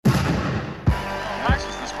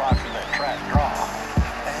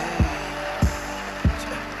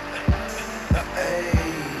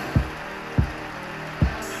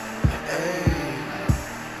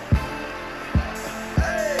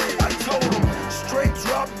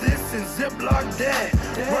Ziploc that.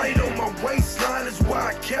 Right on my waistline is why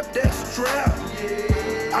I kept that strap.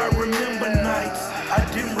 I remember nights, I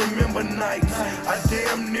didn't remember nights. I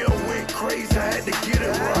damn near went crazy, I had to get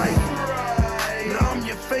it right. Now I'm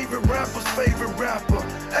your favorite rapper's favorite rapper.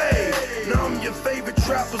 Hey, now I'm your favorite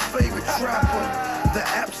trapper's favorite trapper. The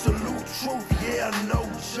absolute truth, yeah, no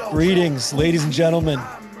joke. Greetings, ladies and gentlemen.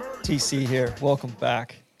 TC here. Welcome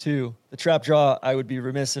back to the Trap Draw. I would be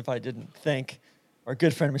remiss if I didn't thank our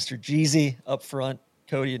good friend, Mr. Jeezy, up front.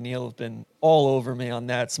 Cody and Neil have been all over me on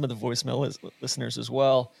that. Some of the voicemail listeners as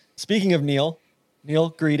well. Speaking of Neil,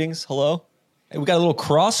 greetings. Hello. Hey, we got a little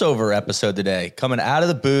crossover episode today, coming out of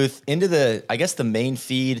the booth into the main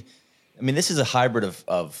feed. I mean, this is a hybrid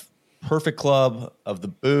of Perfect Club, of the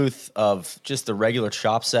booth, of just the regular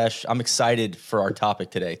chop sesh. I'm excited for our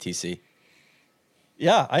topic today, TC.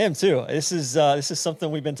 Yeah, I am too. This is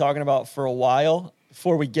something we've been talking about for a while.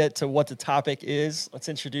 Before we get to what the topic is, let's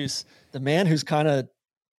introduce the man who's kind of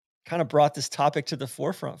brought this topic to the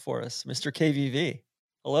forefront for us, Mr. KVV.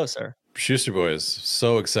 Hello, sir. Schuster Boys,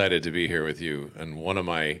 so excited to be here with you. And one of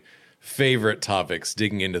my favorite topics,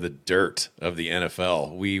 digging into the dirt of the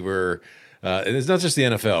NFL. We were, and it's not just the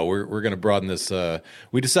NFL. We're going to broaden this.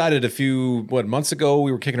 We decided a few months ago,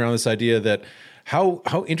 we were kicking around this idea that how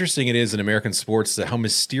interesting it is in American sports, that how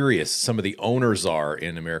mysterious some of the owners are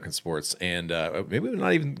in American sports. And maybe we'll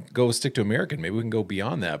not even stick to American. Maybe we can go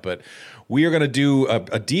beyond that. But we are going to do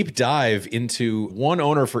a deep dive into one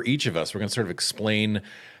owner for each of us. We're going to sort of explain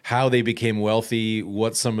how they became wealthy,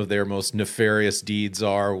 what some of their most nefarious deeds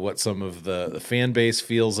are, what some of the fan base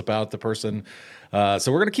feels about the person.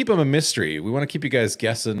 So we're gonna keep them a mystery. We want to keep you guys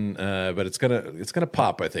guessing, but it's gonna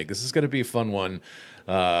pop. I think this is gonna be a fun one.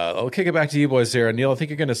 I'll kick it back to you boys here, Neil. I think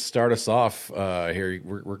you're gonna start us off here.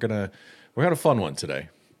 We're having a fun one today.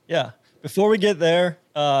 Yeah. Before we get there,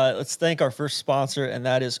 let's thank our first sponsor, and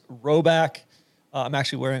that is Rhoback. I'm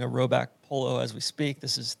actually wearing a Rhoback polo as we speak.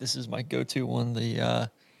 This is my go-to one, the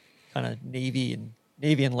kind of navy and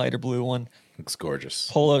lighter blue one. Looks gorgeous.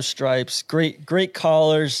 Polo stripes, great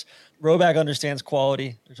collars. Rhoback understands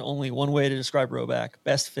quality. There's only one way to describe Rhoback: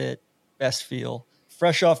 best fit, best feel.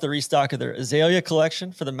 Fresh off the restock of their Azalea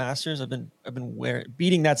collection for the Masters. I've been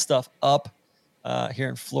beating that stuff up here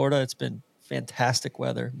in Florida. It's been fantastic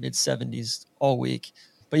weather, mid-70s all week.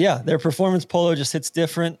 But yeah, their performance polo just hits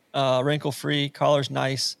different, wrinkle-free, collar's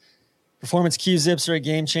nice. Performance Q-zips are a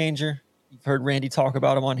game changer. You've heard Randy talk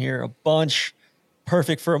about them on here a bunch.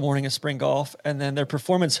 Perfect for a morning of spring golf. And then their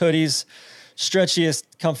performance hoodies, stretchiest,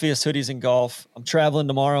 comfiest hoodies in golf. I'm traveling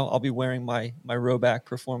tomorrow. I'll be wearing my Rhoback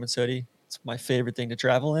performance hoodie. It's my favorite thing to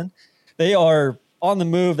travel in. They are on the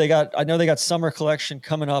move. I know they got summer collection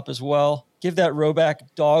coming up as well. Give that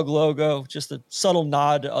Rhoback dog logo just a subtle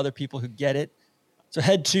nod to other people who get it. So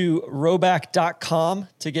head to rhoback.com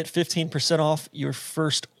to get 15% off your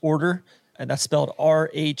first order. And that's spelled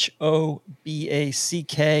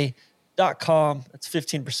RHOBACK.com. That's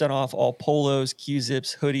 15% off all polos,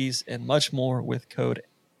 Q-zips, hoodies, and much more with code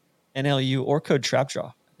NLU or code TRAPJAW,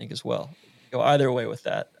 I think, as well. Go either way with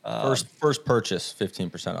that. First purchase,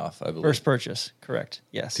 15% off, I believe. First purchase, correct.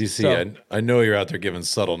 Yes. TC, I know you're out there giving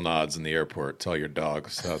subtle nods in the airport. Tell your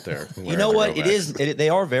dogs out there. You know what? They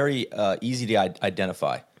are very easy to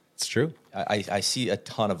identify. It's true. I see a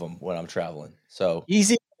ton of them when I'm traveling. So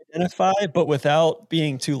easy to identify, but without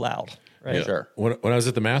being too loud. Right. Yeah. Sure. When I was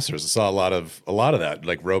at the Masters, I saw a lot of that,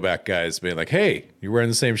 like Rhoback guys being like, "Hey, you're wearing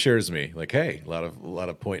the same shirt as me." Like, "Hey," a lot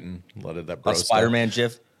of pointing, a lot of that. Bro Spider-Man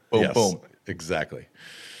GIF. Boom, yes, boom. Exactly.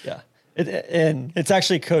 Yeah, and it's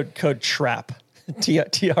actually code TRAP,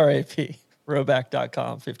 TRAP.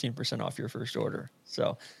 Rhoback.com, 15% off your first order.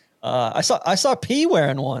 So, I saw P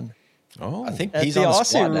wearing one. Oh, I think at P's the on the Aussie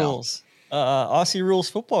squad Rules, Aussie Rules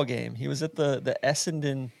football game. He was at the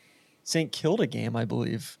Essendon St. Kilda game, I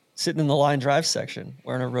believe, sitting in the line drive section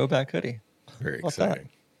wearing a Rhoback hoodie. very exciting.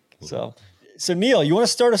 So Neil, you want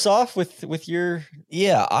to start us off with your?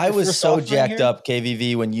 Yeah, I was so jacked here? up,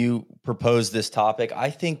 KVV, when you proposed this topic.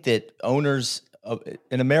 I think that owners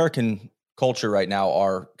in American culture right now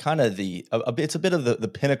are kind of it's a bit of the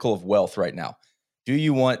pinnacle of wealth right now. Do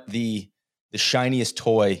you want the shiniest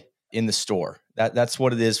toy in the store? That's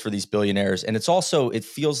what it is for these billionaires. And it's also, it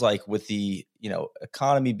feels like with the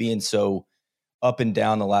economy being so up and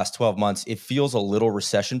down the last 12 months, it feels a little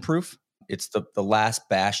recession proof. It's the last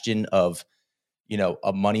bastion of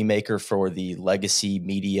a moneymaker for the legacy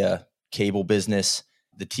media cable business.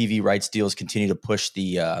 The TV rights deals continue to push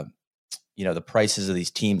the prices of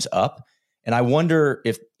these teams up. And I wonder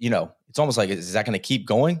if, it's almost like, is that going to keep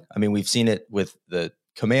going? I mean, we've seen it with the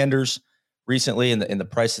Commanders recently and the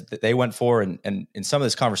price that they went for. And in some of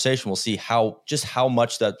this conversation, we'll see how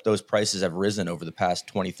much that those prices have risen over the past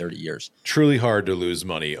 20, 30 years. Truly hard to lose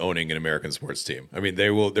money owning an American sports team. I mean,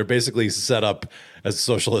 they're basically set up as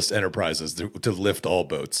socialist enterprises to lift all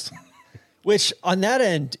boats. Which on that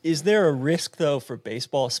end, is there a risk though for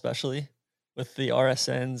baseball, especially with the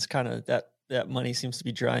RSNs kind of that money seems to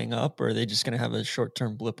be drying up, or are they just going to have a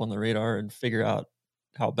short-term blip on the radar and figure out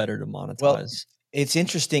how better to monetize? Well, it's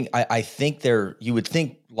interesting. I think you would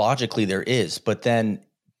think logically there is, but then,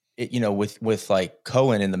 with like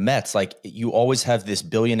Cohen and the Mets, like you always have this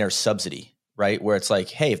billionaire subsidy, right? Where it's like,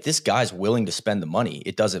 hey, if this guy's willing to spend the money,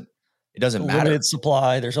 it doesn't matter. Limited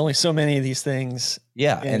supply. There's only so many of these things.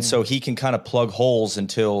 Yeah. And so he can kind of plug holes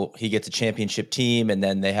until he gets a championship team. And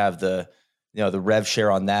then they have the rev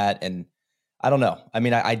share on that. And I don't know. I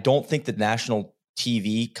mean, I don't think that national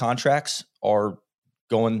TV contracts are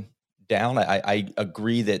going down. I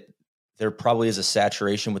agree that there probably is a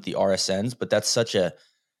saturation with the RSNs, but that's such a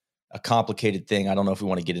complicated thing. I don't know if we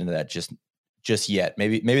want to get into that just yet.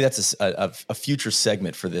 Maybe that's a future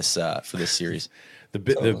segment for this series.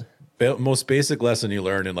 The most basic lesson you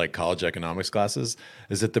learn in like college economics classes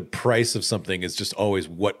is that the price of something is just always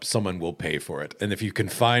what someone will pay for it. And if you can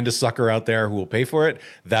find a sucker out there who will pay for it,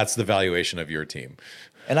 that's the valuation of your team.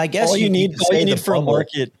 And I guess all you need for a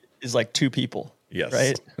market is like two people. Yes.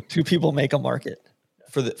 Right. Two people make a market.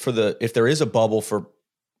 If there is a bubble for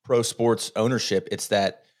pro sports ownership, it's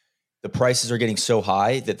that the prices are getting so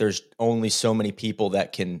high that there's only so many people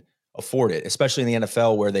that can afford it, especially in the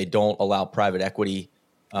NFL where they don't allow private equity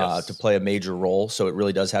to play a major role. So it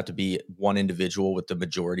really does have to be one individual with the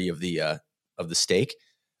majority of the stake.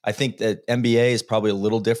 I think that NBA is probably a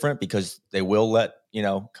little different because they will let,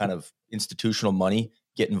 kind of institutional money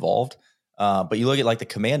get involved. But you look at like the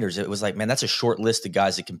Commanders, it was like, man, that's a short list of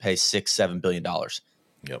guys that can pay $6-7 billion.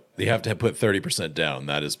 Yep. You have to put 30% down.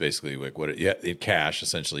 That is basically like in cash,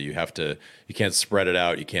 essentially. You can't spread it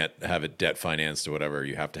out. You can't have it debt financed or whatever.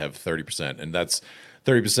 You have to have 30%. And that's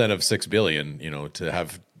 30% of $6 billion, to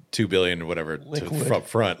have $2 billion or whatever up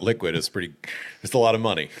front liquid is it's a lot of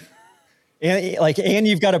money. And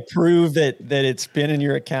you've got to prove that it's been in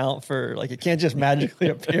your account for like, it can't just magically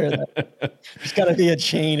appear. There's got to be a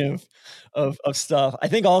chain of stuff. I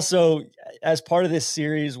think also as part of this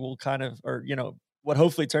series, we'll kind of, what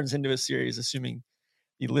hopefully turns into a series, assuming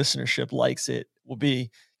the listenership likes it, will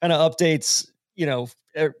be kind of updates.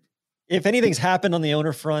 If anything's happened on the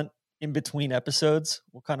owner front in between episodes,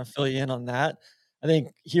 we'll kind of fill you in on that. I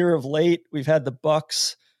think here of late, we've had the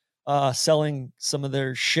Bucks selling some of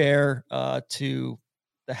their share to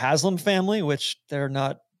the Haslam family, which they're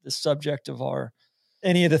not the subject of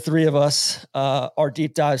any of the three of us, our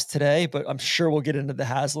deep dives today, but I'm sure we'll get into the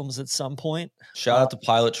Haslams at some point. Shout out to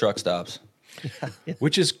Pilot Truck Stops.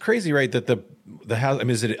 Which is crazy, right? That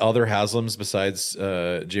is it other Haslams besides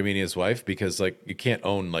Jimmy and his wife? Because like you can't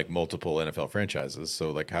own like multiple NFL franchises.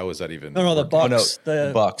 So like, how is that even? No, the Bucks.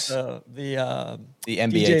 The Bucks. The NBA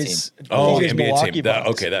DJ's, team. Oh, DJ's NBA Milwaukee team.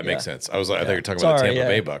 Bucks. That makes sense. I thought you were talking about the Tampa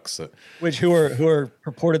Bay Bucks, who are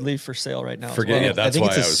purportedly for sale right now. Forget well. that's I think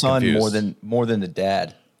why it's I was son confused. more than the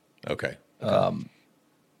dad. Okay.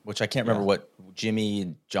 Which I can't remember what Jimmy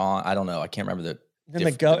and John. I don't know. I can't remember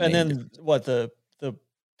the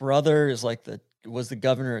brother is like was the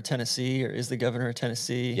governor of Tennessee, or is the governor of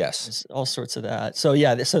Tennessee? Yes. There's all sorts of that. So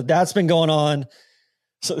yeah, so that's been going on.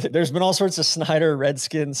 So there's been all sorts of Snyder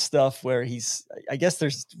Redskins stuff where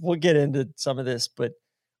we'll get into some of this, but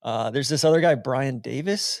there's this other guy, Brian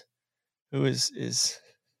Davis, who is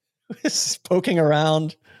poking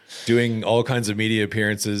around, doing all kinds of media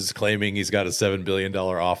appearances, claiming he's got a $7 billion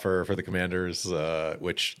offer for the Commanders,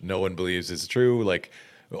 which no one believes is true. Like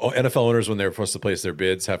NFL owners, when they're forced to place their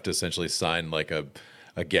bids, have to essentially sign like a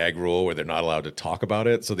gag rule where they're not allowed to talk about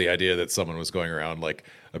it. So the idea that someone was going around like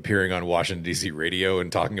appearing on Washington DC radio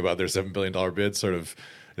and talking about their $7 billion bid sort of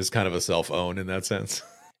is kind of a self-own in that sense.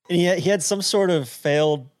 And he had some sort of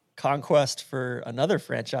failed conquest for another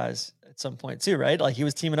franchise at some point too, right? Like he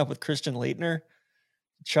was teaming up with Christian Laettner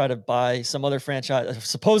to try to buy some other franchise.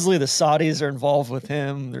 Supposedly the Saudis are involved with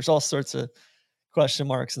him. There's all sorts of question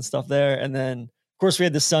marks and stuff there. And then of course we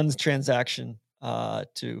had the Suns transaction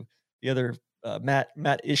to the other Matt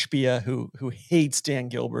Ishbia, who hates Dan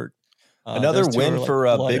Gilbert. Another win for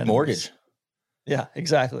Big Mortgage. Yeah,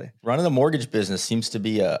 exactly. Running the mortgage business seems to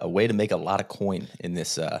be a way to make a lot of coin in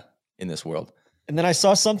this world. And then I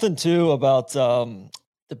saw something too about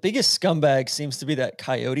the biggest scumbag seems to be that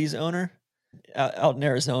Coyotes owner out in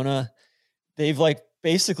Arizona. They've like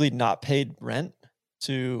basically not paid rent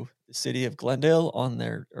to the city of Glendale on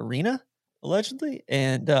their arena. allegedly,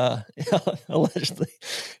 and allegedly,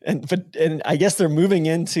 and I guess they're moving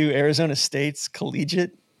into Arizona State's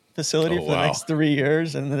collegiate facility for the next 3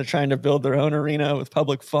 years, and they're trying to build their own arena with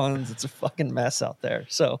public funds. It's a fucking mess out there.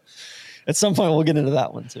 So at some point we'll get into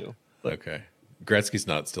that one too. But okay. Gretzky's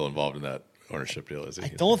not still involved in that ownership deal, is he? I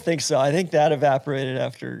don't think so. I think that evaporated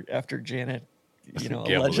after Janet,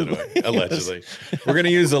 allegedly. Allegedly. We're going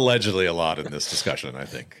to use allegedly a lot in this discussion, I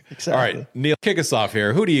think. Exactly. All right, Neil, kick us off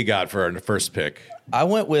here. Who do you got for our first pick?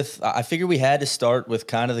 I figured we had to start with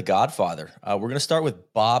kind of the Godfather. We're going to start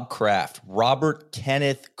with Bob Kraft, Robert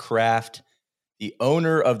Kenneth Kraft, the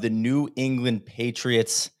owner of the New England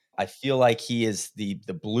Patriots. I feel like he is the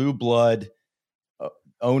blue blood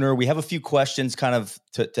owner. We have a few questions kind of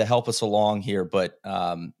to help us along here, but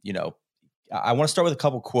I want to start with a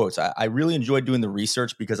couple quotes. I really enjoyed doing the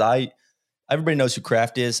research because everybody knows who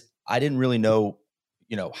Kraft is. I didn't really know,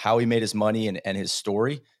 how he made his money and his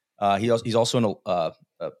story. He's also a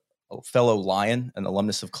fellow Lion, an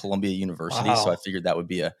alumnus of Columbia University. Wow. So I figured that would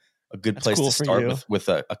be a good place to start with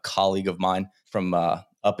a colleague of mine from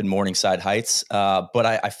up in Morningside Heights. But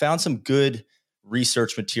I found some good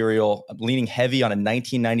research material. I'm leaning heavy on a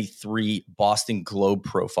 1993 Boston Globe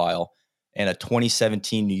profile and a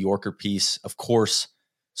 2017 New Yorker piece, of course,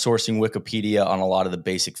 sourcing Wikipedia on a lot of the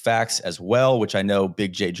basic facts as well, which I know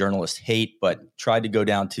Big J journalists hate, but tried to go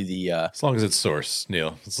down to the... as long as it's sourced,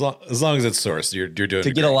 Neil. As long as it's sourced, you're doing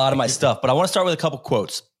to get a lot of my stuff. But I want to start with a couple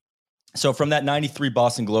quotes. So from that 93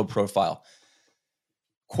 Boston Globe profile,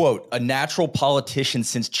 quote, a natural politician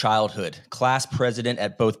since childhood, class president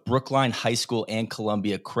at both Brookline High School and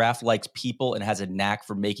Columbia, Kraft likes people and has a knack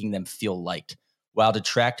for making them feel liked. While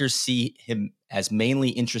detractors see him as mainly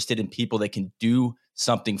interested in people that can do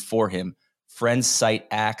something for him, friends cite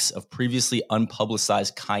acts of previously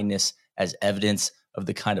unpublicized kindness as evidence of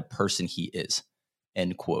the kind of person he is,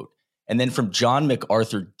 end quote. And then from John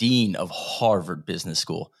MacArthur, Dean of Harvard Business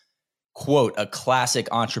School, quote, a classic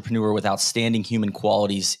entrepreneur with outstanding human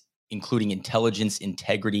qualities, including intelligence,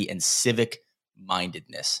 integrity, and civic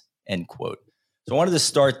mindedness, end quote. So I wanted to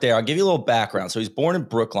start there. I'll give you a little background. So he's born in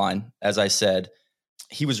Brookline, as I said.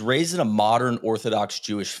 He was raised in a modern Orthodox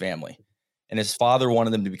Jewish family, and his father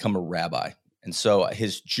wanted him to become a rabbi. And so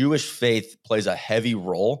his Jewish faith plays a heavy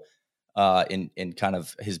role in kind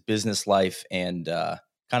of his business life and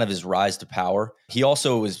kind of his rise to power. He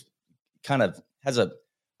also has a,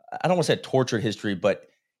 I don't want to say a tortured history, but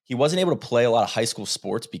he wasn't able to play a lot of high school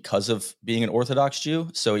sports because of being an Orthodox Jew.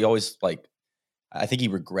 So he always I think he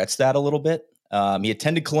regrets that a little bit. He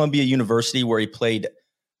attended Columbia University where he played,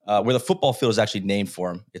 where the football field is actually named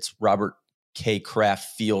for him. It's Robert K.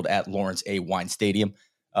 Kraft Field at Lawrence A. Wine Stadium,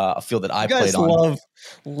 a field that I played on.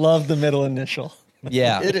 Love the middle initial.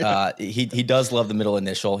 Yeah, he does love the middle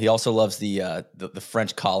initial. He also loves the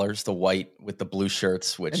French collars, the white with the blue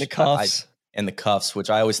shirts, which and the cuffs. And the cuffs, which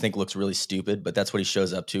I always think looks really stupid, but that's what he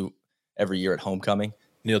shows up to every year at homecoming.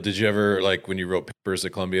 Neil, did you ever, when you wrote papers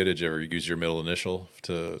at Columbia, did you ever use your middle initial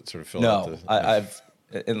to sort of fill out the...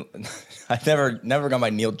 No, I've never got my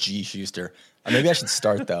Neil G. Schuster. Maybe I should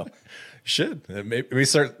start though. Should maybe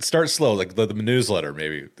start slow, like the newsletter.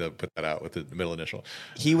 Maybe they'll put that out with the middle initial.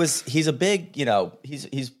 He's a big,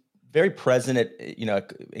 he's very present at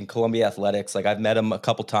in Columbia athletics. Like I've met him a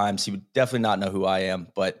couple times. He would definitely not know who I am,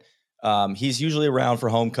 but he's usually around for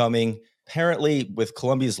homecoming. Apparently, with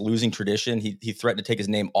Columbia's losing tradition, he threatened to take his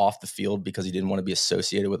name off the field because he didn't want to be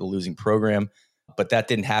associated with a losing program. But that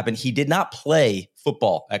didn't happen. He did not play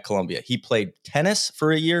football at Columbia. He played tennis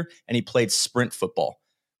for a year and he played sprint football,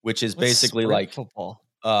 which is basically like football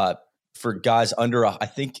for guys under I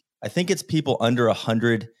think it's people under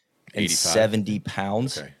 170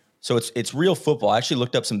 pounds. Okay. So it's real football. I actually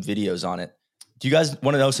looked up some videos on it. Do you guys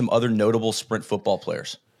want to know some other notable sprint football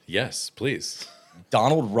players? Yes, please.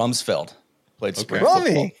 Donald Rumsfeld played sprint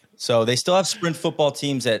football. So they still have sprint football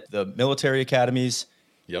teams at the military academies.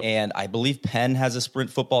 Yep. And I believe Penn has a sprint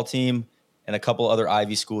football team and a couple other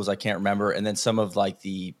Ivy schools. I can't remember. And then some of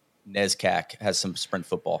the NESCAC has some sprint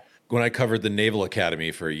football. When I covered the Naval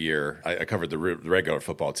Academy for a year, I covered the regular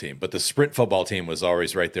football team, but the sprint football team was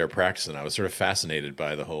always right there practicing. I was sort of fascinated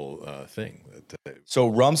by the whole thing. So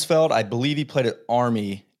Rumsfeld, I believe he played at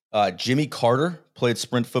Army. Jimmy Carter played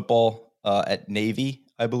sprint football at Navy,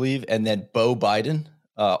 I believe. And then Bo Biden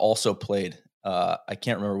also played, I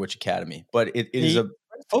can't remember which academy, but it is a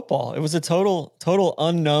football. It was a total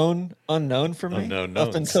unknown for me. Unknown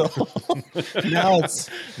up until now it's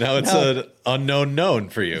an unknown known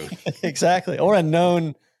for you. Exactly. Or a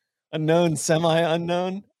known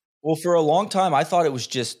semi-unknown. Well, for a long time, I thought it was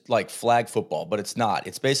just like flag football, but it's not.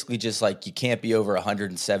 It's basically just like you can't be over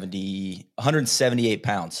 178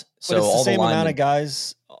 pounds. So but it's the all same the linemen, amount of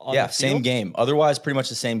guys on the same field? game. Otherwise, pretty much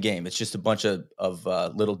the same game. It's just a bunch of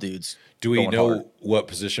little dudes. Do we going know hard. what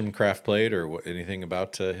position Kraft played or anything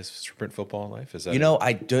about his sprint football life? Is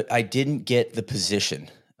that I didn't get the position.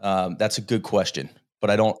 That's a good question, but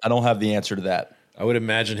I don't have the answer to that. I would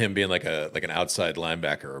imagine him being like an outside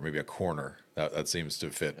linebacker or maybe a corner. That seems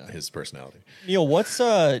to fit his personality. Neil, what's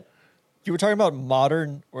you were talking about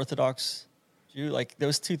modern Orthodox Jew, like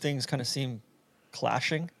those two things kind of seem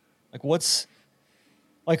clashing. Like what's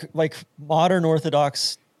like modern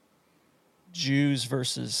Orthodox Jews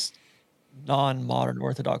versus non-modern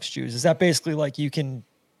Orthodox Jews? Is that basically like you can,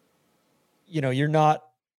 you're not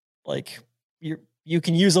like you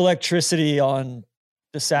can use electricity on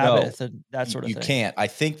the Sabbath and that sort of thing? You can't. I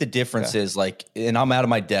think the difference is like, and I'm out of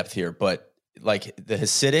my depth here, but like the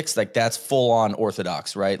Hasidics, like that's full on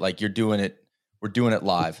Orthodox, right? Like we're doing it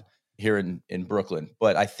live here in Brooklyn.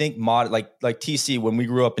 But I think like TC, when we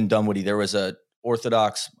grew up in Dunwoody, there was a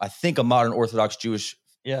modern Orthodox Jewish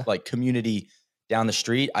like community down the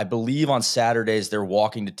street. I believe on Saturdays they're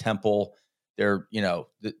walking to temple. They're,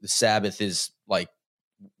 the Sabbath is like,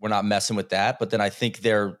 we're not messing with that. But then I think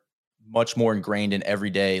they're much more ingrained in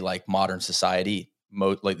everyday, like modern society,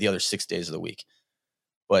 like the other 6 days of the week.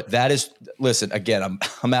 But that is, listen, again,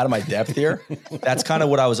 I'm out of my depth here. That's kind of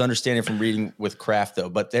what I was understanding from reading with Kraft though.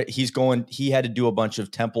 But he had to do a bunch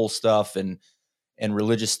of temple stuff and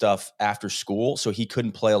religious stuff after school. So he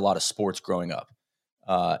couldn't play a lot of sports growing up.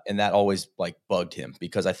 And that always like bugged him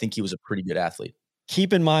because I think he was a pretty good athlete.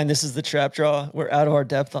 Keep in mind, this is the Trap Jaw. We're out of our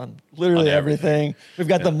depth on literally everything. We've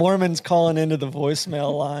got the Mormons calling into the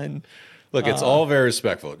voicemail line. Look, it's all very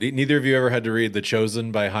respectful. Neither of you ever had to read The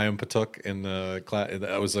Chosen by Chaim Patuk in the class.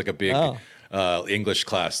 That was like a big English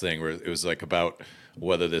class thing where it was like about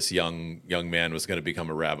whether this young man was going to become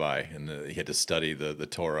a rabbi, and he had to study the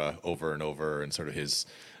Torah over and over, and sort of his.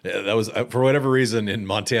 That was for whatever reason in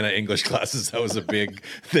Montana English classes. That was a big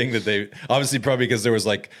thing that they obviously probably because there was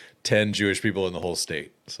like 10 Jewish people in the whole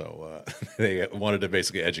state, so they wanted to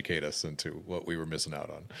basically educate us into what we were missing out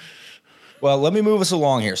on. Well, let me move us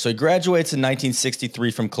along here. So he graduates in 1963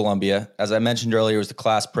 from Columbia. As I mentioned earlier, he was the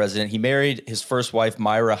class president. He married his first wife,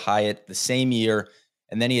 Myra Hyatt, the same year,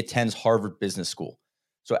 and then he attends Harvard Business School.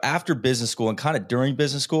 So after business school and kind of during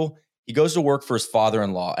business school, he goes to work for his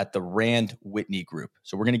father-in-law at the Rand Whitney Group.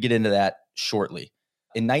 So we're going to get into that shortly.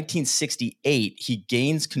 In 1968, he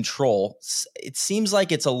gains control. It seems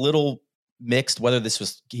like it's a little mixed whether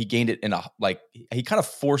he gained it he kind of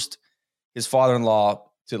forced his father-in-law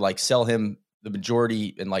to like sell him the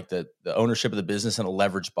majority and like the ownership of the business in a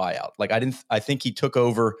leveraged buyout. Like I think he took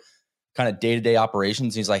over kind of day-to-day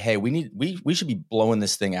operations. He's like, hey, we should be blowing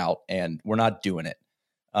this thing out and we're not doing it.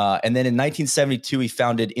 And then in 1972, he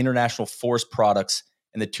founded International Forest Products,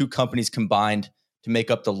 and the two companies combined to make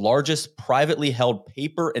up the largest privately held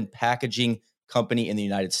paper and packaging company in the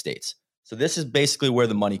United States. So this is basically where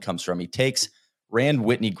the money comes from. He takes Rand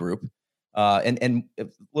Whitney Group, and a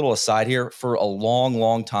little aside here, for a long,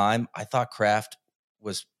 long time, I thought Kraft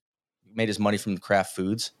made his money from Kraft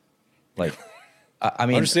Foods. Like, I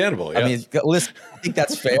mean, understandable. Yeah. I mean, listen, I think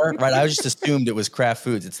that's fair, right? I just assumed it was Kraft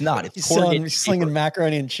Foods. It's not. It's slinging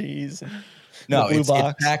macaroni and cheese. No, it's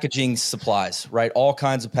packaging supplies, right? All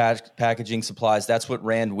kinds of packaging supplies. That's what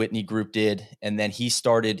Rand Whitney Group did, and then he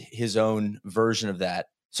started his own version of that.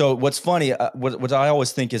 So what's funny, what I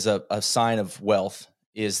always think is a sign of wealth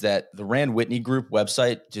is that the Rand Whitney Group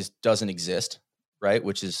website just doesn't exist, right?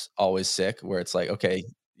 Which is always sick, where it's like, okay,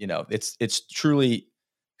 it's truly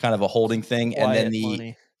kind of a holding thing. Quiet and then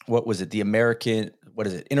money.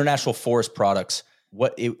 International Forest Products.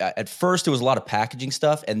 At first it was a lot of packaging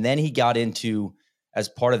stuff. And then he got into, as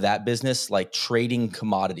part of that business, like trading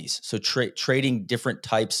commodities. So trading different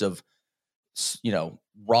types of,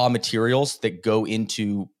 raw materials that go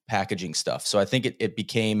into packaging stuff. So I think it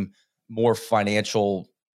became more financial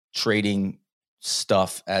trading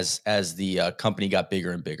stuff as the company got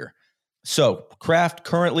bigger and bigger. So Kraft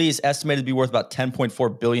currently is estimated to be worth about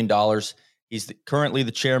 $10.4 billion. He's currently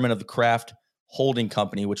the chairman of the Kraft Holding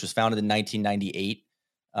Company, which was founded in 1998.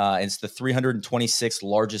 And it's the 326th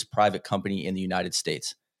largest private company in the United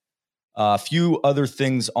States. A few other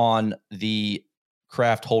things on the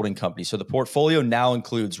Kraft Holding Company. So the portfolio now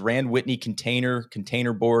includes Rand Whitney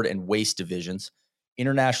containerboard, and waste divisions,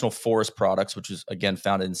 International Forest Products, which was again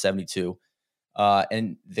founded in 1972.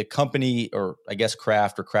 And the company, or I guess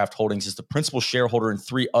Kraft or Kraft Holdings, is the principal shareholder in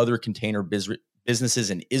three other container businesses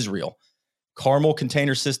in Israel: Carmel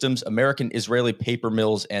Container Systems, American Israeli Paper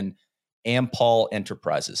Mills, and Ampol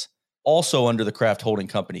Enterprises. Also under the Kraft Holding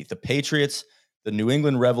Company, the Patriots, the New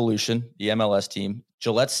England Revolution, the MLS team,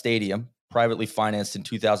 Gillette Stadium, privately financed in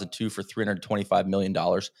 2002 for $325 million.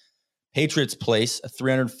 Patriots Place, a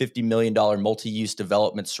 $350 million multi-use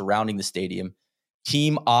development surrounding the stadium.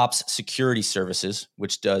 Team Ops Security Services,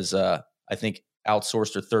 which does, I think,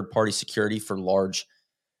 outsourced or third-party security for large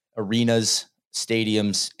arenas,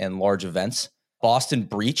 stadiums, and large events. Boston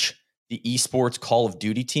Breach, the esports Call of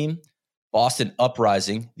Duty team. Boston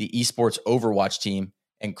Uprising, the esports Overwatch team.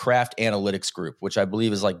 And Craft Analytics Group, which I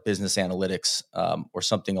believe is like business analytics or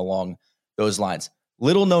something along those lines.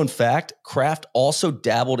 Little known fact, Kraft also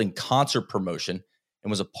dabbled in concert promotion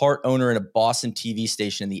and was a part owner in a Boston TV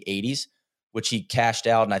station in the 80s, which he cashed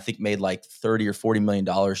out and I think made like $30 or $40 million.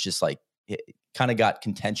 Just like it kind of got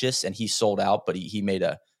contentious and he sold out, but he made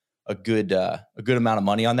a good amount of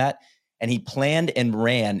money on that. And he planned and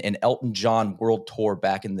ran an Elton John world tour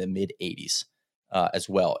back in the mid 80s as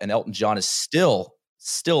well. And Elton John is still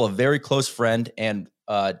a very close friend and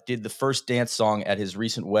did the first dance song at his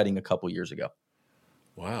recent wedding a couple years ago.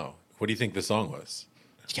 Wow. What do you think the song was?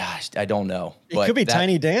 Gosh, I don't know. It could be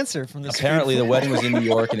Tiny Dancer from the apparently the wedding was in New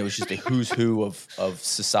York and it was just a who's who of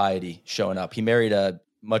society showing up. He married a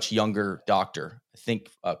much younger doctor, I think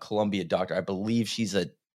a Columbia doctor. I believe she's a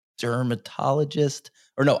dermatologist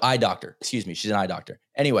or no, eye doctor. Excuse me. She's an eye doctor.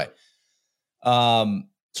 Anyway, so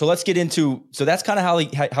let's get into, so that's kind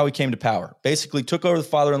of how he came to power. Basically took over the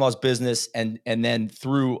father-in-law's business and then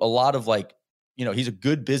through a lot of like, he's a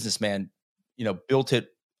good businessman, built it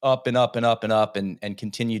up and up and up and up and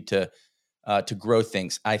continued to grow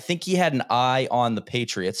things. I think he had an eye on the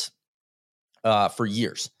Patriots for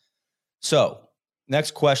years. So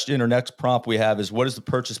next question or next prompt we have is, what is the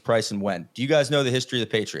purchase price and when? Do you guys know the history of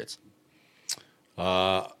the Patriots?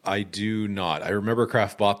 I do not. I remember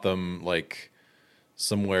Kraft bought them like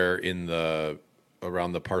somewhere in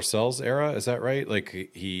around the Parcells era. Is that right? Like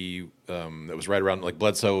it was right around, like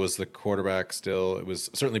Bledsoe was the quarterback still. It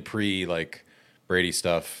was certainly pre like Brady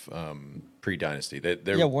stuff, pre-dynasty.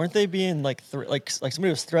 Weren't they being like somebody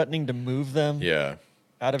was threatening to move them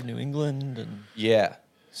out of New England? And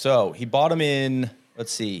so he bought them in,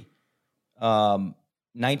 let's see,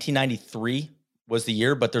 1993 was the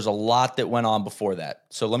year, but there's a lot that went on before that.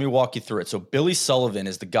 So let me walk you through it. So Billy Sullivan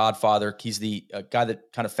is the godfather. He's the guy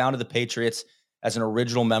that kind of founded the Patriots as an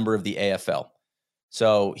original member of the AFL.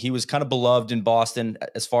 So he was kind of beloved in Boston,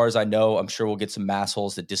 as far as I know. I'm sure we'll get some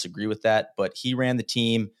massholes that disagree with that, but he ran the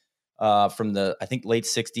team from the, I think, late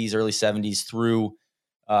 60s, early 70s through,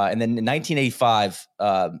 and then in 1985,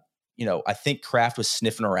 I think Kraft was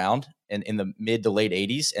sniffing around in the mid to late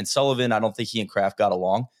 80s, and Sullivan, I don't think he and Kraft got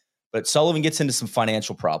along, but Sullivan gets into some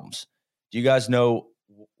financial problems. Do you guys know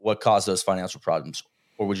what caused those financial problems,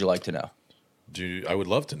 or would you like to know? I would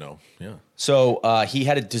love to know. Yeah. So he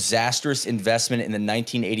had a disastrous investment in the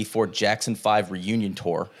 1984 Jackson 5 reunion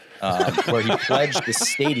tour, where he pledged the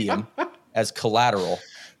stadium as collateral.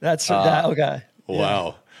 That's that okay.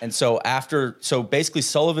 Wow. And so basically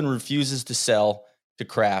Sullivan refuses to sell to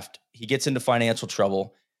Kraft. He gets into financial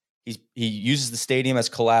trouble. He uses the stadium as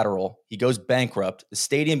collateral. He goes bankrupt. The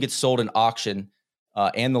stadium gets sold in auction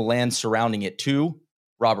and the land surrounding it to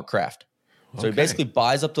Robert Kraft. So he basically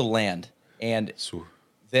buys up the land. And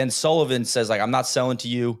then Sullivan says, like, I'm not selling to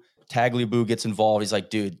you. Tagliabue gets involved. He's like,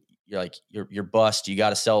 dude, you're bust. You got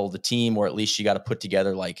to sell the team, or at least you got to put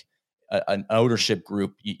together like an ownership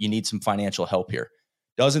group. You need some financial help here.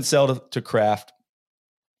 Doesn't sell to Kraft.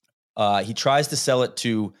 He tries to sell it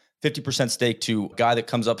to 50% stake to a guy that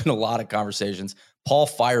comes up in a lot of conversations, Paul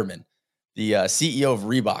Fireman, the CEO of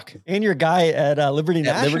Reebok. And your guy at Liberty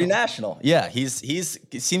National. Liberty National. Yeah, he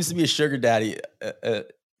seems to be a sugar daddy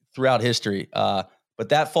throughout history, but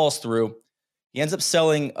that falls through. He ends up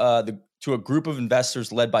selling to a group of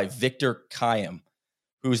investors led by Victor Kiam,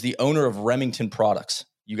 who is the owner of Remington Products.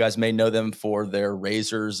 You guys may know them for their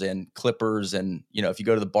razors and clippers, and if you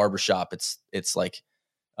go to the barbershop, it's like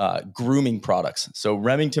grooming products. So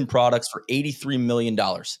Remington Products for $83 million.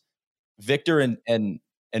 Victor and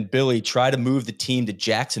Billy try to move the team to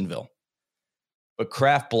Jacksonville, but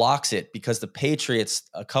Kraft blocks it because the Patriots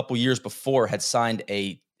a couple years before had signed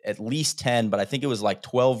at least 10, but I think it was like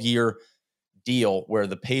 12-year deal where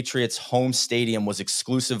the Patriots' home stadium was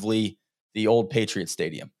exclusively the old Patriot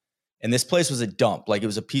Stadium. And this place was a dump. Like, it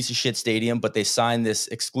was a piece of shit stadium, but they signed this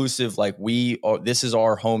exclusive, like, this is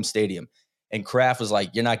our home stadium. And Kraft was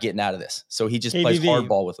like, you're not getting out of this. So he just plays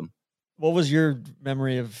hardball with them. What was your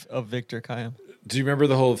memory of Victor Kiam? Do you remember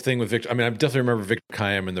the whole thing with Victor? I mean, I definitely remember Victor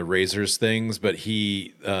Kiam and the razors things, but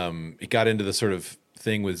he got into the sort of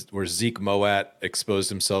thing where Zeke Moat exposed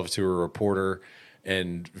himself to a reporter,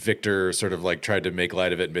 and Victor sort of like tried to make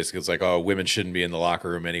light of it. And basically, it's like, oh, women shouldn't be in the locker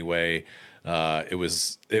room anyway. It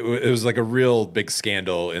was like a real big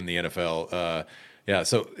scandal in the NFL. Yeah,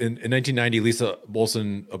 so in 1990, Lisa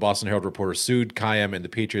Bolson, a Boston Herald reporter, sued Khayyam and the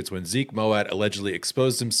Patriots when Zeke Moat allegedly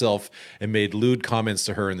exposed himself and made lewd comments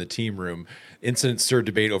to her in the team room. Incidents stirred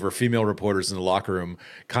debate over female reporters in the locker room.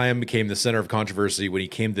 Khayyam became the center of controversy when he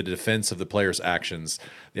came to the defense of the players' actions.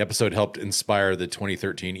 The episode helped inspire the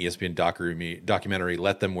 2013 ESPN documentary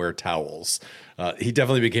 "Let Them Wear Towels." He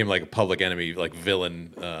definitely became like a public enemy, like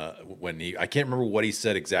villain, when I can't remember what he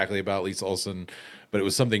said exactly about Lisa Olson, but it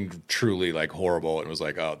was something truly like horrible. And it was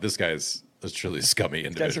like, oh, this guy's a truly scummy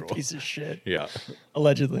individual. This guy's a piece of shit. Yeah.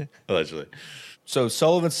 Allegedly. So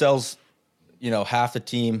Sullivan sells, half the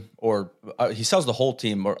team, or he sells the whole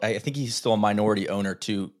team, or I think he's still a minority owner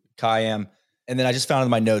to Khayyam. And then I just found in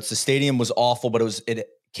my notes, the stadium was awful, but it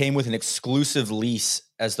came with an exclusive lease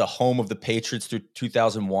as the home of the Patriots through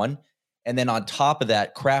 2001. And then on top of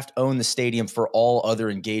that, Kraft owned the stadium for all other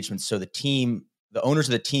engagements. So the owners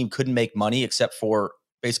of the team couldn't make money except for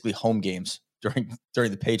basically home games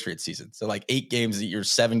during the Patriots season. So like 8 games a year,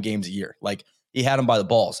 7 games a year. Like he had them by the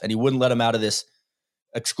balls, and he wouldn't let them out of this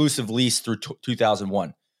exclusive lease through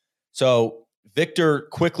 2001. So Victor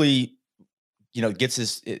quickly, gets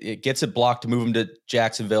it blocked to move him to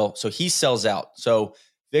Jacksonville. So he sells out. So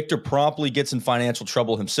Victor promptly gets in financial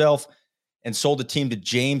trouble himself and sold the team to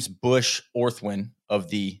James Bush Orthwin of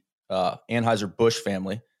the Anheuser-Busch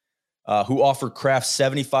family, who offered Kraft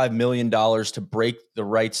 $75 million to break the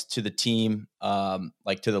rights to the team, to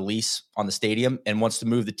the lease on the stadium, and wants to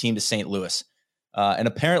move the team to St. Louis. And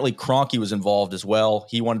apparently Kroenke was involved as well.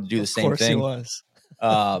 He wanted to do the same thing. Of course he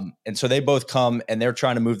was. And so they both come, and they're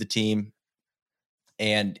trying to move the team.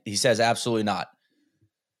 And he says, absolutely not.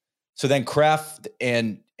 So then Kraft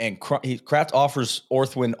Kraft offers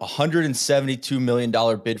Orthwin $172 million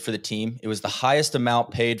bid for the team. It was the highest amount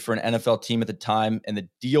paid for an NFL team at the time. And the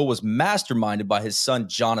deal was masterminded by his son,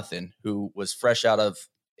 Jonathan, who was fresh out of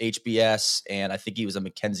HBS. And I think he was a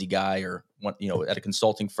McKinsey guy or at a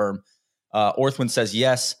consulting firm. Orthwin says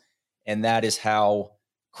yes. And that is how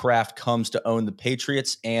Kraft comes to own the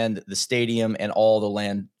Patriots and the stadium and all the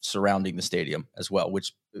land surrounding the stadium as well,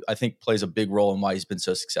 which I think plays a big role in why he's been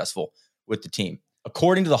so successful with the team.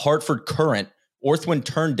 According to the Hartford Courant, Orthwin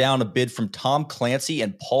turned down a bid from Tom Clancy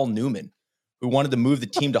and Paul Newman, who wanted to move the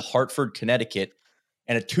team to Hartford, Connecticut,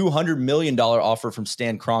 and a $200 million offer from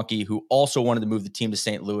Stan Kroenke, who also wanted to move the team to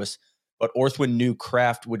St. Louis. But Orthwin knew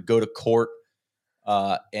Kraft would go to court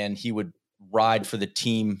and he would ride for the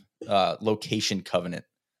team location covenant.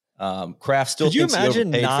 Kraft still. Could you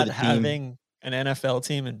imagine not having an NFL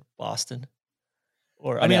team in Boston?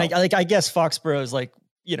 Or I guess Foxborough is like,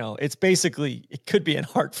 it's basically, it could be in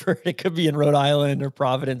Hartford, it could be in Rhode Island or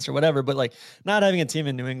Providence or whatever, but like not having a team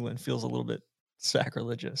in New England feels a little bit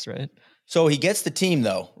sacrilegious, right? So he gets the team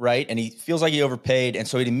though, right? And he feels like he overpaid. And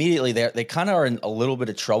so it immediately they kind of are in a little bit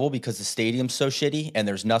of trouble because the stadium's so shitty and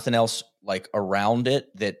there's nothing else like around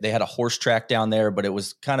it. That they had a horse track down there, but it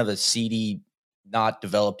was kind of a seedy, not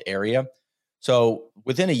developed area. So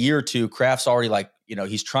within a year or two, Kraft's already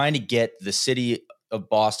he's trying to get the city of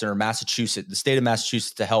Boston or Massachusetts, the state of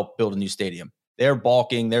Massachusetts, to help build a new stadium. They're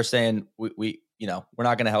balking. They're saying, we're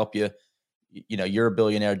not going to help you. You're a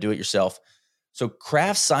billionaire, do it yourself. So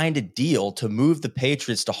Kraft signed a deal to move the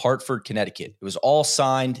Patriots to Hartford, Connecticut. It was all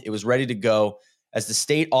signed. It was ready to go as the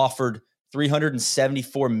state offered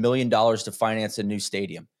 $374 million to finance a new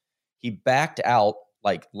stadium. He backed out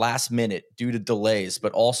like last minute due to delays,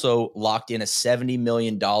 but also locked in a $70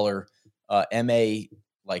 million MA,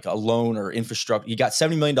 like a loan or infrastructure. You got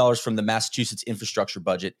 $70 million from the Massachusetts infrastructure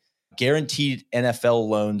budget, guaranteed NFL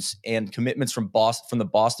loans, and commitments from the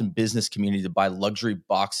Boston business community to buy luxury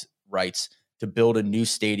box rights to build a new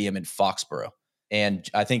stadium in Foxborough. And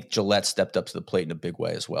I think Gillette stepped up to the plate in a big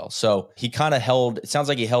way as well. So he kind of it sounds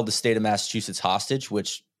like he held the state of Massachusetts hostage,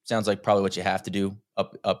 which sounds like probably what you have to do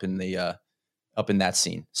up in that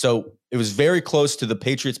scene. So it was very close to the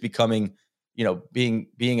Patriots becoming, being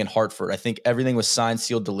in Hartford. I think everything was signed,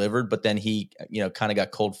 sealed, delivered, but then he, kind of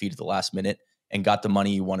got cold feet at the last minute and got the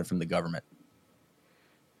money he wanted from the government.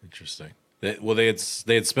 Interesting. They had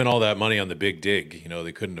spent all that money on the Big Dig.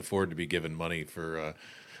 They couldn't afford to be given money for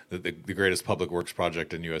the greatest public works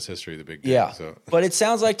project in U.S. history, the Big Dig. Yeah, so. But it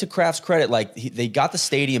sounds like, to Kraft's credit, they got the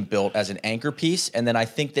stadium built as an anchor piece, and then I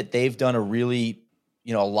think that they've done a really,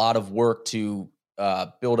 a lot of work to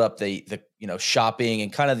build up the shopping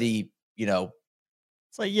and kind of the,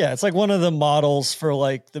 It's like one of the models for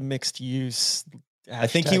like the mixed use. I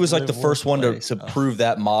think he was like the first one to prove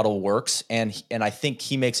that model works. And I think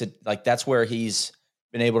he makes it like, that's where he's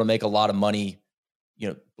been able to make a lot of money,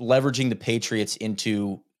 leveraging the Patriots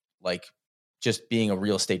into like just being a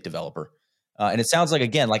real estate developer. And it sounds like,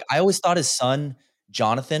 again, like I always thought his son,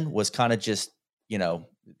 Jonathan, was kind of just,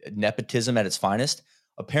 nepotism at its finest.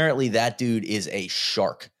 Apparently that dude is a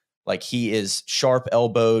shark. Like he is sharp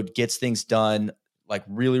elbowed, gets things done, like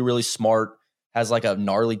really, really smart, has like a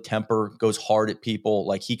gnarly temper, goes hard at people.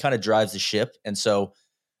 Like he kind of drives the ship. And so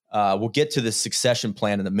we'll get to the succession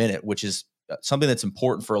plan in a minute, which is something that's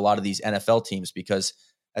important for a lot of these NFL teams, because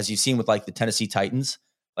as you've seen with like the Tennessee Titans,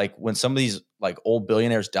 like when some of these like old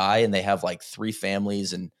billionaires die and they have like 3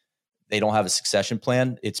 families and they don't have a succession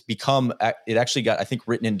plan, it actually got, I think,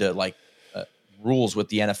 written into like rules with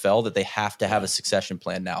the NFL that they have to have a succession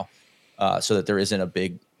plan now, so that there isn't a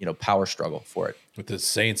big, power struggle for it. With the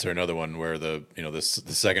Saints are another one where the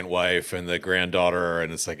second wife and the granddaughter,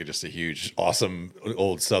 and it's like just a huge, awesome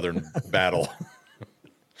old Southern battle.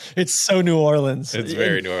 It's so New Orleans. It's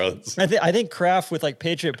very New Orleans. I think Kraft with like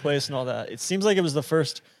Patriot Place and all that, it seems like it was the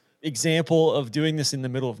first example of doing this in the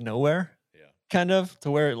middle of nowhere. Yeah. Kind of to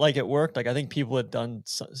where like it worked. Like I think people had done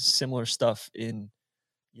similar stuff in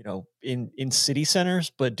city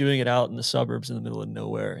centers, but doing it out in the suburbs in the middle of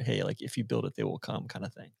nowhere. Hey, like if you build it, they will come kind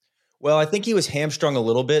of thing. Well, I think he was hamstrung a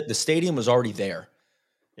little bit. The stadium was already there.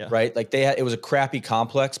 Yeah. Right. Like it was a crappy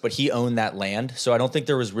complex, but he owned that land. So I don't think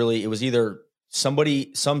there was really, it was either some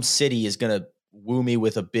city is going to woo me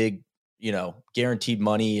with a big, guaranteed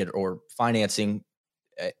money or financing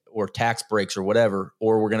or tax breaks or whatever,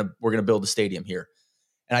 or we're going to build the stadium here.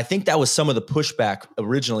 And I think that was some of the pushback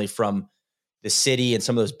originally from the city and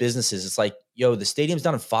some of those businesses. It's like, the stadium's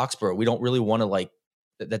down in Foxborough. We don't really want to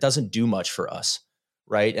that doesn't do much for us.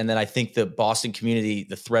 Right. And then I think the Boston community,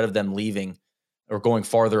 the threat of them leaving or going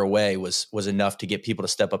farther away was enough to get people to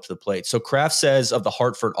step up to the plate. So Kraft says of the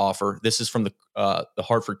Hartford offer, this is from the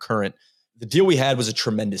Hartford Courant, the deal we had was a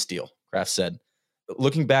tremendous deal, Kraft said.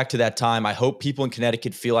 Looking back to that time, I hope people in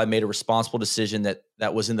Connecticut feel I made a responsible decision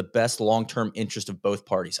that was in the best long-term interest of both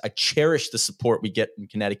parties. I cherish the support we get in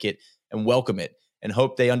Connecticut and welcome it and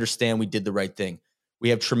hope they understand we did the right thing. We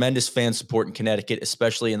have tremendous fan support in Connecticut,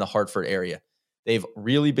 especially in the Hartford area. They've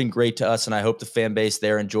really been great to us, and I hope the fan base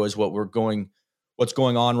there enjoys what's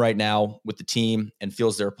going on right now with the team and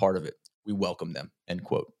feels they're a part of it. We welcome them, end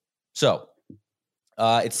quote. So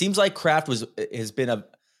it seems like Kraft has been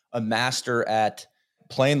a master at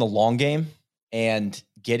playing the long game and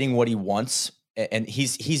getting what he wants. And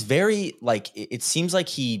he's very it seems like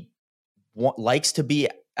he likes to be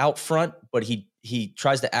out front, but he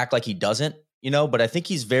tries to act like he doesn't, but I think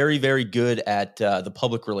he's very, very good at the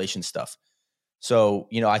public relations stuff. So,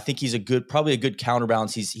 I think he's probably a good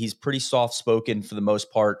counterbalance. He's pretty soft spoken for the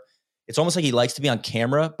most part. It's almost like he likes to be on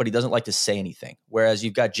camera, but he doesn't like to say anything. Whereas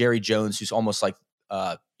you've got Jerry Jones, who's almost like,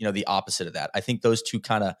 the opposite of that. I think those two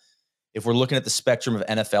kind of, if we're looking at the spectrum of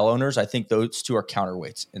NFL owners, I think those two are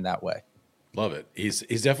counterweights in that way. Love it. He's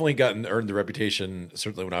definitely earned the reputation,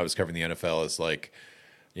 certainly when I was covering the NFL, as like,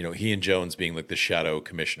 he and Jones being like the shadow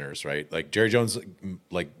commissioners, right? Like Jerry Jones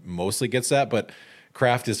like mostly gets that, but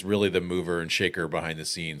Kraft is really the mover and shaker behind the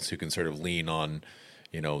scenes who can sort of lean on,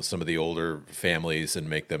 some of the older families and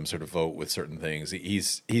make them sort of vote with certain things.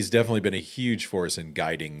 He's definitely been a huge force in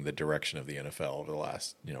guiding the direction of the NFL over the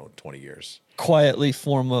last, 20 years. Quietly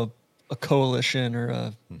form a coalition or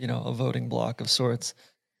a voting block of sorts.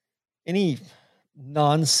 Any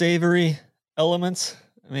non-savory elements?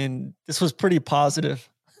 I mean, this was pretty positive.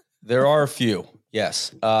 There are a few,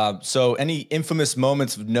 yes. So any infamous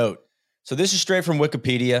moments of note? So this is straight from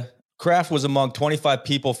Wikipedia. Kraft was among 25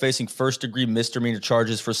 people facing first-degree misdemeanor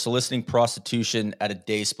charges for soliciting prostitution at a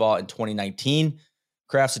day spa in 2019.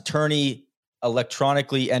 Kraft's attorney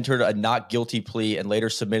electronically entered a not guilty plea and later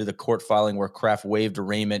submitted a court filing where Kraft waived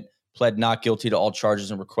arraignment, pled not guilty to all charges,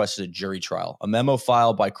 and requested a jury trial. A memo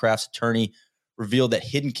filed by Kraft's attorney revealed that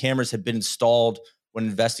hidden cameras had been installed when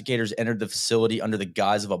investigators entered the facility under the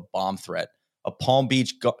guise of a bomb threat. A Palm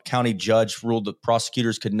Beach County judge ruled that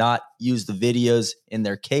prosecutors could not use the videos in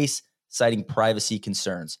their case, citing privacy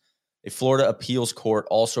concerns. A Florida appeals court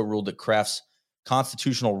also ruled that Kraft's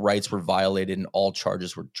constitutional rights were violated and all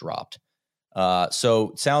charges were dropped.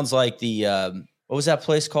 So it sounds like the what was that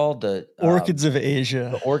place called? The Orchids of Asia.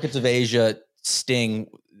 The Orchids of Asia sting.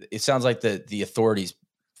 It sounds like the authorities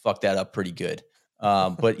fucked that up pretty good.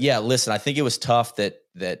 But yeah, listen, I think it was tough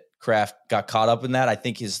that Kraft got caught up in that. I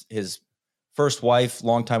think his first wife,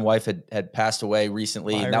 longtime wife, had passed away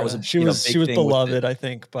recently. Myra. And that was she was beloved, I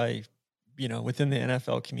think, by within the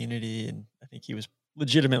NFL community, and I think he was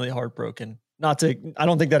legitimately heartbroken. I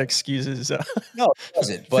don't think that excuses no, it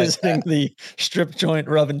doesn't. But visiting the strip joint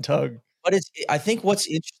rub and tug. But I think what's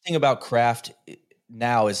interesting about Kraft,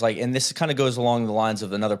 now is like, and this kind of goes along the lines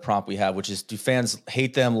of another prompt we have, which is, do fans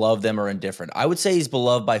hate them, love them, or indifferent? I would say he's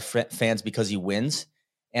beloved by fans because he wins.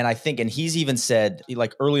 And I think, and he's even said,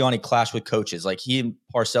 like early on, he clashed with coaches. Like he and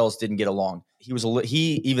Parcells didn't get along.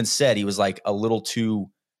 He even said he was like a little too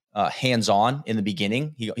hands-on in the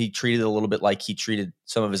beginning. He treated it a little bit like he treated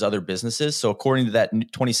some of his other businesses. So according to that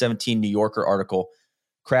 2017 New Yorker article,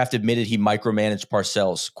 Kraft admitted he micromanaged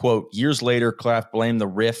Parcells. Quote, years later, Kraft blamed the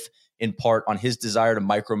riff in part on his desire to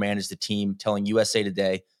micromanage the team, telling USA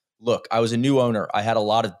Today, look, I was a new owner. I had a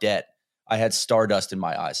lot of debt. I had stardust in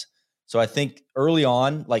my eyes. So I think early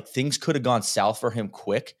on, like things could have gone south for him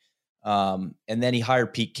quick. And then he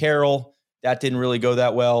hired Pete Carroll. That didn't really go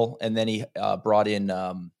that well. And then he brought in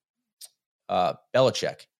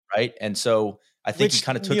Belichick, right? And so I think he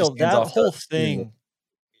kind of took his hands that off whole thing.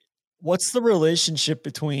 What's the relationship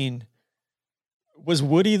between? Was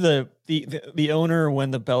Woody the owner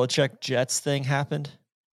when the Belichick Jets thing happened?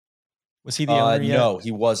 Was he the owner yet? No,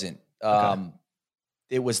 he wasn't. Okay.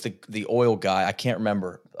 It was the oil guy. I can't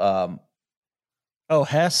remember.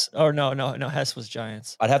 Hess? Oh no, Hess was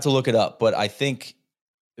Giants. I'd have to look it up, but I think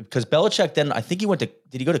because Belichick then, I think he did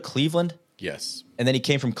he go to Cleveland? Yes. And then he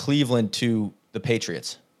came from Cleveland to the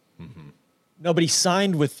Patriots. Mm-hmm. No, but he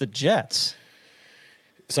signed with the Jets.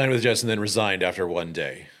 Signed with the Jets and then resigned after one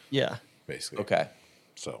day. Yeah. Basically. Okay.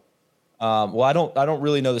 So, well, I don't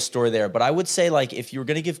really know the story there, but I would say like if you were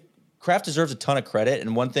going to give Kraft deserves a ton of credit,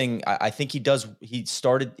 and one thing I think he does,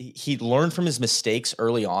 he learned from his mistakes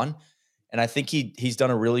early on, and I think he's done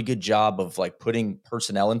a really good job of like putting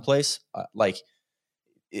personnel in place.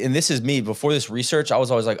 And this is me before this research, I was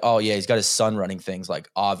always like, oh yeah, he's got his son running things, like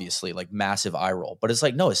obviously like massive eye roll, but it's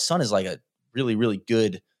like no, his son is like a really really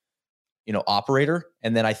good operator.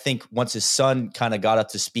 And then I think once his son kind of got up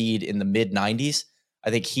to speed in the mid 90s, I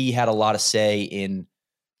think he had a lot of say in,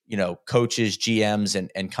 coaches, GMs,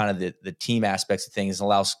 and kind of the team aspects of things, and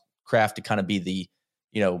allows Kraft to kind of be the,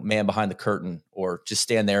 man behind the curtain, or just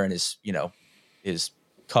stand there in his, his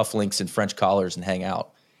cufflinks and French collars and hang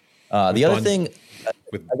out. The other thing,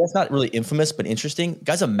 I guess not really infamous, but interesting,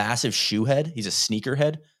 guy's a massive shoe head. He's a sneaker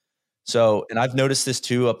head. So, and I've noticed this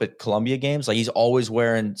too up at Columbia games. Like he's always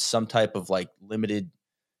wearing some type of like limited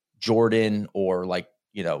Jordan or like,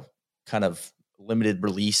 kind of limited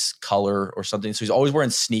release color or something. So he's always wearing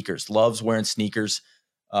sneakers, loves wearing sneakers.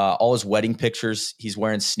 All his wedding pictures, he's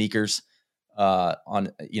wearing sneakers at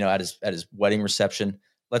his wedding reception.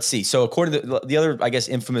 Let's see. So according to the other, I guess,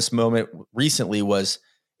 infamous moment recently was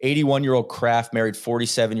 81-year-old Kraft married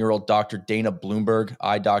 47-year-old Dr. Dana Bloomberg,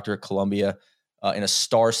 eye doctor at Columbia, in a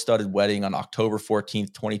star-studded wedding on October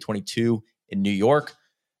 14th, 2022 in New York.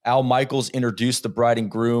 Al Michaels introduced the bride and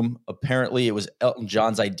groom. Apparently, it was Elton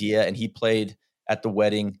John's idea, and he played at the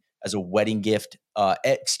wedding as a wedding gift.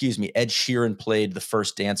 Ed Sheeran played the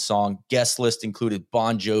first dance song. Guest list included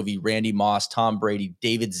Bon Jovi, Randy Moss, Tom Brady,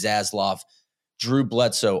 David Zaslav, Drew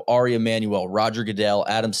Bledsoe, Ari Emanuel, Roger Goodell,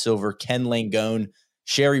 Adam Silver, Ken Langone,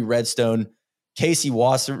 Sherry Redstone, Casey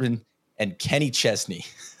Wasserman, and Kenny Chesney.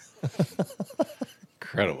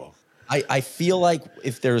 Incredible. I feel like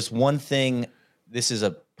if there's one thing, this is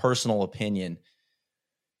a personal opinion,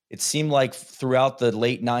 it seemed like throughout the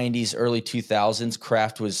late 90s, early 2000s,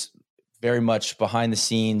 Kraft was very much behind the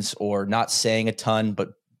scenes or not saying a ton, but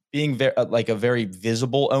being like a very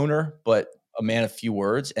visible owner, but a man of few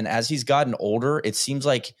words. And as he's gotten older, it seems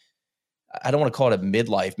like, I don't want to call it a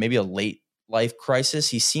midlife, maybe a late life crisis.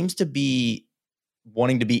 He seems to be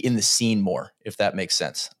wanting to be in the scene more, if that makes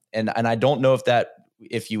sense. And I don't know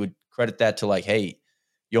if you would credit that to like, hey,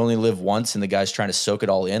 you only live once and the guy's trying to soak it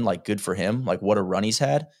all in, like good for him, like what a run he's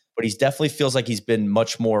had. But he's definitely feels like he's been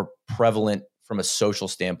much more prevalent from a social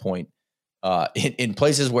standpoint in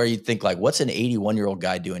places where you think like, what's an 81-year-old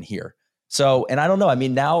guy doing here? So, and I don't know. I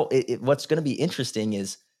mean, now what's going to be interesting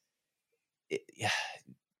is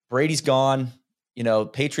Brady's gone.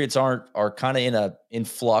 Patriots are kind of in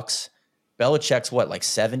flux. Belichick's what, like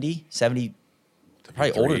 70,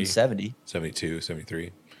 probably older than 70, 72,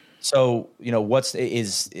 73. So,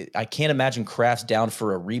 I can't imagine Kraft's down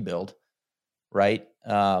for a rebuild, right?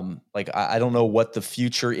 I don't know what the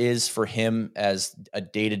future is for him as a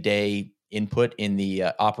day-to-day input in the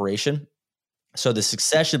operation. So the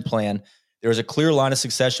succession plan, there was a clear line of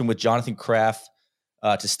succession with Jonathan Kraft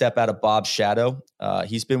to step out of Bob's shadow.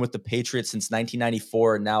 He's been with the Patriots since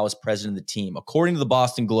 1994 and now is president of the team. According to the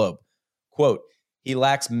Boston Globe, quote, he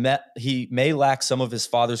may lack some of his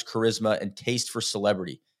father's charisma and taste for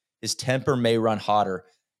celebrity. His temper may run hotter,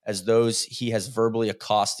 as those he has verbally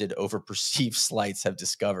accosted over perceived slights have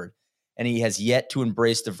discovered. And he has yet to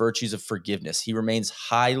embrace the virtues of forgiveness. He remains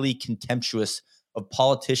highly contemptuous of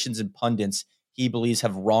politicians and pundits he believes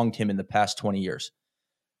have wronged him in the past 20 years.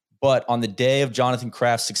 But on the day of Jonathan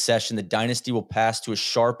Kraft's succession, the dynasty will pass to a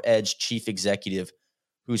sharp-edged chief executive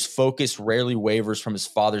whose focus rarely wavers from his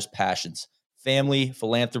father's passions, family,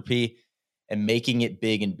 philanthropy, and making it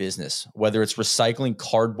big in business, whether it's recycling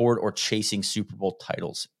cardboard or chasing Super Bowl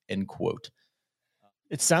titles, end quote.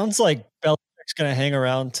 It sounds like Belichick's going to hang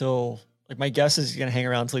around till, like, my guess is he's going to hang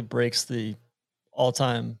around till he breaks the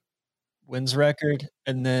all-time wins record,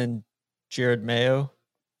 and then Jared Mayo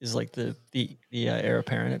is like the heir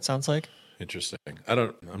apparent. It sounds like. Interesting.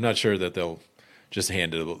 I'm not sure that they'll just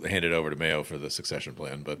hand it over to Mayo for the succession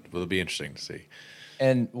plan, but it'll be interesting to see.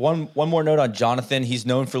 And one more note on Jonathan. He's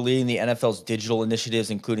known for leading the NFL's digital initiatives,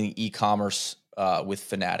 including e-commerce with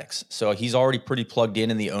Fanatics. So he's already pretty plugged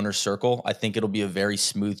in the owner's circle. I think it'll be a very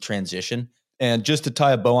smooth transition. And just to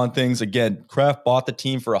tie a bow on things, again, Kraft bought the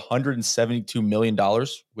team for $172 million,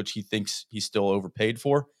 which he thinks he's still overpaid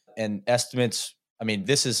for. And estimates, I mean,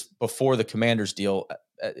 this is before the Commanders deal,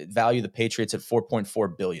 value the Patriots at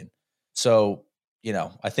 $4.4 billion. So, you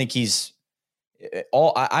know, I think he's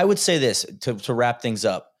all. I would say this to wrap things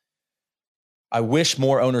up. I wish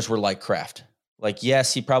more owners were like Kraft. Like,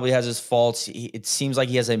 yes, he probably has his faults. It seems like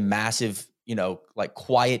he has a massive, you know, like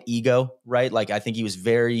quiet ego, right? Like, I think he was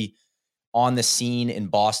very on the scene in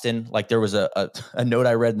Boston. Like, there was a note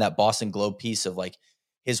I read in that Boston Globe piece of like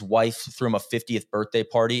his wife threw him a 50th birthday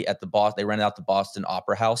party at they rented out the Boston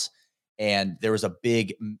Opera House. And there was a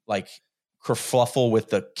big like kerfluffle with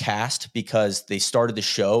the cast because they started the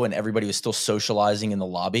show and everybody was still socializing in the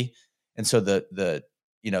lobby. And so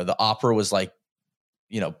the opera was like,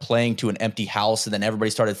 you know, playing to an empty house, and then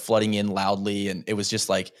everybody started flooding in loudly, and it was just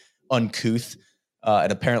like uncouth.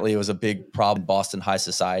 And apparently it was a big problem in Boston high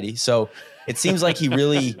society. So it seems like he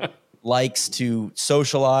really likes to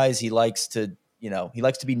socialize. He likes to, he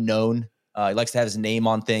likes to be known. He likes to have his name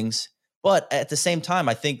on things. But at the same time,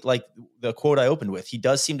 I think like the quote I opened with, he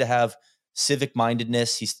does seem to have civic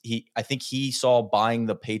mindedness. I think he saw buying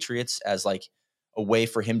the Patriots as like a way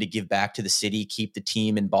for him to give back to the city, keep the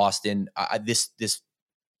team in Boston. This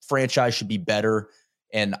franchise should be better,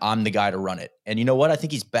 and I'm the guy to run it. And you know what? I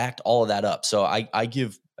think he's backed all of that up. So I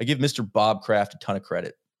give Mr. Bob Kraft a ton of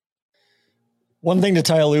credit. One thing to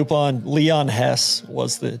tie a loop on, Leon Hess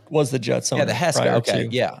was the Jets owner. Yeah, the Hess guy. Okay,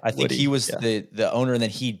 yeah. I think he was the owner, and then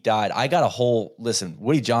he died. I got a whole listen.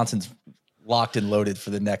 Woody Johnson's locked and loaded for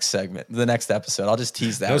the next segment, the next episode. I'll just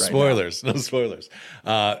tease that. No spoilers.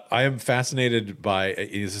 I am fascinated by.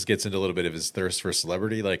 This gets into a little bit of his thirst for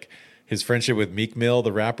celebrity, like his friendship with Meek Mill,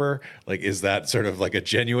 the rapper. Like, is that sort of like a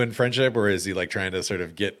genuine friendship, or is he like trying to sort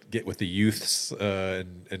of get with the youths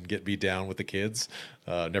and get beat down with the kids?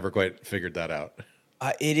 Never quite figured that out.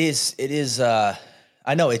 It is. I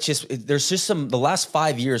know. It's just there's just the last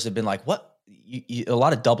 5 years have been like what a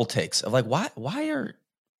lot of double takes of like what's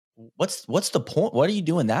the point? What are you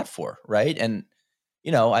doing that for, right? And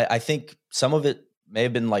I think some of it may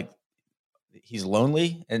have been like he's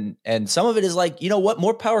lonely, and some of it is like, what,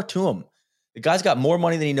 more power to him. The guy's got more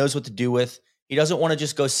money than he knows what to do with. He doesn't want to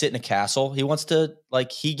just go sit in a castle. He wants to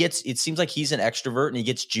it seems like he's an extrovert, and he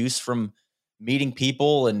gets juice from meeting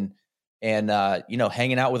people and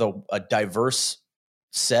hanging out with a diverse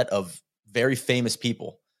set of very famous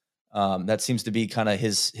people. That seems to be kind of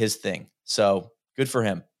his thing. So good for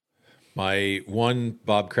him. My one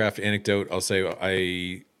Bob Kraft anecdote, I'll say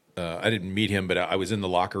I didn't meet him, but I was in the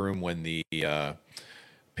locker room when the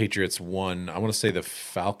Patriots won, I want to say the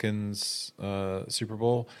Falcons Super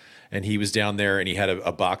Bowl. And he was down there and he had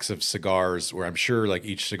a box of cigars where I'm sure like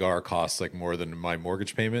each cigar costs like more than my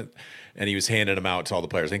mortgage payment. And he was handing them out to all the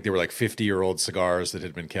players. I think they were like 50-year-old cigars that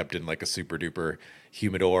had been kept in like a super duper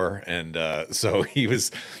humidor. And so he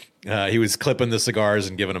was clipping the cigars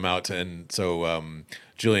and giving them out. And so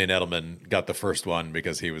Julian Edelman got the first one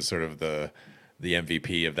because he was sort of the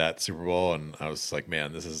MVP of that Super Bowl. And I was like,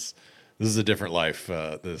 man, this is a different life.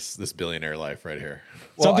 This billionaire life right here.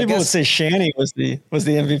 Well, some people would say Shanny was the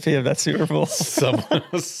MVP of that Super Bowl.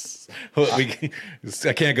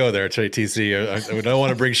 I can't go there, TC. I don't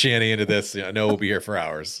want to bring Shanny into this. I know we'll be here for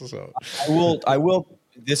hours. So I will.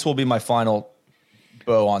 This will be my final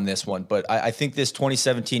bow on this one. But I think this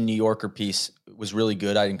 2017 New Yorker piece was really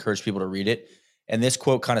good. I'd encourage people to read it. And this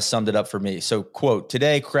quote kind of summed it up for me. So, quote,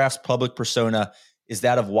 "Today, Kraft's public persona is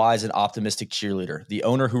that of wise and optimistic cheerleader. The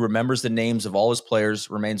owner who remembers the names of all his players,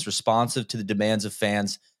 remains responsive to the demands of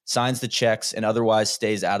fans, signs the checks, and otherwise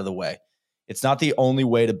stays out of the way. It's not the only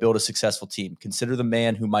way to build a successful team. Consider the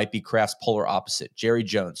man who might be Kraft's polar opposite, Jerry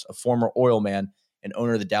Jones, a former oil man and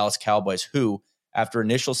owner of the Dallas Cowboys, who, after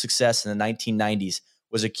initial success in the 1990s,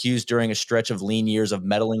 was accused during a stretch of lean years of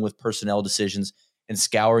meddling with personnel decisions and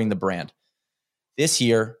scouring the brand. This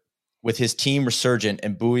year, with his team resurgent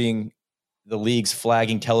and buoying the league's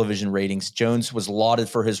flagging television ratings, Jones was lauded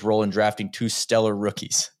for his role in drafting 2 stellar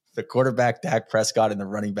rookies, the quarterback Dak Prescott and the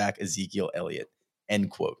running back Ezekiel Elliott, end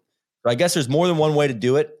quote. But I guess there's more than one way to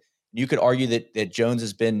do it. You could argue that Jones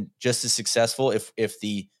has been just as successful if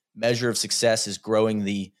the measure of success is growing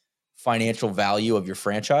the financial value of your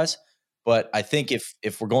franchise. But I think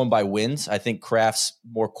if we're going by wins, I think Kraft's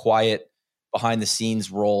more quiet behind the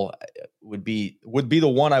scenes role would be the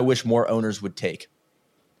one I wish more owners would take.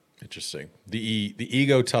 Interesting. The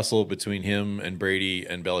ego tussle between him and Brady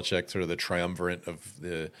and Belichick, sort of the triumvirate of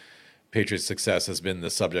the Patriots' success, has been the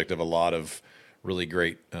subject of a lot of really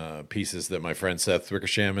great pieces that my friend Seth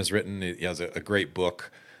Wickersham has written. He has a great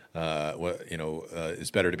book.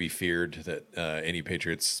 It's Better to Be Feared, that any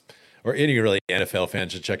Patriots or any really NFL fan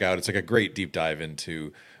should check out. It's like a great deep dive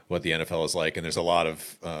into what the NFL is like, and there's a lot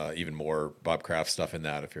of even more Bob Kraft stuff in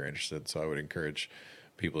that if you're interested. So I would encourage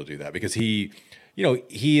people to do that, because he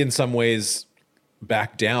in some ways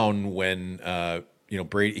backed down when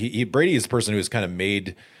Brady is the person who has kind of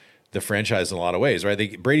made the franchise in a lot of ways, right? I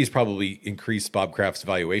think Brady's probably increased Bob Kraft's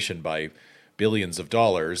valuation by billions of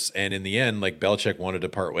dollars, and in the end, like, Belichick wanted to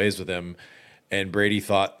part ways with him, and Brady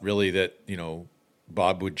thought really that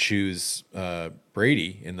Bob would choose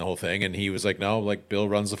Brady in the whole thing, and he was like, no, like, Bill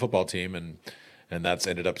runs the football team, and that's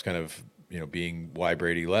ended up kind of being why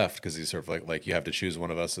Brady left, because he's sort of like you have to choose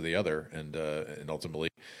one of us or the other, and ultimately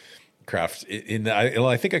Kraft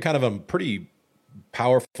I think a kind of a pretty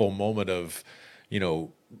powerful moment of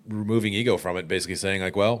removing ego from it, basically saying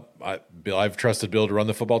like, well, I've trusted Bill to run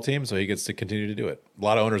the football team, so he gets to continue to do it. A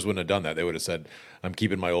lot of owners wouldn't have done that. They would have said, I'm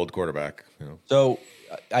keeping my old quarterback. So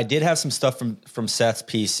I did have some stuff from Seth's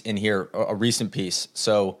piece in here, a recent piece.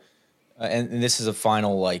 So, and this is a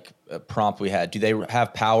final prompt we had. Do they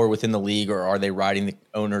have power within the league, or are they riding the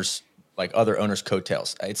owners, like other owners'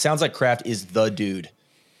 coattails? It sounds like Kraft is the dude,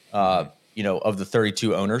 of the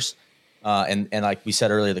 32 owners. And like we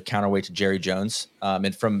said earlier, the counterweight to Jerry Jones.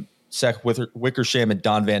 And from Seth Wickersham and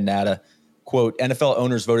Don Van Natta, quote, NFL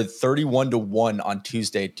owners voted 31-1 on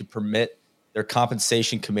Tuesday to permit their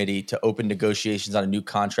compensation committee to open negotiations on a new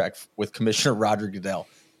contract with Commissioner Roger Goodell,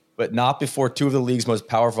 but not before 2 of the league's most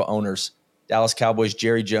powerful owners, Dallas Cowboys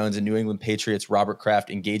Jerry Jones and New England Patriots Robert Kraft,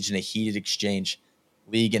 engaged in a heated exchange,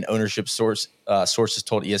 league and ownership sources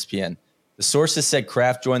told ESPN. The sources said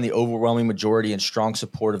Kraft joined the overwhelming majority in strong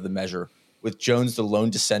support of the measure, with Jones the lone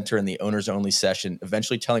dissenter in the owners-only session,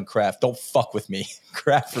 eventually telling Kraft, "Don't fuck with me."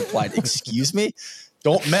 Kraft replied, "Excuse me?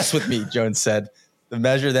 Don't mess with me," Jones said. The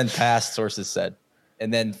measure then passed, sources said.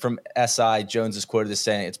 And then from SI, Jones is quoted as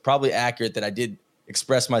saying, "It's probably accurate that I did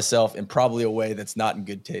express myself in probably a way that's not in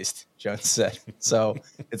good taste," Jones said. So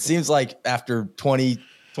it seems like after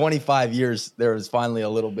 25 years, there was finally a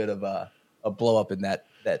little bit of a blow up in that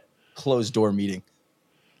closed door meeting.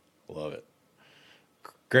 Love it.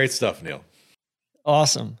 Great stuff, Neil.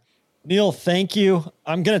 Awesome. Neil, thank you.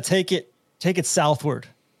 I'm going to take it southward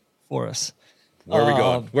for us. Where are we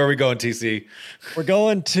going? Where are we going, TC? We're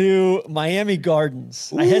going to Miami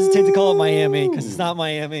Gardens. Ooh. I hesitate to call it Miami because it's not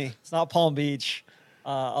Miami. It's not Palm Beach.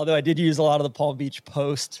 Although I did use a lot of the Palm Beach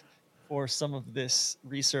Post for some of this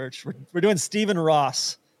research. We're doing Stephen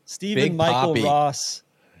Ross. Stephen Michael Ross.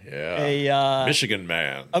 Yeah. Michigan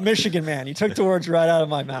man. A Michigan man. You took the words right out of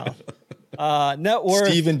my mouth. Net worth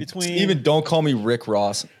Steven, don't call me Rick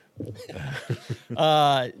Ross.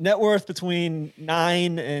 Net worth between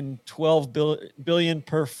 9 and 12 billion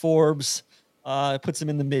per Forbes. It puts him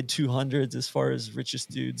in the mid 200s as far as richest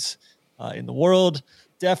dudes in the world.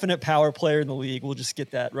 Definite power player in the league. We'll just get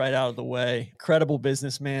that right out of the way. Credible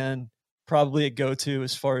businessman, probably a go-to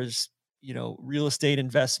as far as real estate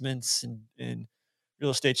investments and real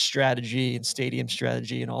estate strategy and stadium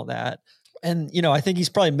strategy and all that. And, I think he's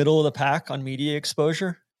probably middle of the pack on media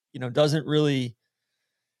exposure, doesn't really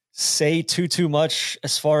say too much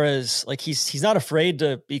as far as he's not afraid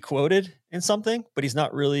to be quoted in something, but he's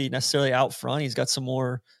not really necessarily out front. He's got some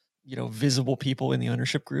more, visible people in the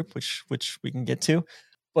ownership group, which we can get to,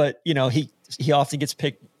 but he often gets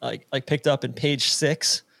picked up in page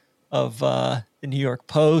 6 of the New York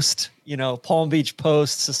Post, Palm Beach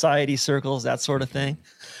Post, society circles, that sort of thing.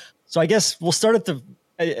 So I guess we'll start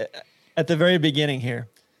at the very beginning here.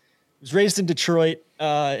 He was raised in Detroit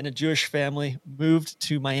in a Jewish family, moved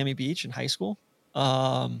to Miami Beach in high school.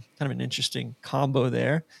 Kind of an interesting combo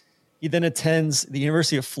there. He then attends the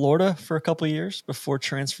University of Florida for a couple of years before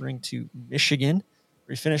transferring to Michigan,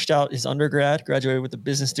 where he finished out his undergrad, graduated with a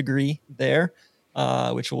business degree there,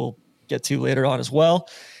 which we'll get to later on as well.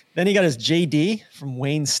 Then he got his JD from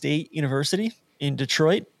Wayne State University in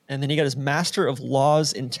Detroit, and then he got his Master of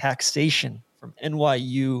Laws in Taxation from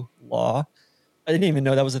NYU Law. I didn't even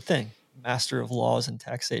know that was a thing. Master of Laws in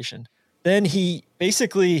Taxation. Then he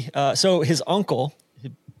basically, so his uncle,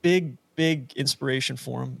 big inspiration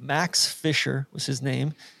for him, Max Fisher was his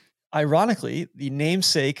name. Ironically, the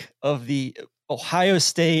namesake of the Ohio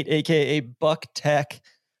State, aka Buck Tech,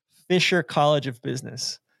 Fisher College of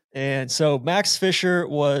Business. And so Max Fisher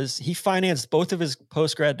he financed both of his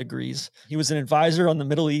post-grad degrees. He was an advisor on the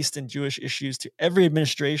Middle East and Jewish issues to every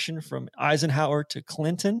administration from Eisenhower to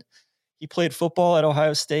Clinton. He played football at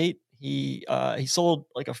Ohio State. He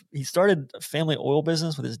started a family oil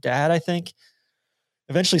business with his dad, I think.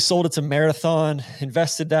 Eventually sold it to Marathon,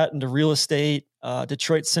 invested that into real estate.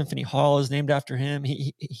 Detroit Symphony Hall is named after him.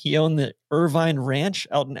 He owned the Irvine Ranch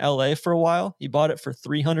out in LA for a while. He bought it for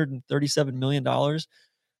 $337 million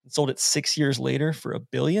and sold it 6 years later for $1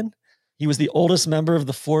 billion. He was the oldest member of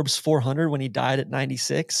the Forbes 400 when he died at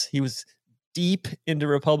 96. He was deep into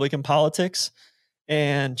Republican politics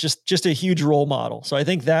and just a huge role model. So I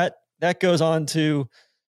think that goes on to,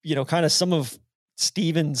 kind of some of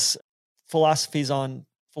Stephen's philosophies on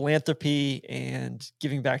philanthropy and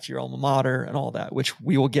giving back to your alma mater and all that, which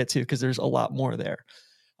we will get to because there's a lot more there.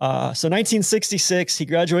 So 1966, he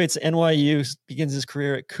graduates at NYU, begins his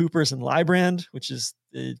career at Coopers and Lybrand, which is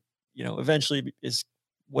eventually is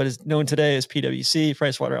what is known today as PwC,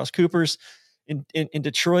 PricewaterhouseCoopers. In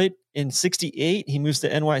Detroit, in 68, he moves to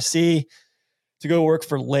NYC to go work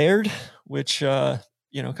for Laird, which kind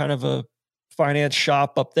of a finance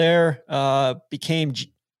shop up there. Became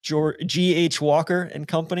G.H. Walker and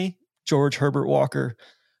Company, George Herbert Walker,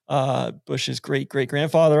 Bush's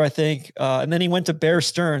great-great-grandfather, I think. And then he went to Bear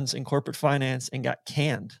Stearns in corporate finance and got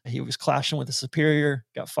canned. He was clashing with a superior,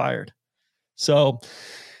 got fired. So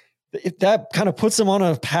that kind of puts him on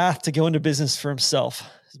a path to go into business for himself.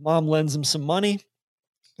 His mom lends him some money,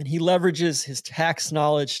 and he leverages his tax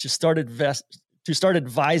knowledge to start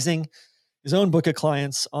advising his own book of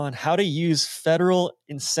clients on how to use federal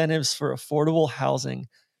incentives for affordable housing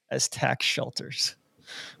as tax shelters.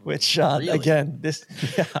 Which again, this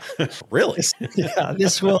really,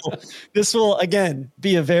 this will again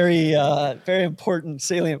be a very very important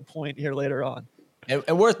salient point here later on.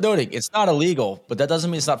 And worth noting, it's not illegal, but that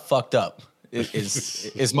doesn't mean it's not fucked up.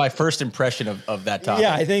 Is my first impression of that topic.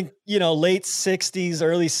 Yeah, I think late 60s,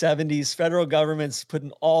 early 70s, federal government's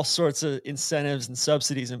putting all sorts of incentives and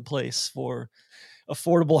subsidies in place for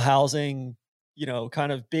affordable housing.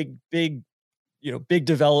 Kind of big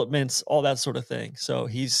developments, all that sort of thing. So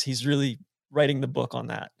he's really writing the book on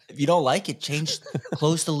that. If you don't like it,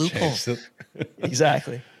 close the loophole.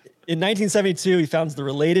 Exactly. In 1972, he founds the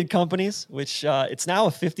Related Companies, which it's now a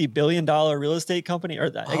 $50 billion real estate company. Or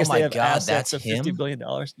I guess they have assets of $50 billion.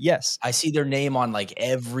 Yes. I see their name on like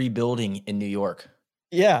every building in New York.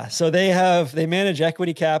 Yeah. So they manage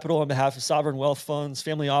equity capital on behalf of sovereign wealth funds,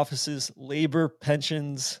 family offices, labor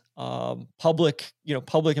pensions, public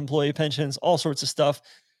employee pensions, all sorts of stuff.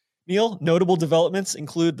 Neil, notable developments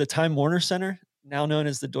include the Time Warner Center, now known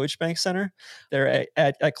as the Deutsche Bank Center. They're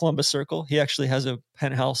at Columbus Circle. He actually has a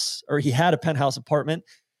penthouse, or he had a penthouse apartment,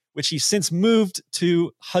 which he since moved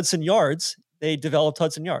to Hudson Yards. They developed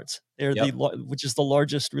Hudson Yards. They're which is the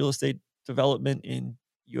largest real estate development in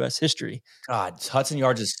U.S. history. God, Hudson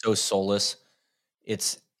Yards is so soulless.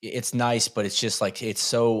 It's nice, but it's just like it's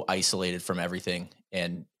so isolated from everything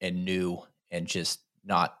and new and just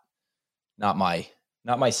not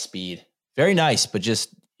my speed. Very nice, but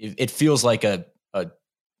just it feels like a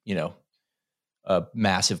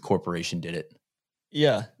massive corporation did it.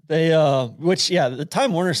 Yeah, the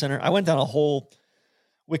Time Warner Center. I went down a whole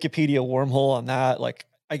Wikipedia wormhole on that. Like,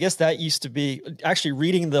 I guess that used to be actually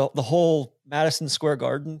reading the whole Madison Square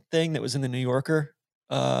Garden thing that was in the New Yorker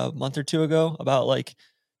a month or two ago about like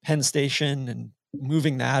Penn Station and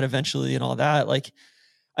moving that eventually and all that. Like,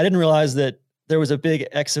 I didn't realize that there was a big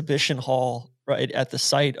exhibition hall right at the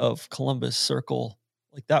site of Columbus Circle.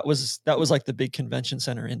 Like that was like the big convention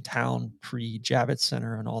center in town pre-Javits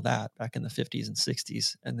Center and all that back in the 50s and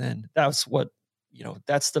 60s. And then that's what,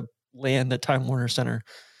 that's the land that Time Warner Center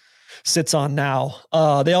sits on now.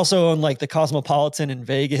 They also own like the Cosmopolitan in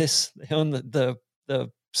Vegas. They own the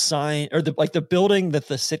sign or the building that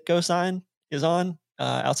the Citgo sign is on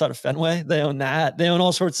outside of Fenway. They own that. They own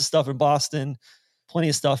all sorts of stuff in Boston, plenty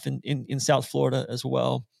of stuff in South Florida as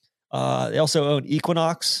well. They also own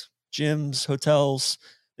Equinox, gyms, hotels.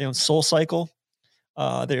 They own SoulCycle.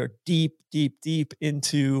 They are deep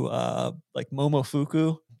into like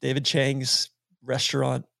Momofuku, David Chang's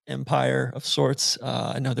restaurant empire of sorts.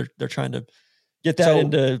 I know they're trying to get that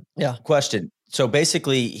into. Yeah. Question. So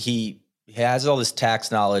basically he has all this tax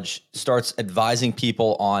knowledge, starts advising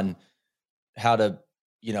people on how to,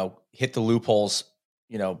 hit the loopholes,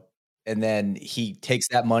 and then he takes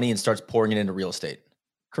that money and starts pouring it into real estate.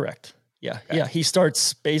 Correct. Yeah. Okay. Yeah. He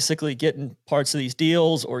starts basically getting parts of these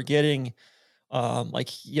deals or getting,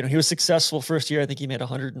 he was successful first year. I think he made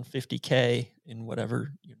 150K in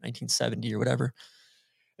whatever, 1970 or whatever.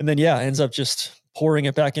 And then, ends up just pouring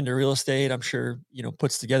it back into real estate. I'm sure,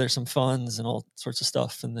 puts together some funds and all sorts of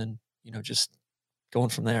stuff. And then, just going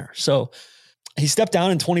from there. So he stepped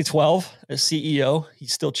down in 2012 as CEO.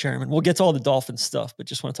 He's still chairman. We'll get to all the Dolphins stuff, but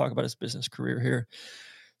just want to talk about his business career here.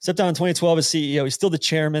 Stepped down in 2012 as CEO. He's still the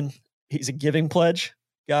chairman. He's a giving pledge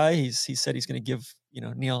guy. He said he's going to give,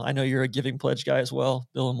 Neil, I know you're a giving pledge guy as well.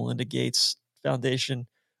 Bill and Melinda Gates Foundation.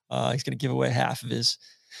 He's going to give away half of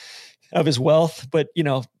his wealth, but,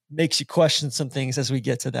 makes you question some things as we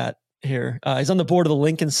get to that here. He's on the board of the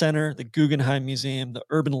Lincoln Center, the Guggenheim Museum, the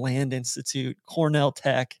Urban Land Institute, Cornell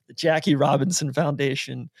Tech, the Jackie Robinson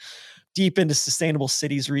Foundation, deep into sustainable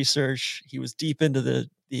cities research. He was deep into the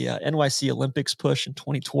NYC Olympics push in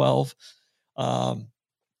 2012.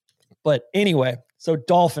 But anyway, so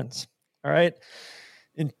Dolphins, all right.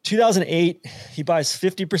 In 2008, he buys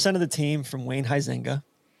 50% of the team from Wayne Huizenga,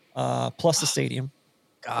 plus the stadium.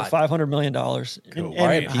 God. For $500 million. Cool.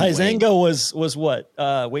 And Huizenga was what?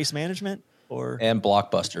 Waste management and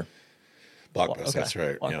Blockbuster. Blockbuster, okay. That's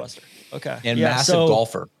right. Blockbuster. Yeah. Okay. And massive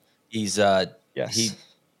golfer. He's yes. He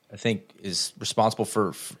I think is responsible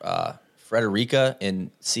for Frederica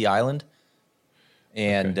in Sea Island.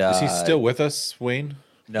 And is he still with us, Wayne?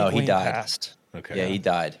 No, he died. Passed. Okay. Yeah, he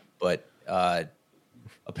died. But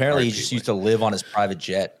apparently he just used to live on his private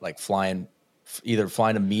jet, like either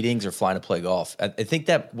flying to meetings or flying to play golf. I think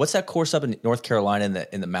what's that course up in North Carolina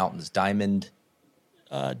in the mountains? Diamond.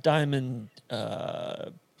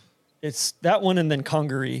 It's that one, and then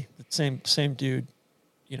Congaree, the same dude.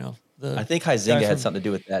 I think Huizenga had something to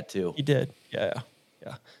do with that too. He did. Yeah.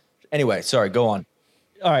 Anyway, sorry, go on.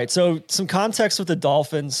 All right. So some context with the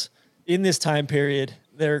Dolphins in this time period.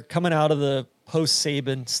 They're coming out of the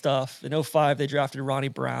post-Saban stuff. In 2005, they drafted Ronnie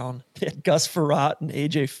Brown. They had Gus Frerotte and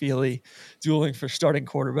A.J. Feely dueling for starting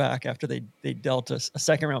quarterback after they dealt a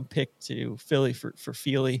second-round pick to Philly for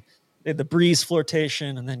Feely. They had the Breeze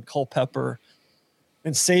flirtation and then Culpepper.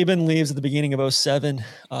 And Saban leaves at the beginning of 2007.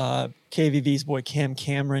 KVV's boy Cam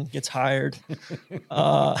Cameron gets hired.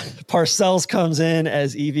 Parcells comes in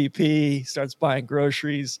as EVP, starts buying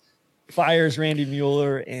groceries, fires Randy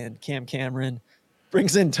Mueller and Cam Cameron,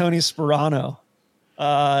 brings in Tony Sperano.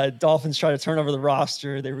 Dolphins try to turn over the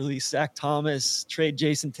roster. They release Zach Thomas, trade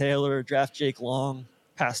Jason Taylor, draft Jake Long,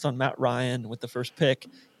 passed on Matt Ryan with the first pick.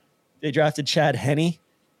 They drafted Chad Henne,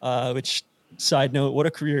 which, side note, what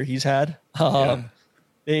a career he's had.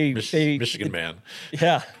 Michigan man.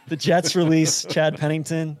 Yeah. The Jets release Chad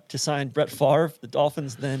Pennington to sign Brett Favre. The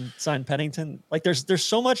Dolphins then sign Pennington. Like there's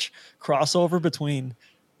so much crossover between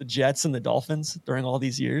the Jets and the Dolphins during all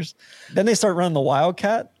these years. Then they start running the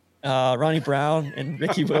Wildcat, Ronnie Brown and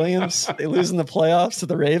Ricky Williams. They lose in the playoffs to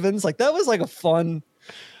the Ravens. Like that was like a fun,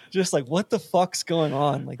 just like what the fuck's going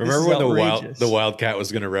on? Like remember when the Wildcat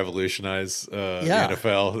was going to revolutionize the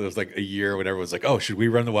NFL? It was like a year when everyone was like, "Oh, should we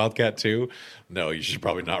run the Wildcat too?" No, you should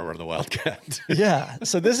probably not run the Wildcat. Yeah.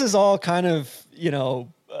 So this is all kind of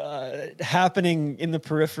happening in the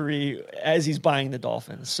periphery as he's buying the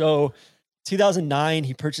Dolphins. So 2009,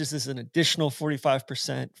 he purchases an additional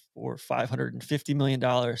 45% for $550 million.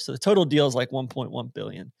 So the total deal is like $1.1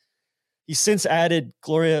 billion. He's since added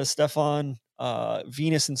Gloria Estefan,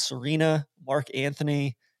 Venus and Serena, Mark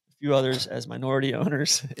Anthony, a few others as minority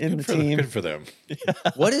owners in the team. Good for them. Yeah.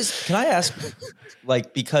 Can I ask,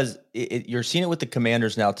 like, because you're seeing it with the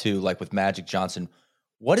Commanders now too, like with Magic Johnson,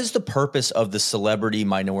 what is the purpose of the celebrity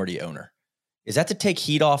minority owner? Is that to take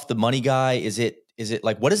heat off the money guy? Is it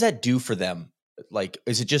like, what does that do for them? Like,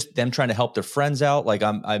 is it just them trying to help their friends out? Like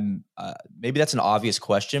maybe that's an obvious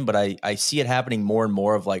question, but I see it happening more and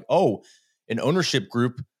more of like, oh, an ownership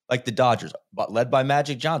group like the Dodgers, but led by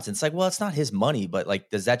Magic Johnson. It's like, well, it's not his money, but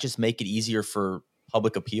like, does that just make it easier for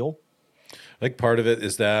public appeal? I think part of it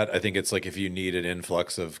is that I think it's like if you need an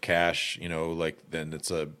influx of cash, like then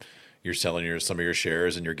you're selling some of your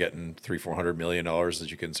shares and you're getting $300-400 million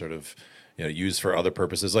that you can sort of use for other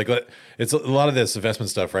purposes. Like it's a lot of this investment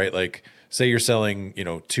stuff, right? Like say you're selling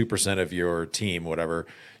 2% of your team, whatever,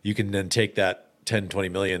 you can then take that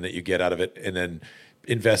 10-20 million that you get out of it and then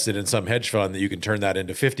invest it in some hedge fund that you can turn that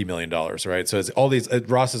into $50 million, right? So it's all these.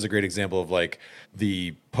 Ross is a great example of like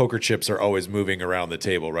the poker chips are always moving around the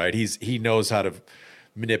table, right? He knows how to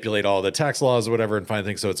manipulate all the tax laws or whatever and find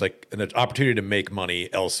things. So it's like an opportunity to make money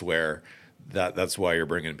elsewhere. That's why you're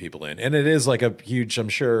bringing people in, and it is like a huge. I'm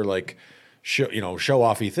sure like show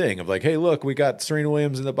offy thing of like, hey, look, we got Serena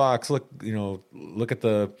Williams in the box. Look, look at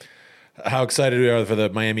how excited we are for the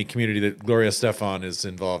Miami community that Gloria Estefan is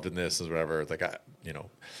involved in this, or whatever. Like,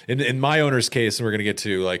 in my owner's case, and we're going to get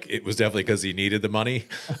to, like, it was definitely because he needed the money.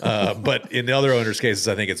 But in the other owners' cases,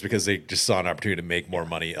 I think it's because they just saw an opportunity to make more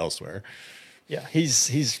money elsewhere. Yeah,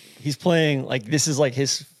 he's playing, like, this is like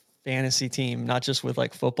his fantasy team, not just with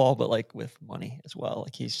like football, but like with money as well.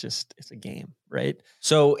 Like, it's a game, right?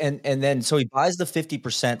 So and then he buys the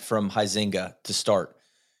 50% from Huizenga to start.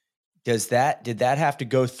 Did that have to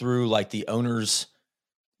go through like the owners?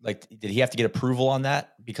 Like, did he have to get approval on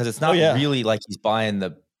that? Because it's not really like he's buying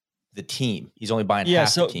the team. He's only buying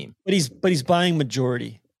half the team. But he's buying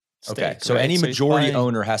majority stake. Okay. So any majority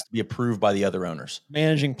owner has to be approved by the other owners.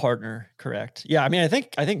 Managing partner, correct. Yeah. I mean, I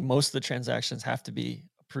think most of the transactions have to be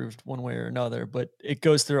approved one way or another, but it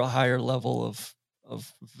goes through a higher level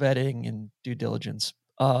of vetting and due diligence.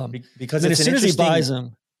 Because as soon as he buys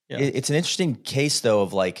them, it's an interesting case though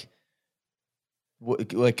of like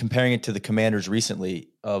comparing it to the Commanders recently.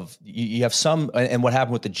 Of you have some, and what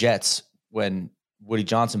happened with the Jets when Woody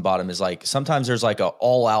Johnson bought him is like sometimes there's like a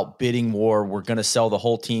all out bidding war. We're going to sell the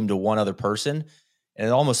whole team to one other person. And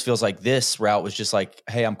it almost feels like this route was just like,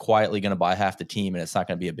 hey, I'm quietly going to buy half the team and it's not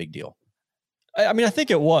going to be a big deal. I mean, I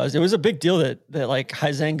think it was a big deal that like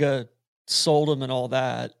Huizenga sold him and all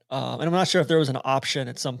that. And I'm not sure if there was an option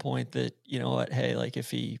at some point that, hey, like if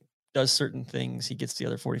he does certain things, he gets the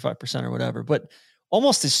other 45% or whatever. But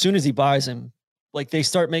almost as soon as he buys him, like they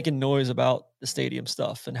start making noise about the stadium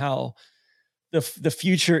stuff and how the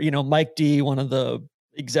future, Mike D, one of the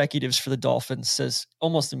executives for the Dolphins, says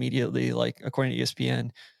almost immediately, like according to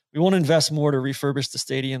ESPN, we want to invest more to refurbish the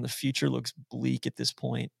stadium. The future looks bleak at this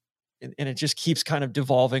point. And it just keeps kind of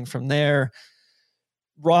devolving from there.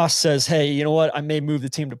 Ross says, hey, you know what? I may move the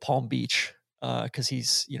team to Palm Beach because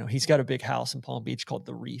he's got a big house in Palm Beach called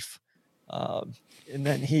The Reef. And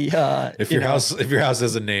then he, if your house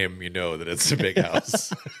has a name, you know that it's a big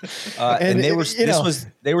house. and they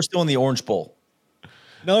were still in the Orange Bowl.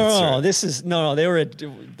 No. They were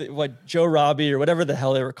at Joe Robbie or whatever the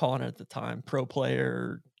hell they were calling it at the time, pro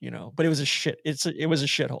player, but it was a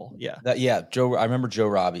shithole. Yeah. Joe, I remember Joe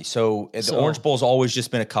Robbie. So the Orange Bowl's always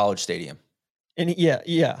just been a college stadium. And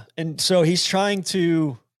yeah. And so he's trying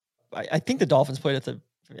to, I think the Dolphins played at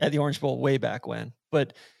the Orange Bowl way back when,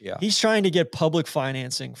 but he's trying to get public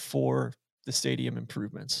financing for the stadium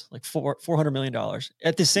improvements, like $400 million.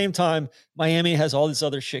 At the same time, Miami has all this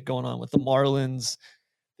other shit going on with the Marlins,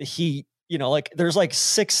 the Heat, like there's like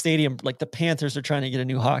 6 stadium, like the Panthers are trying to get a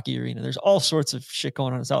new hockey arena. There's all sorts of shit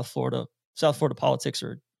going on in South Florida. South Florida politics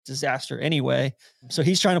are a disaster anyway. So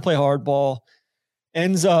he's trying to play hardball,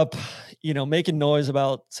 ends up, making noise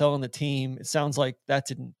about selling the team. It sounds like that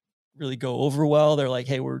didn't really go over well. They're like,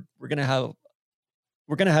 hey, we're going to have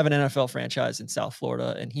an NFL franchise in South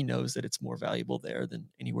Florida, and he knows that it's more valuable there than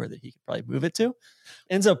anywhere that he could probably move it to.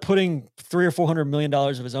 Ends up putting $300 or $400 million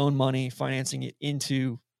of his own money, financing it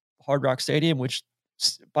into Hard Rock Stadium, which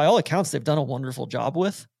by all accounts, they've done a wonderful job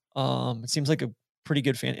with. It seems like a pretty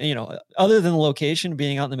good fan, other than the location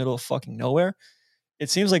being out in the middle of fucking nowhere.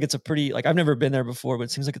 It seems like it's a pretty, like I've never been there before, but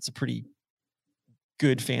it seems like it's a pretty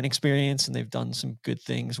good fan experience, and they've done some good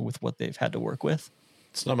things with what they've had to work with.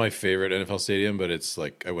 It's not my favorite NFL stadium, but it's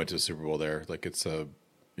like I went to the Super Bowl there. Like it's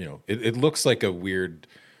it looks like a weird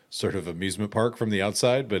sort of amusement park from the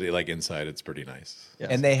outside, but inside it's pretty nice. Yes.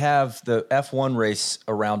 And they have the F1 race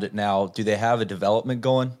around it now. Do they have a development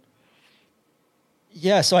going?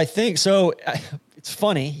 Yeah, so I think so. It's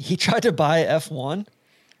funny. He tried to buy F1.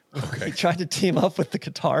 Okay. He tried to team up with the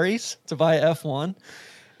Qataris to buy F1.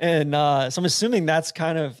 And so I'm assuming that's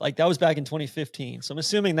kind of like, that was back in 2015. So I'm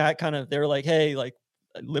assuming that kind of, they were like, hey, like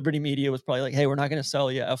Liberty Media was probably like, hey, we're not going to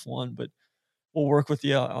sell you F1, but we'll work with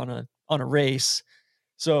you on a race.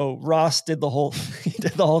 So Ross did the whole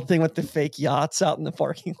thing with the fake yachts out in the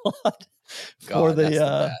parking lot for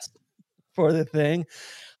the thing.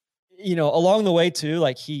 Along the way too,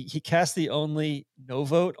 like he cast the only no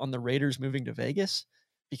vote on the Raiders moving to Vegas,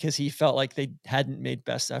 because he felt like they hadn't made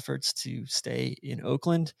best efforts to stay in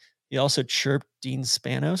Oakland. He also chirped Dean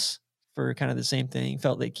Spanos for kind of the same thing. He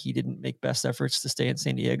felt like he didn't make best efforts to stay in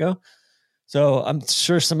San Diego. So I'm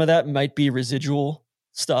sure some of that might be residual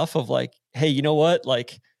stuff of like, hey, you know what?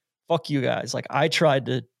 Like, fuck you guys. Like I tried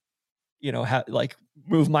to,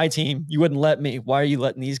 move my team. You wouldn't let me. Why are you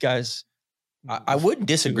letting these guys? I wouldn't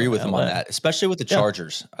disagree with him on that, especially with the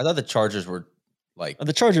Chargers. I thought the Chargers were like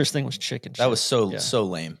the Chargers thing was chicken shit. That was so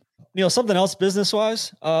lame. Something else business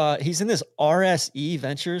wise. He's in this RSE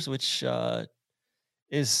Ventures, which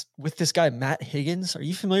is with this guy Matt Higgins. Are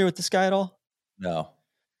you familiar with this guy at all? No.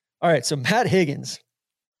 All right, so Matt Higgins,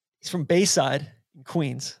 he's from Bayside in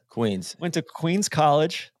Queens. Went to Queens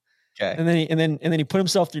College. Okay. And then he put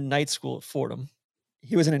himself through night school at Fordham.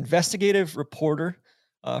 He was an investigative reporter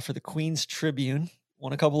for the Queens Tribune,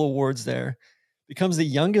 won a couple awards there, becomes the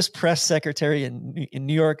youngest press secretary in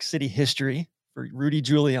New York City history for Rudy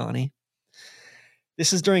Giuliani.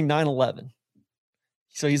 This is during 9/11.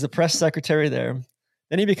 So he's the press secretary there.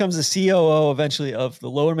 Then he becomes the COO eventually of the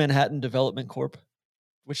Lower Manhattan Development Corp,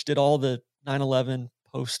 which did all the 9/11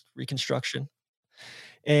 post reconstruction.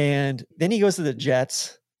 And then he goes to the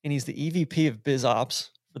Jets, and he's the EVP of Biz Ops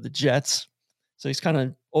for the Jets. So he's kind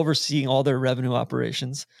of overseeing all their revenue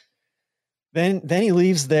operations. Then he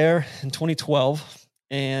leaves there in 2012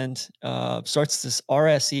 and starts this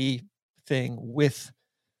RSE thing with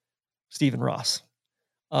Stephen Ross.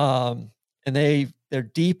 And they're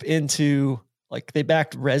deep into, like, they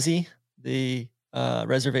backed Resy, the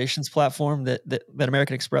reservations platform that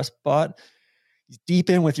American Express bought. He's deep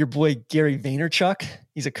in with your boy Gary Vaynerchuk.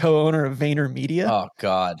 He's a co-owner of VaynerMedia. Oh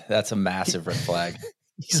God, that's a massive red flag.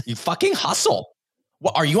 You fucking hustle.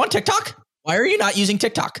 What, are you on TikTok? Why are you not using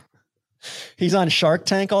TikTok? He's on Shark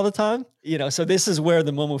Tank all the time. So this is where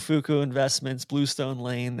the Momofuku investments, Bluestone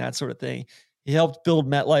Lane, that sort of thing. He helped build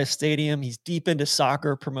MetLife Stadium. He's deep into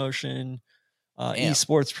soccer promotion,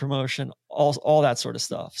 esports promotion, all that sort of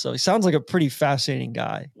stuff. So he sounds like a pretty fascinating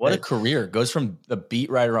guy. What a career. Goes from the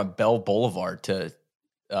beat writer on Bell Boulevard to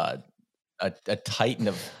a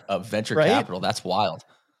titan of venture capital. That's wild.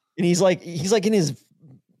 And he's like in his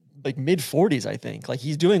mid 40s, I think. Like,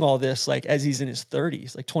 he's doing all this like as he's in his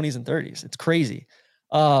 30s, like 20s and 30s. It's crazy.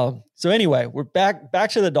 So anyway, we're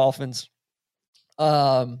back to the Dolphins.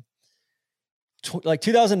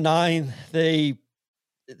 2009, they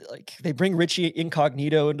bring Richie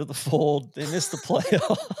Incognito into the fold. They miss the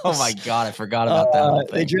playoffs. Oh my God, I forgot about that whole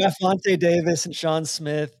thing. They draft Vontae Davis and Sean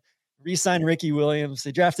Smith, re-sign Ricky Williams.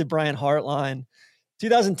 They drafted Brian Hartline.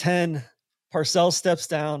 2010, Parcells steps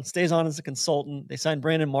down, stays on as a consultant. They signed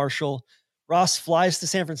Brandon Marshall. Ross flies to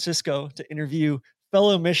San Francisco to interview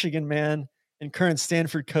fellow Michigan man and current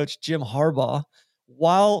Stanford coach Jim Harbaugh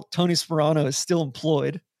while Tony Sparano is still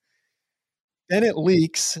employed. Then it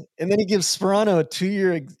leaks, and then he gives Sparano a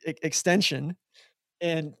 2-year extension.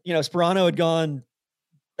 And, Sparano had gone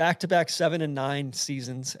back-to-back 7 and 9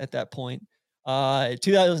 seasons at that point.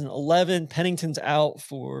 2011, Pennington's out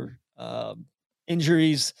for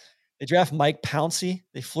injuries. They draft Mike Pouncey.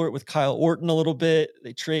 They flirt with Kyle Orton a little bit.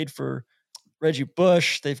 They trade for Reggie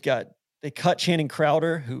Bush. They cut Channing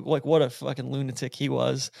Crowder, who, like, what a fucking lunatic he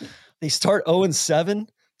was. They start 0-7.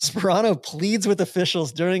 Sparano pleads with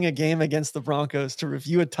officials during a game against the Broncos to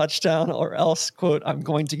review a touchdown, or else, quote, "I'm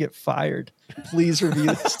going to get fired. Please review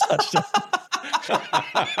this touchdown."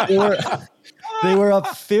 They were up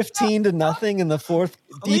 15-0 in the fourth,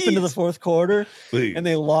 deep into the fourth quarter, and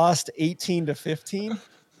they lost 18-15.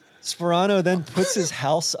 Sparano then puts his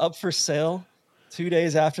house up for sale 2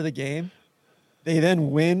 days after the game. They then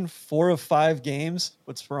win 4 of 5 games,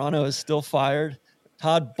 but Sparano is still fired.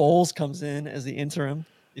 Todd Bowles comes in as the interim.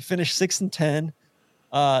 They finish 6-10.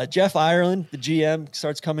 Jeff Ireland, the GM,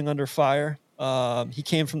 starts coming under fire. He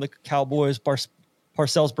came from the Cowboys.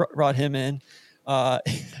 Parcells brought him in.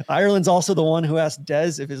 Ireland's also the one who asked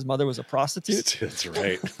Dez if his mother was a prostitute. That's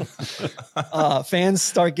right. Fans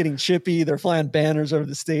start getting chippy. They're flying banners over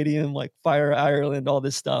the stadium, like "Fire Ireland," all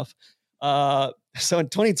this stuff. So in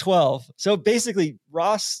 2012, so basically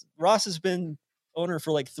Ross has been owner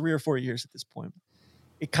for like 3 or 4 years at this point.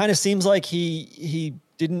 It kind of seems like he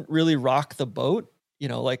didn't really rock the boat.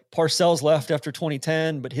 Like Parcells left after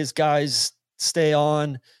 2010, but his guys stay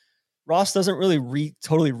on. Ross doesn't really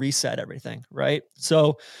totally reset everything, right?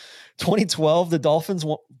 So 2012, the Dolphins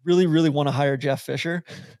really, really want to hire Jeff Fisher,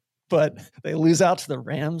 but they lose out to the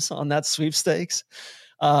Rams on that sweepstakes.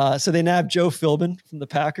 So they nab Joe Philbin from the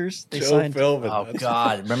Packers. Philbin. Oh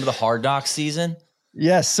God, remember the Hard Knocks season?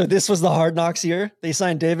 Yes. So this was the Hard Knocks year. They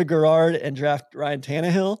signed David Garrard and draft Ryan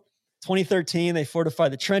Tannehill. 2013, they fortify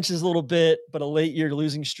the trenches a little bit, but a late year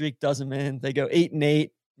losing streak does them in. They go 8-8,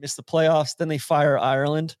 miss the playoffs. Then they fire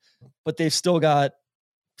Ireland, but they've still got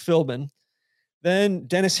Philbin. Then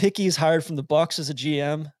Dennis Hickey is hired from the Bucs as a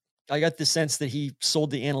GM. I got the sense that he sold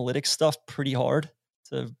the analytics stuff pretty hard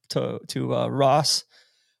to Ross.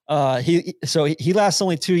 He lasts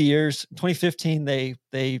only 2 years. In 2015,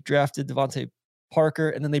 they drafted Devontae Parker,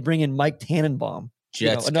 and then they bring in Mike Tannenbaum,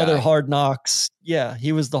 another guy. Hard Knocks. Yeah,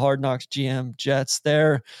 he was the Hard Knocks GM, Jets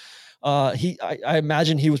there. I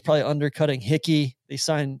imagine he was probably undercutting Hickey. They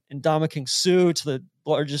signed Ndamukong Suh to the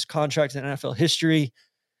largest contract in NFL history,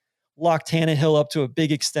 lock Tannehill up to a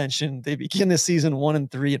big extension. They begin the season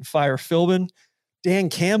 1-3 and fire Philbin. Dan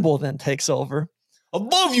Campbell then takes over. I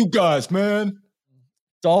love you guys, man.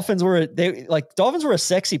 Dolphins were a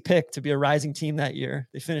sexy pick to be a rising team that year.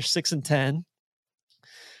 They finished 6-10.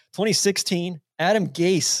 2016, Adam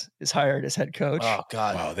Gase is hired as head coach. Oh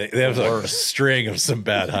God! Wow, they have like a string of some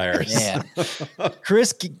bad hires. Man.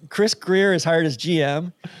 Chris Greer is hired as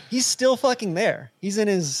GM. He's still fucking there. He's in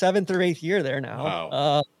his 7th or 8th year there now.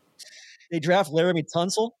 Wow. They draft Laramie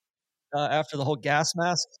Tunsil after the whole gas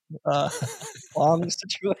mask long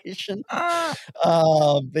situation.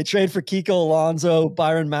 They trade for Kiko Alonso,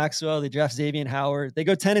 Byron Maxwell. They draft Xavier Howard. They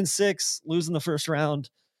go 10-6, lose in the first round.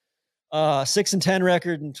 6-10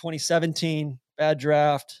 record in 2017. Bad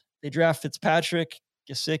draft. They draft Fitzpatrick,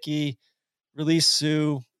 Gesicki, release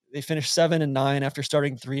Sue. They finished 7-9 after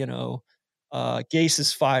starting 3-0. Gase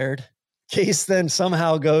is fired. Gase then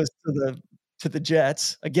somehow goes to the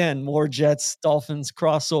Jets. Again, more Jets, Dolphins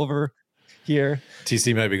crossover here.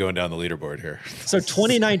 TC might be going down the leaderboard here. So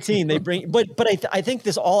 2019, they bring, but I think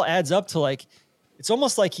this all adds up to like, it's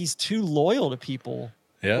almost like he's too loyal to people.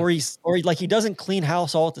 Yeah. Or he doesn't clean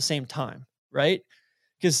house all at the same time, right?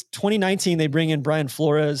 Because 2019 they bring in Brian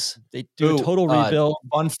Flores. They do a total rebuild.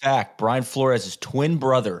 Fun fact: Brian Flores' twin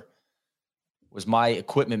brother was my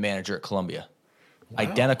equipment manager at Columbia. Wow.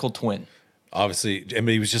 Identical twin. Obviously, I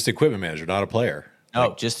mean, he was just equipment manager, not a player.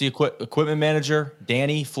 No, just the equipment manager,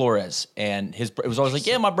 Danny Flores, and it was always like,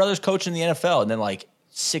 yeah, my brother's coaching the NFL, and then like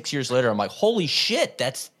 6 years later, I'm like, holy shit,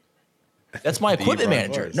 that's my equipment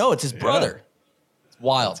manager. Flores. No, it's his brother.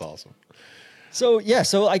 Wild. That's awesome. So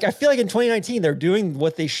like I feel like in 2019 they're doing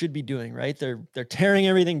what they should be doing, right? They're tearing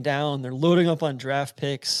everything down. They're loading up on draft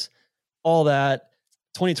picks, all that.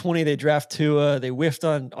 2020 they draft Tua. They whiffed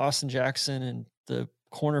on Austin Jackson and the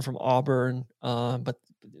corner from Auburn. But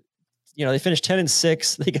they finished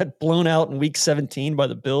 10-6. They got blown out in week 17 by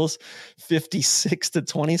the Bills,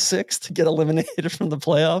 56-26 to get eliminated from the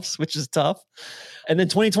playoffs, which is tough. And then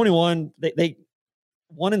 2021 they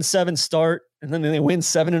 1-7 start. And then they win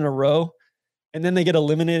 7 in a row. And then they get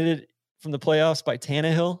eliminated from the playoffs by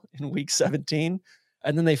Tannehill in week 17.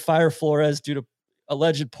 And then they fire Flores due to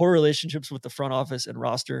alleged poor relationships with the front office and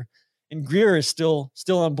roster. And Greer is still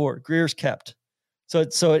on board. Greer's kept.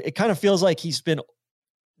 So it kind of feels like he's been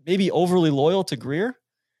maybe overly loyal to Greer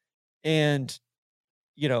and,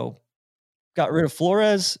 got rid of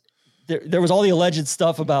Flores. There was all the alleged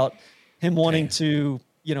stuff about him wanting to,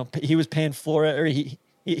 he was paying Flores, or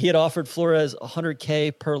he had offered Flores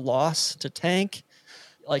 $100K per loss to tank.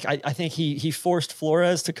 Like I think he forced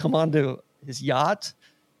Flores to come onto his yacht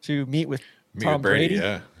to meet with Tom Brady.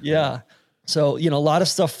 Yeah. So, a lot of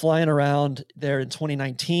stuff flying around there in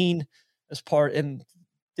 2019 and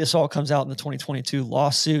this all comes out in the 2022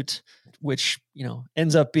 lawsuit, which,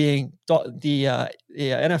 ends up being the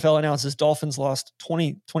NFL announces Dolphins lost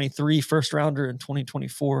 2023 first rounder and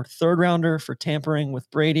 2024 third rounder for tampering with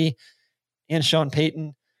Brady and Sean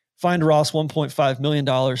Payton. Fined Ross $1.5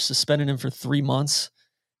 million, suspended him for 3 months.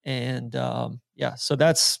 And so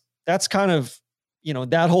that's kind of,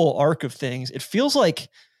 that whole arc of things. It feels like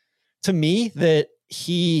to me that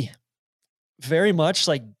he very much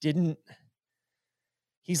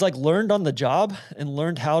he's learned on the job and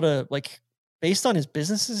learned how to based on his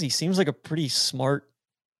businesses, he seems like a pretty smart,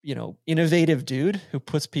 innovative dude who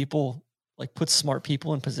puts smart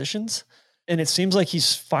people in positions. And it seems like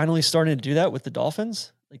he's finally starting to do that with the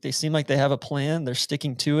Dolphins. They seem like they have a plan. They're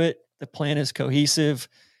sticking to it. The plan is cohesive,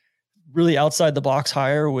 really outside the box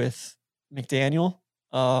hire with McDaniel.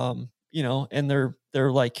 And they're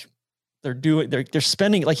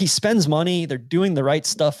spending, he spends money. They're doing the right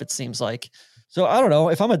stuff. It seems like. So I don't know,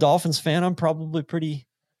 if I'm a Dolphins fan, I'm probably pretty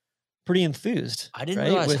enthused. I didn't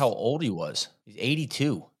realize how old he was. He's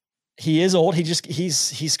 82. He is old.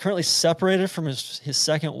 He's currently separated from his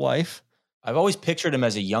second wife. I've always pictured him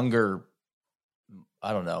as a younger,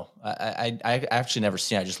 I don't know. I actually never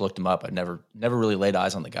seen. I just looked him up. I never really laid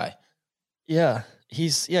eyes on the guy. Yeah,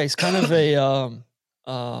 he's kind of a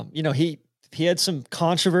he had some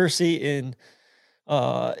controversy in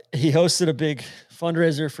he hosted a big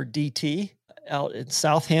fundraiser for DT out in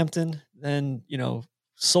Southampton. Then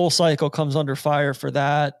Soul Cycle comes under fire for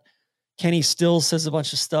that. Kenny Stills says a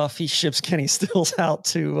bunch of stuff. He ships Kenny Stills out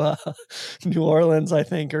to New Orleans, I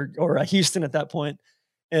think, or Houston at that point.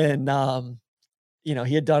 And he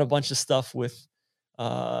had done a bunch of stuff with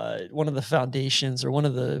one of the foundations or one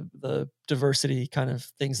of the diversity kind of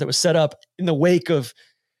things that was set up in the wake of,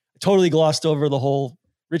 totally glossed over the whole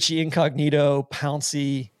Richie Incognito,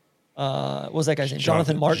 Pouncey, what was that guy's name?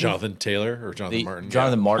 Jonathan Martin? Jonathan Taylor or Jonathan Martin?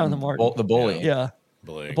 Jonathan Martin. The bullying. Yeah.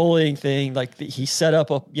 The bullying thing. He set up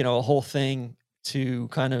a whole thing to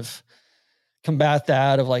kind of combat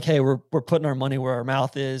that of like, hey, we're putting our money where our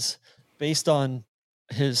mouth is, based on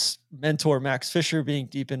his mentor Max Fisher being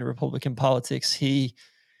deep into Republican politics. He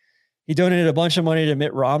donated a bunch of money to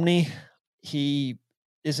Mitt Romney. He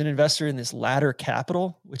is an investor in this Ladder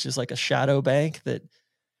Capital, which is like a shadow bank that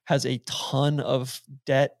has a ton of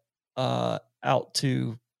debt out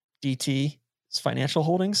to DT's financial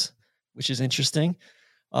holdings, which is interesting.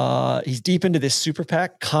 He's deep into this super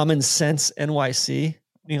PAC, Common Sense NYC.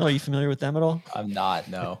 Are you familiar with them at all? I'm not.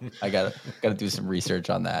 No, I gotta do some research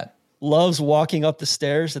on that. Loves walking up the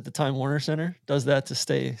stairs at the Time Warner Center. Does that to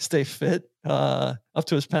stay fit up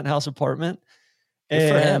to his penthouse apartment. Good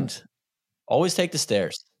for him. Always take the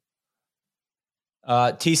stairs.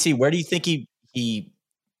 TC, where do you think he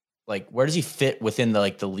like? Where does he fit within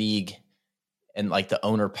the league and like the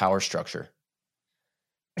owner power structure?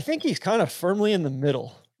 I think he's kind of firmly in the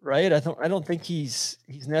middle, right? I don't think he's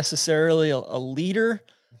necessarily a leader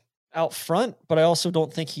out front, but I also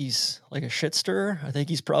don't think he's like a shit stirrer. I think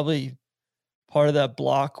he's probably part of that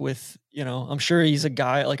block with, I'm sure he's a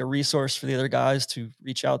guy, like a resource for the other guys to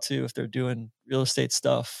reach out to if they're doing real estate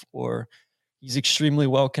stuff, or he's extremely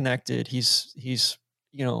well connected. He's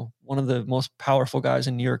one of the most powerful guys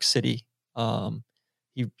in New York City.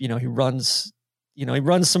 He runs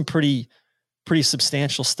some pretty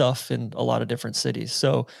substantial stuff in a lot of different cities.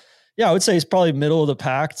 So yeah, I would say he's probably middle of the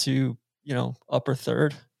pack to, upper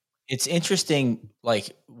third. It's interesting.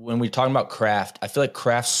 Like when we're talking about Kraft, I feel like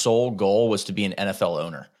Kraft's sole goal was to be an NFL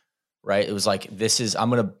owner, right? It was like, I'm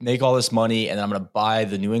going to make all this money and I'm going to buy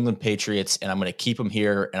the New England Patriots and I'm going to keep them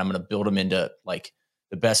here and I'm going to build them into like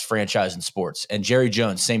the best franchise in sports. And Jerry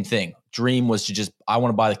Jones, same thing. Dream was to I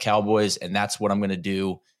want to buy the Cowboys and that's what I'm going to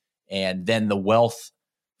do. And then the wealth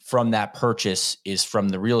from that purchase is from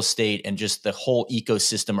the real estate and just the whole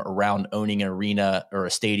ecosystem around owning an arena or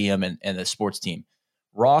a stadium and a sports team.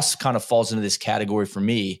 Ross kind of falls into this category for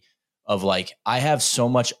me of like, I have so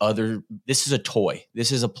much this is a toy.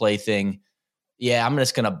 This is a plaything. Yeah, I'm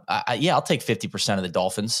just going to, I'll take 50% of the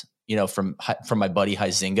Dolphins, from my buddy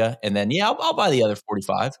Huizinga. And then, I'll buy the other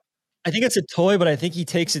 45. I think it's a toy, but I think he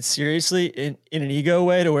takes it seriously in an ego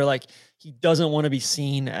way to where like, he doesn't want to be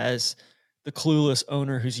seen as the clueless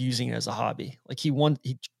owner who's using it as a hobby. Like he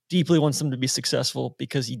deeply wants them to be successful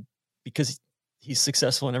because he's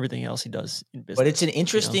successful in everything else he does in business. But it's an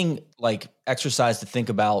interesting like exercise to think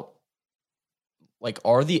about. Like,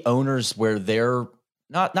 are the owners where they're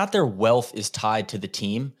not their wealth is tied to the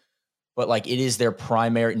team, but like it is their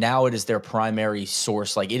primary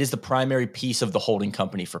source. Like it is the primary piece of the holding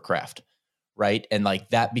company for Kraft. Right. And like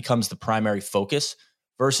that becomes the primary focus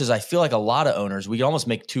versus I feel like a lot of owners, we can almost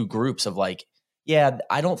make two groups of like, yeah,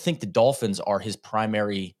 I don't think the Dolphins are his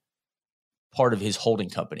primary part of his holding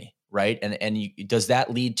company. Right. And does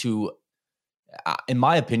that lead to, in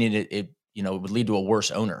my opinion, it would lead to a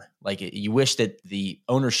worse owner. Like you wish that the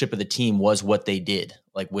ownership of the team was what they did,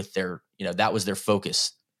 like with their, that was their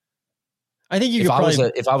focus. I think you could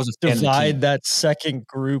probably divide that second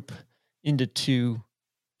group into two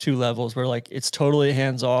levels where like it's totally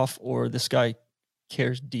hands off or this guy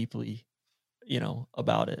cares deeply,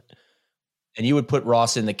 about it. And you would put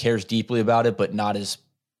Ross in the cares deeply about it, but not his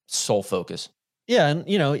sole focus. Yeah. And,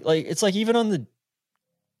 like, it's like even on the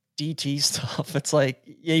DT stuff, it's like,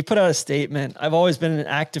 yeah, you put out a statement. I've always been an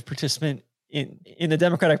active participant in the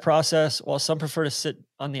democratic process. While some prefer to sit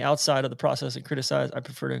on the outside of the process and criticize, I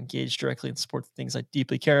prefer to engage directly and support the things I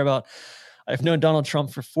deeply care about. I've known Donald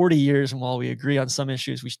Trump for 40 years, and while we agree on some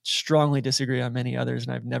issues, we strongly disagree on many others,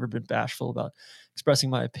 and I've never been bashful about expressing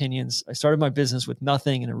my opinions. I started my business with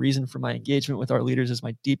nothing, and a reason for my engagement with our leaders is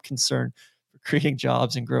my deep concern for creating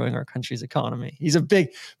jobs and growing our country's economy. He's a big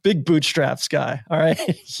bootstraps guy, all right?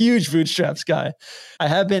 Huge bootstraps guy. I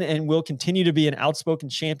have been and will continue to be an outspoken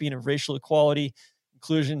champion of racial equality,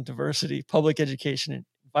 inclusion, diversity, public education, and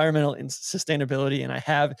environmental and sustainability, and I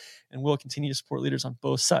have and will continue to support leaders on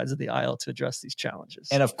both sides of the aisle to address these challenges.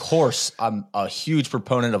 And of course, I'm a huge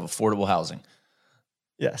proponent of affordable housing.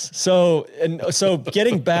 Yes. So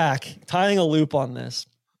getting back, tying a loop on this,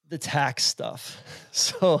 the tax stuff.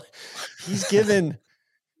 So he's given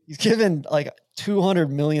like $200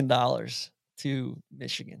 million to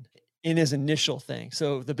Michigan in his initial thing.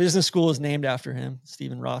 So the business school is named after him,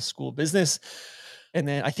 Stephen Ross School of Business. And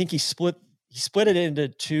then I think he split it into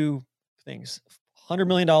two things: $100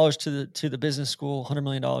 million to the business school, $100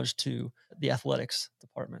 million to the athletics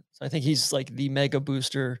department. So I think he's like the mega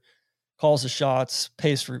booster, calls the shots,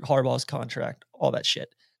 pays for Harbaugh's contract, all that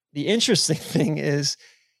shit. The interesting thing is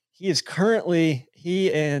he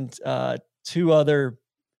and two other,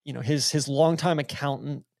 his longtime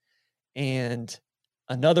accountant and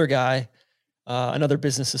another guy another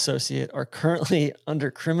business associate, are currently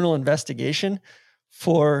under criminal investigation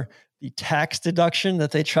for the tax deduction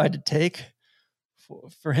that they tried to take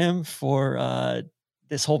for him for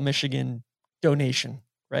this whole Michigan donation,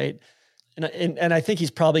 right? And I think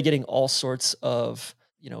he's probably getting all sorts of,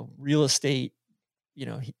 real estate.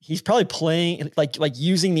 He's probably playing like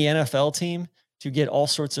using the NFL team to get all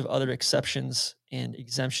sorts of other exceptions and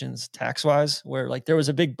exemptions tax wise, where like there was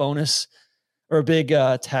a big bonus or a big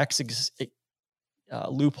tax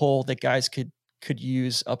loophole that guys could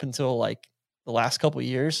use up until like the last couple of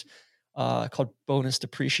years, called bonus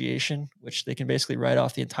depreciation, which they can basically write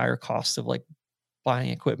off the entire cost of like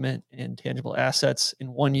buying equipment and tangible assets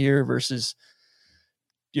in 1 year versus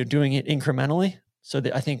doing it incrementally. So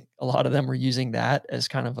I think a lot of them were using that as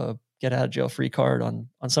kind of a get out of jail free card on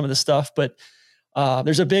some of this stuff. But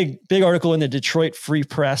there's a big article in the Detroit Free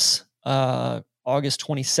Press, August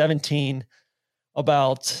 2017,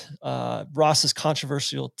 about Ross's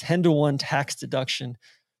controversial 10-to-1 tax deduction,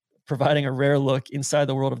 providing a rare look inside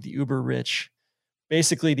the world of the uber rich.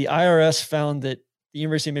 Basically, the IRS found that the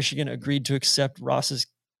University of Michigan agreed to accept Ross's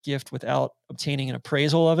gift without obtaining an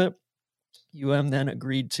appraisal of it. then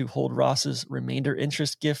agreed to hold Ross's remainder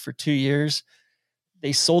interest gift for 2 years.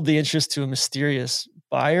 They sold the interest to a mysterious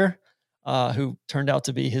buyer who turned out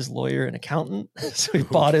to be his lawyer and accountant. So he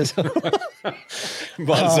bought his own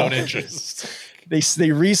interest.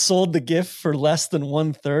 They resold the gift for less than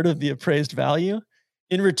 1/3 of the appraised value.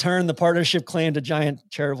 In return, the partnership claimed a giant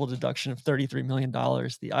charitable deduction of $33 million.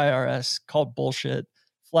 The IRS called bullshit,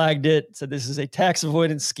 flagged it, said this is a tax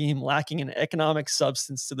avoidance scheme lacking an economic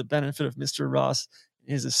substance to the benefit of Mr. Ross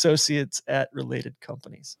and his associates at related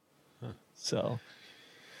companies. So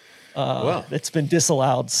it's been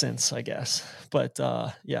disallowed since, I guess. But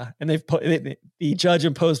and the judge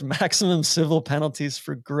imposed maximum civil penalties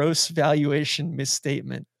for gross valuation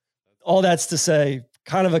misstatement. All that's to say,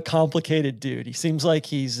 kind of a complicated dude. He seems like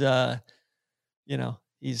he's he's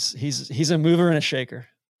a mover and a shaker.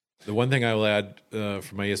 The one thing I will add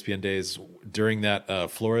from my ESPN days, during that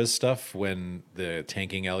Flores stuff, when the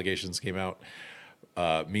tanking allegations came out,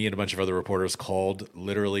 me and a bunch of other reporters called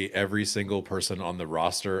literally every single person on the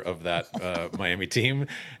roster of that Miami team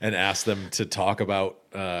and asked them to talk about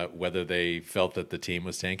whether they felt that the team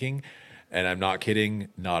was tanking. And I'm not kidding,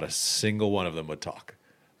 not a single one of them would talk.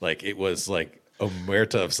 Like, it was like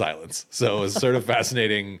omerta of silence. So it was sort of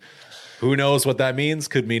fascinating. Who knows what that means?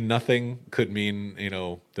 Could mean nothing. Could mean,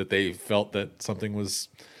 that they felt that something was,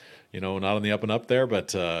 not on the up and up there.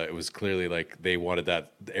 But it was clearly like they wanted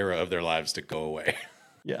that era of their lives to go away.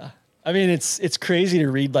 Yeah. I mean, it's crazy to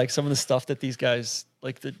read like some of the stuff that these guys,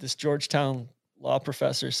 like this Georgetown law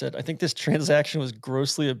professor said, I think this transaction was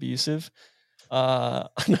grossly abusive.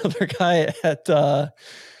 Another guy at,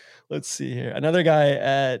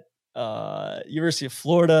 University of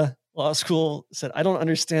Florida Law School said, I don't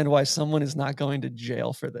understand why someone is not going to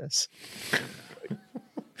jail for this.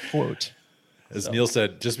 Quote. As Neil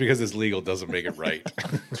said, just because it's legal doesn't make it right.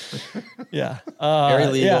 Yeah. Very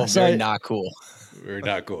legal, very not cool. Very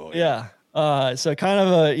not cool. Yeah. So kind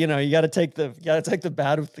of you got to take the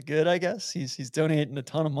bad with the good, I guess. He's donating a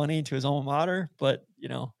ton of money to his alma mater, but he's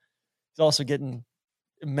also getting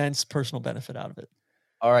immense personal benefit out of it.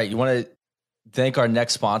 All right. You want to thank our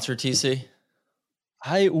next sponsor, TC?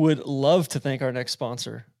 I would love to thank our next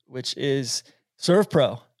sponsor, which is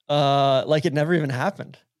ServPro. Like it never even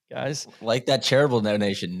happened, guys. Like that charitable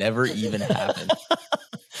donation never even happened.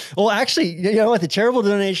 Well, actually, you know what? The charitable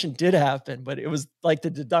donation did happen, but it was like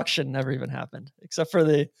the deduction never even happened, except for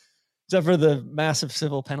the massive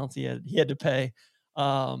civil penalty he had to pay.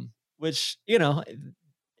 Which,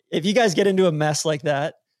 if you guys get into a mess like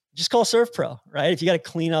that, just call ServPro, right? If you got to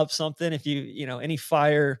clean up something, if any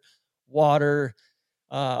fire, water.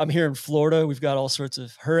 I'm here in Florida. We've got all sorts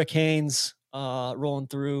of hurricanes rolling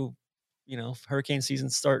through. Hurricane season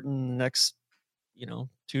starting the next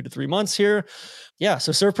 2 to 3 months here. Yeah.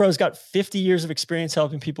 So ServPro's got 50 years of experience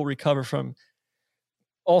helping people recover from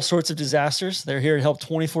all sorts of disasters. They're here to help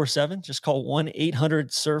 24/7. Just call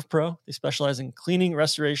 1-800-ServPro. They specialize in cleaning,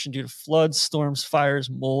 restoration due to floods, storms, fires,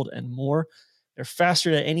 mold, and more. They're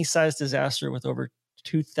faster than any size disaster with over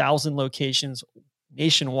 2,000 locations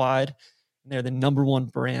nationwide. And they're the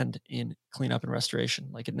 #1 brand in cleanup and restoration.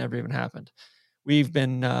 Like it never even happened. We've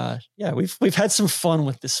been, we've had some fun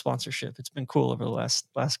with this sponsorship. It's been cool over the last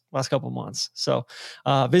couple of months. So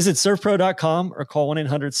visit servpro.com or call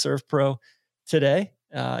 1-800-ServPro today.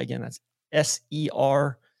 Again, that's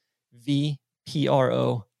servpro.com.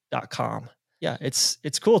 Yeah,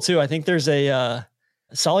 it's cool too. I think there's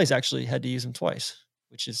Solly's actually had to use them twice,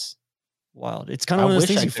 which is wild. It's kind of one of those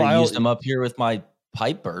things you file. I used them up here with my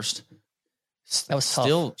pipe burst. That was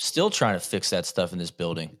tough. Still trying to fix that stuff in this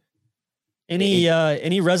building.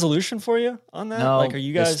 Any resolution for you on that? No, Like, are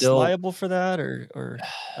you guys liable for that, or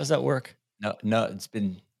how does that work? No, it's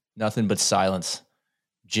been nothing but silence.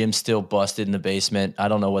 Gym's still busted in the basement. I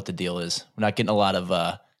don't know what the deal is. We're not getting a lot of.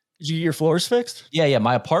 Did you get your floors fixed? Yeah.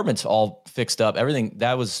 My apartment's all fixed up. Everything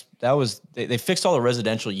that was they fixed all the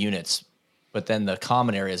residential units, but then the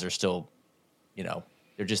common areas are still,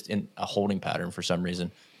 they're just in a holding pattern for some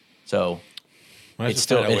reason. So.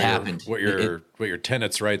 It happened. What your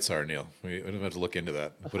tenants' rights are, Neil. We don't have to look into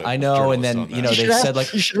that. I know, and then they said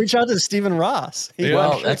like you should reach out to Stephen Ross.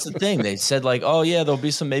 Well, that's the thing. They said like, oh yeah, there'll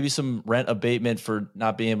be maybe some rent abatement for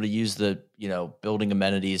not being able to use the building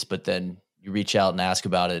amenities, but then you reach out and ask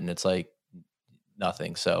about it, and it's like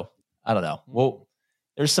nothing. So I don't know. Well,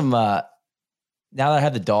 there's some. Now that I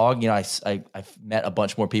have the dog, I've met a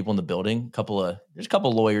bunch more people in the building. There's a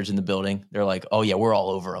couple lawyers in the building. They're like, "Oh yeah, we're all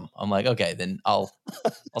over them." I'm like, "Okay, then I'll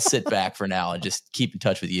sit back for now and just keep in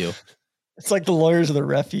touch with you." It's like the lawyers of the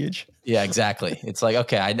refuge. Yeah, exactly. It's like,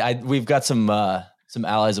 okay, we've got some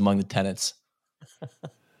allies among the tenants.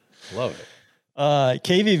 Love it.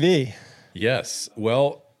 KVV. Yes.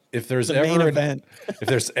 Well, if there's The main event. if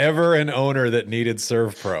there's ever an owner that needed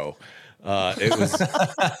ServPro,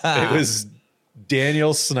 it was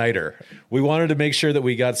Daniel Snyder. We wanted to make sure that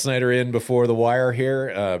we got Snyder in before the wire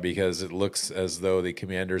here because it looks as though the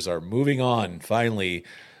Commanders are moving on. Finally,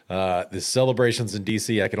 the celebrations in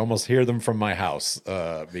DC, I can almost hear them from my house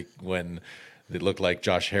when it looked like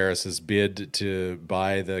Josh Harris's bid to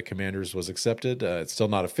buy the Commanders was accepted. It's still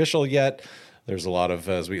not official yet. There's a lot of,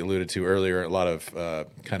 as we alluded to earlier, a lot of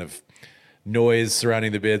kind of noise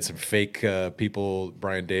surrounding the bid. Some fake people.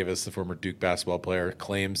 Brian Davis, the former Duke basketball player,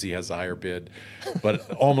 claims he has a higher bid, but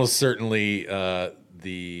almost certainly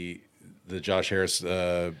the Josh Harris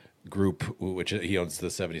group, which he owns the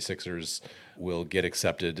 76ers, will get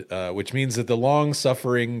accepted, which means that the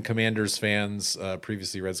long-suffering Commanders fans,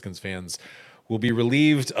 previously Redskins fans, will be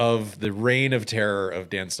relieved of the reign of terror of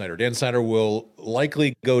Dan Snyder. Dan Snyder will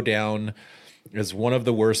likely go down as one of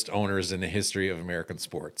the worst owners in the history of American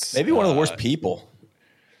sports. Maybe one of the worst people.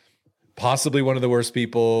 Possibly one of the worst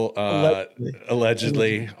people,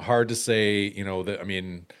 allegedly. Hard to say,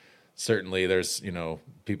 certainly there's,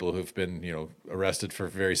 people who've been, arrested for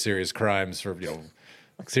very serious crimes, for,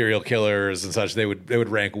 serial killers and such. They would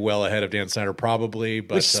rank well ahead of Dan Snyder probably.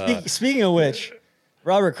 But speaking of which,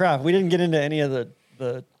 Robert Kraft, we didn't get into any of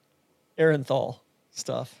the Arenthal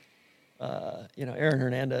stuff. Aaron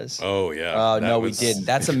Hernandez. Oh yeah. No, we didn't.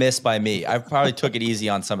 That's a miss by me. I probably took it easy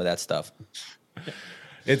on some of that stuff.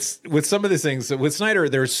 It's with some of these things with Snyder,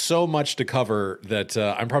 there's so much to cover that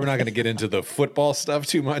I'm probably not going to get into the football stuff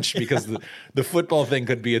too much because the football thing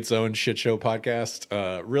could be its own shit show podcast.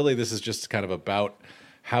 Really, this is just kind of about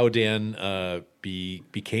how Dan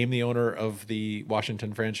became the owner of the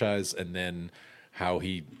Washington franchise, and then how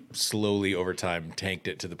he slowly over time tanked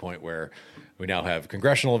it to the point where we now have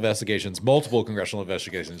congressional investigations, multiple congressional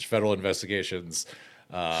investigations, federal investigations,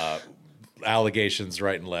 allegations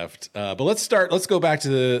right and left. But let's go back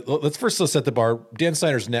to let's set the bar. Dan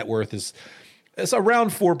Snyder's net worth is around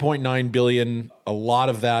 $4.9 billion. A lot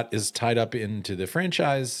of that is tied up into the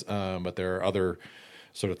franchise, but there are other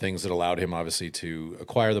sort of things that allowed him obviously to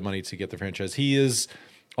acquire the money to get the franchise. He is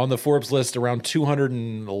on the Forbes list around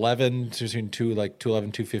 211, between 211,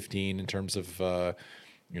 215 in terms of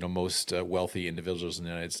most wealthy individuals in the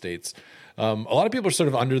United States. A lot of people are sort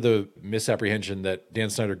of under the misapprehension that Dan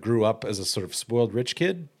Snyder grew up as a sort of spoiled rich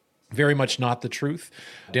kid. Very much not the truth.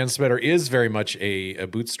 Dan Snyder is very much a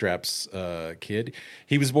bootstraps kid.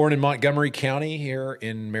 He was born in Montgomery County here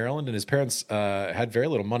in Maryland, and his parents had very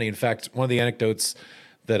little money. In fact, one of the anecdotes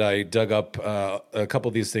that I dug up, a couple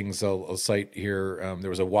of these things I'll cite here. There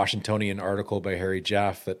was a Washingtonian article by Harry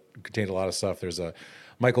Jaff that contained a lot of stuff. There's a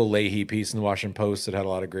Michael Leahy piece in the Washington Post that had a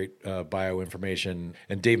lot of great bio information.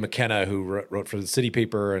 And Dave McKenna, who wrote for the City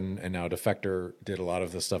Paper and now Defector, did a lot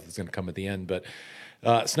of the stuff that's going to come at the end. But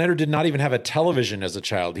Snyder did not even have a television as a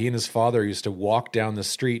child. He and his father used to walk down the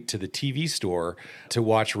street to the TV store to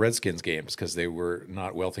watch Redskins games because they were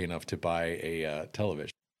not wealthy enough to buy a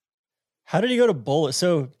television. How did he go to Bullis?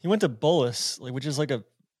 So he went to Bullis, which is like a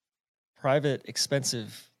private,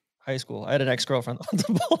 expensive high school. I had an ex-girlfriend that went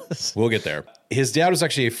to Bullis. We'll get there. His dad was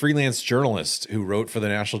actually a freelance journalist who wrote for the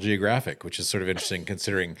National Geographic, which is sort of interesting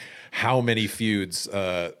considering how many feuds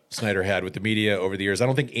Snyder had with the media over the years. I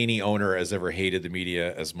don't think any owner has ever hated the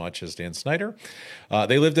media as much as Dan Snyder.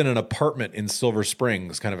 They lived in an apartment in Silver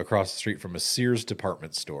Springs, kind of across the street from a Sears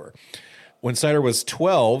department store. When Snyder was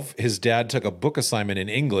 12, his dad took a book assignment in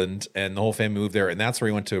England, and the whole family moved there, and that's where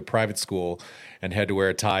he went to a private school and had to wear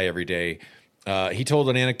a tie every day He told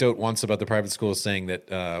an anecdote once about the private school saying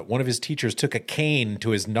that one of his teachers took a cane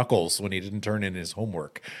to his knuckles when he didn't turn in his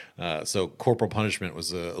homework. So corporal punishment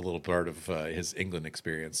was a little part of his England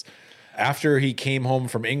experience. After he came home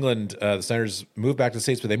from England, the Snyders moved back to the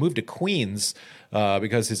States, but they moved to Queens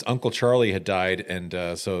because his uncle Charlie had died,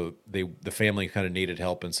 and so the family kind of needed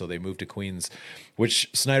help, and so they moved to Queens, which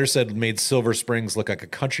Snyder said made Silver Springs look like a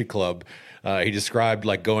country club. He described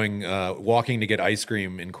like going walking to get ice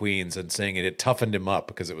cream in Queens and saying it toughened him up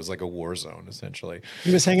because it was like a war zone essentially.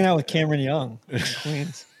 He was hanging out with Cameron Young in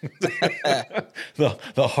Queens.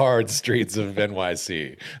 the hard streets of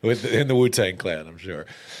NYC in the Wu-Tang Clan, I'm sure.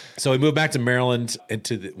 So he moved back to Maryland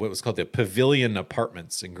into what was called the Pavilion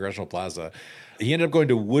Apartments in Congressional Plaza. He ended up going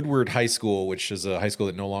to Woodward High School, which is a high school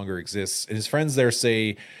that no longer exists. And his friends there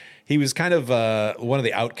say he was kind of one of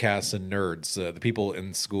the outcasts and nerds. The people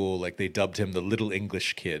in school, like they dubbed him the little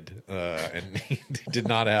English kid, and he did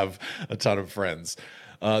not have a ton of friends.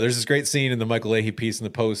 There's this great scene in the Michael Leahy piece in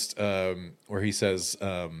the Post where he says,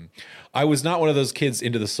 I was not one of those kids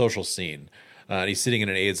into the social scene. And he's sitting in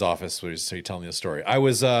an aide's office where he's telling me the story. I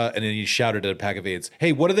was, and then he shouted at a pack of aides,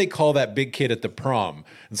 hey, what do they call that big kid at the prom?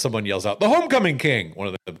 And someone yells out, the homecoming king. One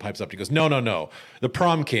of them pipes up. He goes, no. The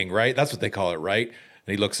prom king, right? That's what they call it, right?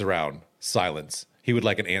 And he looks around. Silence. He would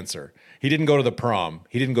like an answer. He didn't go to the prom.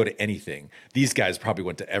 He didn't go to anything. These guys probably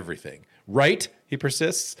went to everything. Right? He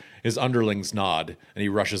persists. His underlings nod, and he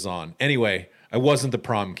rushes on. Anyway, I wasn't the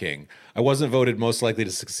prom king. I wasn't voted most likely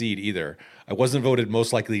to succeed either. I wasn't voted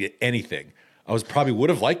most likely to anything. I probably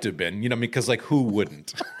would have liked to have been, because like who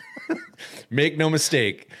wouldn't? Make no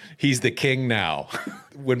mistake, he's the king now.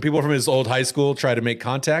 When people from his old high school try to make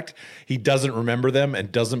contact, he doesn't remember them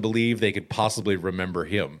and doesn't believe they could possibly remember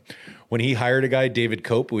him. When he hired a guy, David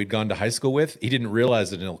Cope, who he'd gone to high school with, he didn't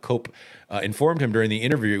realize it until Cope informed him during the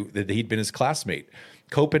interview that he'd been his classmate.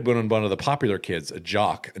 Cope had been one of the popular kids, a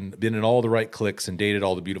jock, and been in all the right cliques and dated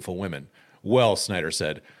all the beautiful women. Well, Snyder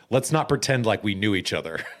said, let's not pretend like we knew each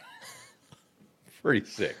other. Pretty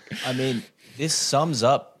sick. I mean, this sums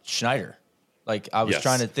up Schneider. Like I was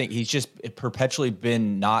trying to think, he's just perpetually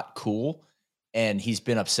been not cool, and he's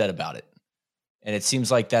been upset about it. And it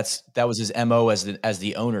seems like that was his MO as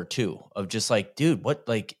the owner too, of just like, dude, what,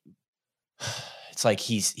 like, it's like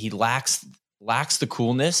he lacks the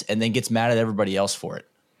coolness and then gets mad at everybody else for it.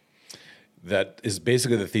 That is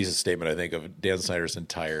basically the thesis statement, I think, of Dan Snyder's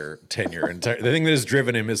entire tenure. The thing that has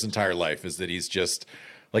driven him his entire life is that he's just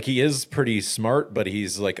like, he is pretty smart, but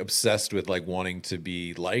he's like obsessed with like wanting to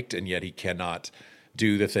be liked, and yet he cannot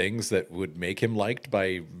do the things that would make him liked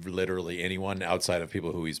by literally anyone outside of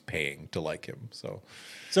people who he's paying to like him. So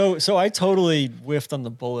I totally whiffed on the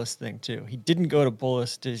Bullis thing too. He didn't go to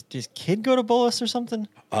Bullis. Did his kid go to Bullis or something?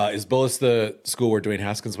 Is Bullis the school where Dwayne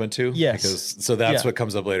Haskins went to? Yes. That's what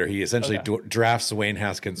comes up later. He essentially drafts Wayne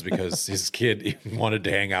Haskins because his kid wanted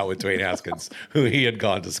to hang out with Dwayne Haskins, who he had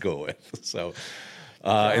gone to school with. So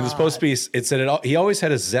in this Post piece, it said he always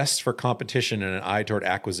had a zest for competition and an eye toward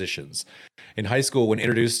acquisitions. In high school, when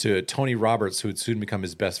introduced to Tony Roberts, who would soon become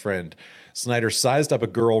his best friend, Snyder sized up a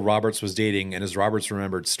girl Roberts was dating, and as Roberts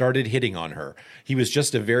remembered, started hitting on her. He was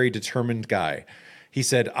just a very determined guy. He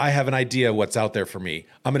said, I have an idea what's out there for me.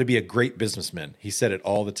 I'm going to be a great businessman. He said it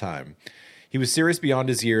all the time. He was serious beyond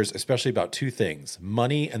his years, especially about two things,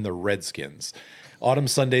 money and the Redskins. Autumn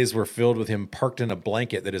Sundays were filled with him parked in a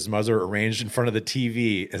blanket that his mother arranged in front of the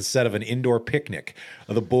TV instead of an indoor picnic.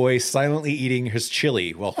 The boy silently eating his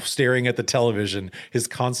chili while staring at the television, his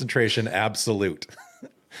concentration absolute.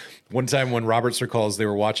 One time when Roberts recalls they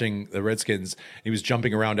were watching the Redskins, he was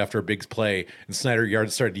jumping around after a big play, and Snyder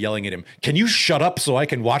started yelling at him, "Can you shut up so I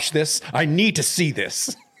can watch this? I need to see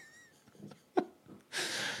this."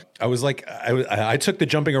 I was like, I took the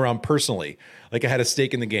jumping around personally, like I had a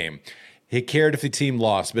stake in the game. He cared if the team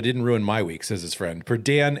lost, but it didn't ruin my week, says his friend. For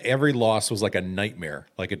Dan, every loss was like a nightmare,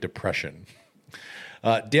 like a depression.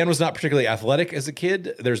 Dan was not particularly athletic as a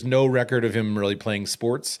kid. There's no record of him really playing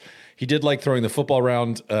sports. He did like throwing the football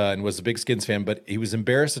around and was a big Skins fan, but he was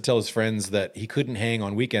embarrassed to tell his friends that he couldn't hang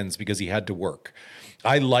on weekends because he had to work.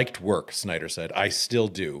 I liked work, Snyder said. I still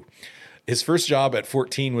do. His first job at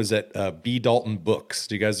 14 was at B. Dalton Books.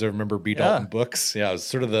 Do you guys remember B. Dalton Books? Yeah, it was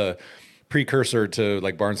sort of the precursor to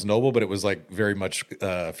like Barnes & Noble, but it was like very much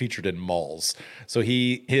featured in malls. So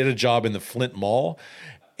he had a job in the Flint Mall,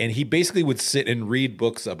 and he basically would sit and read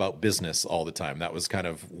books about business all the time. That was kind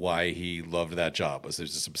of why he loved that job, was he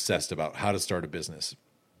was just obsessed about how to start a business.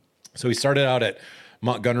 So he started out at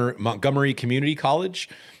Montgomery Community College,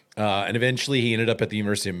 and eventually he ended up at the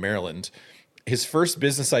University of Maryland. His first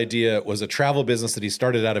business idea was a travel business that he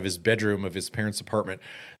started out of his bedroom of his parents' apartment,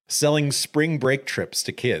 selling spring break trips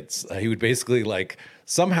to kids. He would basically like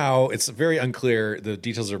somehow, it's very unclear, the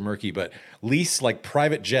details are murky, but lease like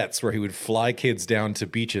private jets where he would fly kids down to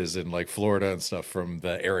beaches in like Florida and stuff from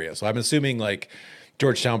the area. So I'm assuming like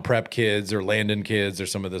Georgetown prep kids or Landon kids or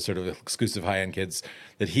some of the sort of exclusive high-end kids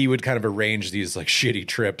that he would kind of arrange these like shitty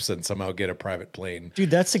trips and somehow get a private plane. Dude,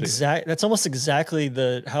 that's almost exactly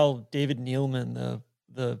how David Neeleman,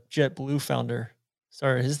 the JetBlue founder,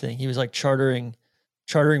 started his thing. He was like chartering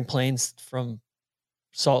planes from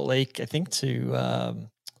Salt Lake, I think, to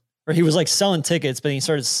or he was like selling tickets, but he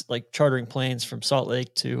started like chartering planes from Salt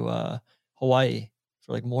Lake to Hawaii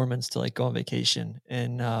for like Mormons to like go on vacation.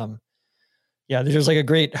 And yeah, there's like a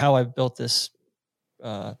great how I built this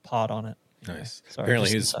pod on it. Nice. Sorry,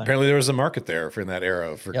 apparently there was a market there in that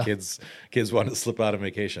era for kids wanting to slip out of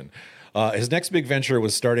vacation. His next big venture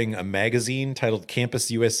was starting a magazine titled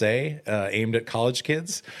Campus USA, aimed at college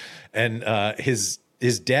kids. And his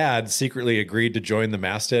dad secretly agreed to join the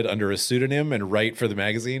masthead under a pseudonym and write for the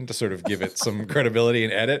magazine to sort of give it some credibility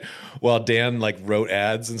and edit, while Dan like wrote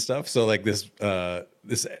ads and stuff. So like this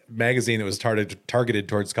magazine that was targeted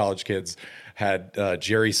towards college kids had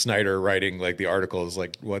Jerry Snyder writing like the articles,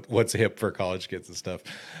 like what's hip for college kids and stuff.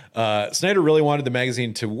 Snyder really wanted the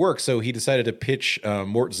magazine to work, so he decided to pitch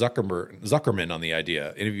Mort Zuckerman on the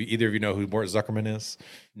idea. Either of you know who Mort Zuckerman is?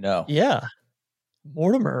 No. Yeah.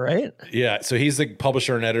 Mortimer, right? Yeah, so he's the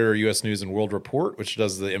publisher and editor of U.S. News and World Report, which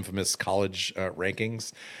does the infamous college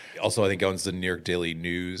rankings. Also, I think owns the New York Daily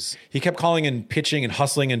News. He kept calling and pitching and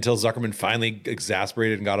hustling until Zuckerman finally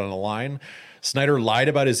exasperated and got on the line. Snyder lied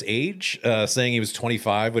about his age, saying he was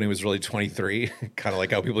 25 when he was really 23. Kind of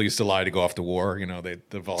like how people used to lie to go off to war. You know, they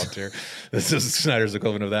volunteer. This is Snyder's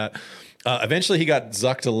equivalent of that. Eventually, he got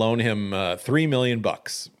Zuck to loan him $3 million,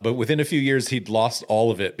 but within a few years, he'd lost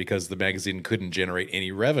all of it because the magazine couldn't generate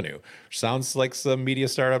any revenue. Sounds like some media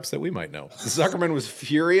startups that we might know. Zuckerman was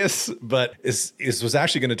furious, but this was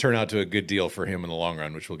actually going to turn out to a good deal for him in the long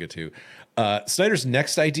run, which we'll get to. Snyder's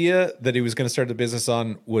next idea that he was going to start the business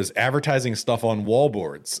on was advertising stuff on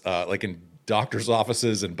wallboards, like in doctors'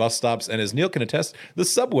 offices and bus stops, and as Neil can attest, the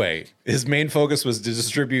subway. His main focus was to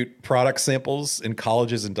distribute product samples in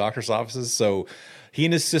colleges and doctors' offices. So he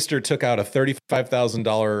and his sister took out a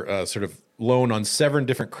 $35,000 sort of loan on 7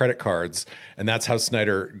 different credit cards, and that's how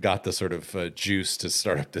Snyder got the sort of juice to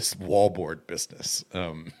start up this wallboard business.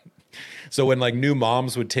 So when like new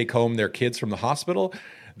moms would take home their kids from the hospital,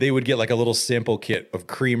 they would get like a little sample kit of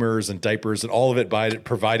creamers and diapers and all of it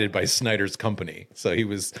provided by Snyder's company. So he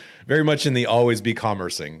was very much in the always be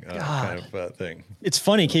commercing kind of thing. It's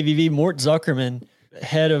funny, KVV, Mort Zuckerman,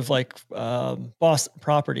 head of like Boston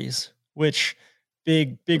Properties, which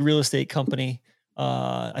big real estate company.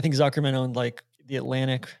 I think Zuckerman owned like the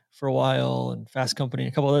Atlantic for a while and Fast Company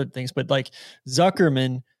and a couple other things. But like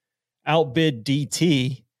Zuckerman outbid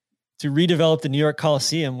DT to redevelop the New York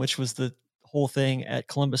Coliseum, which was the whole thing at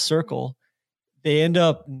Columbus Circle. They end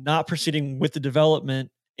up not proceeding with the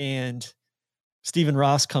development, and Stephen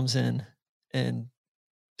Ross comes in and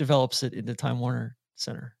develops it into Time Warner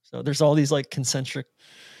Center. So there's all these like concentric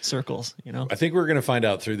circles, you know. I think we're going to find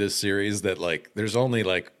out through this series that like there's only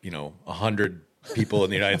like, 100 people in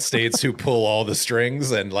the United States who pull all the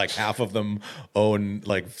strings, and like half of them own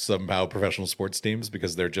like somehow professional sports teams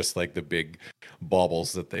because they're just like the big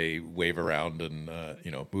baubles that they wave around and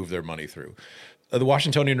move their money through. The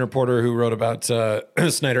Washingtonian reporter who wrote about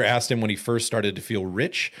Snyder asked him when he first started to feel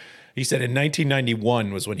rich. He said in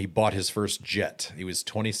 1991 was when he bought his first jet. He was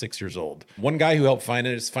 26 years old. One guy who helped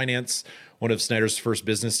finance one of Snyder's first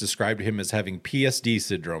business described him as having PSD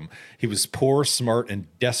syndrome. He was poor, smart, and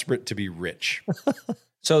desperate to be rich.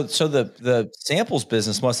 So the samples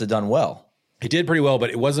business must have done well. He did pretty well, but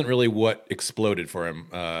it wasn't really what exploded for him.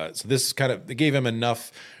 So this it gave him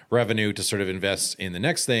enough revenue to sort of invest in the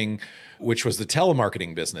next thing, which was the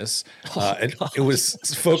telemarketing business. And it was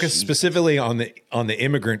focused specifically on the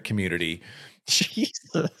immigrant community.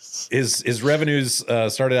 Jesus. His revenues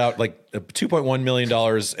started out like $2.1 million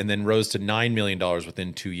and then rose to $9 million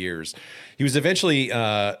within 2 years. He was eventually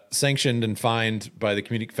sanctioned and fined by the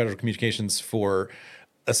Federal Communications for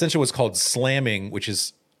essentially what's called slamming, which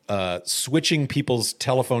is switching people's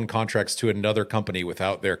telephone contracts to another company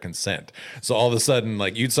without their consent. So all of a sudden,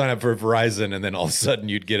 like you'd sign up for Verizon and then all of a sudden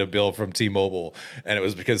you'd get a bill from T-Mobile. And it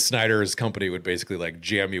was because Snyder's company would basically like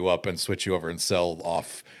jam you up and switch you over and sell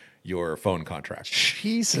off your phone contract.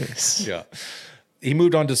 Jesus. Yeah. he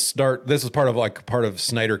moved on to start. This was part of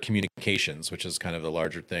Snyder Communications, which is kind of the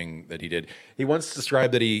larger thing that he did. He once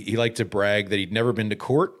described that he liked to brag that he'd never been to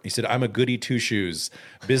court. He said, "I'm a goody two shoes.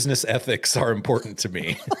 Business ethics are important to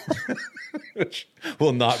me," which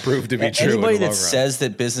will not prove to be true. Anybody that says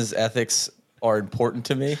that business ethics are important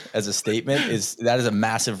to me as a statement is a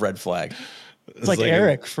massive red flag. It's like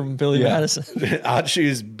Eric from Billy Madison. I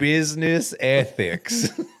choose business ethics.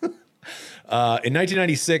 In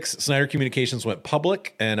 1996, Snyder Communications went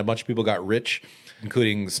public, and a bunch of people got rich,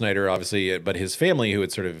 including Snyder, obviously, but his family, who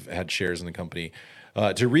had sort of had shares in the company.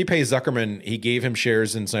 To repay Zuckerman, he gave him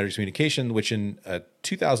shares in Snyder Communications, which in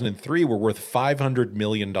 2003 were worth $500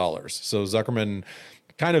 million. So Zuckerman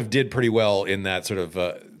kind of did pretty well in that sort of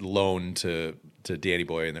loan to Danny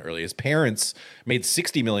Boy in the early. His parents made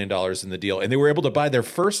 $60 million in the deal, and they were able to buy their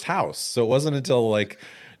first house. So it wasn't until like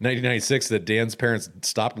 1996 that Dan's parents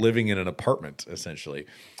stopped living in an apartment, essentially.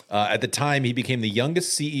 At the time, he became the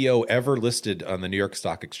youngest CEO ever listed on the New York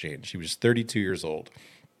Stock Exchange. He was 32 years old.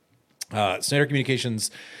 Snyder Communications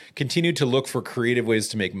continued to look for creative ways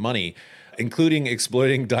to make money, including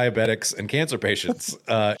exploiting diabetics and cancer patients.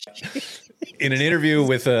 In an interview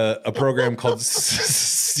with a program called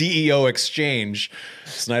CEO Exchange,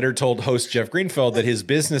 Snyder told host Jeff Greenfeld that his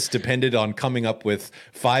business depended on coming up with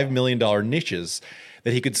 $5 million niches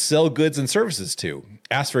that he could sell goods and services to.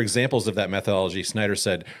 Asked for examples of that methodology, Snyder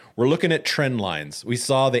said, "We're looking at trend lines. We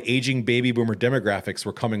saw the aging baby boomer demographics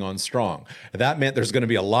were coming on strong. That meant there's going to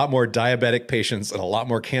be a lot more diabetic patients and a lot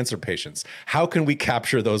more cancer patients. How can we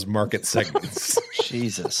capture those market segments?"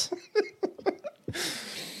 Jesus.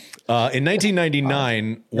 In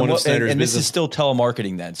 1999, one of Snyder's and business... this is still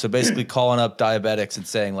telemarketing then. So basically calling up diabetics and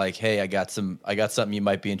saying like, "Hey, I got something you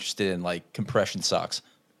might be interested in, like compression socks."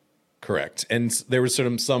 Correct. And there was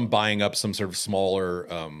sort of some buying up some sort of smaller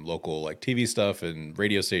local like TV stuff and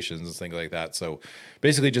radio stations and things like that. So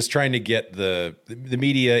basically just trying to get the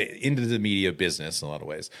media into the media business in a lot of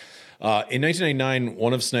ways. In 1999,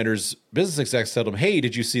 one of Snyder's business execs told him, "Hey,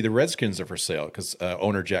 did you see the Redskins are for sale?" Because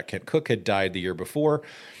owner Jack Kent Cooke had died the year before.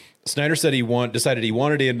 Snyder said decided he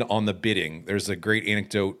wanted in on the bidding. There's a great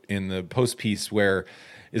anecdote in the Post piece where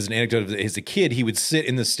is an anecdote of as a kid, he would sit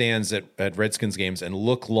in the stands at Redskins games and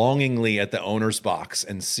look longingly at the owner's box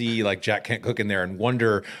and see like Jack Kent Cooke in there and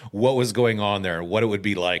wonder what was going on there and what it would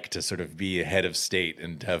be like to sort of be a head of state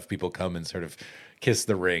and have people come and sort of kiss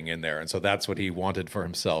the ring in there. And so that's what he wanted for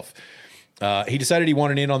himself. He decided he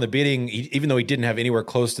wanted in on the bidding, even though he didn't have anywhere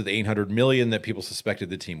close to the $800 million that people suspected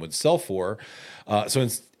the team would sell for.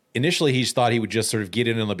 Initially, he thought he would just sort of get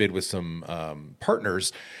in on the bid with some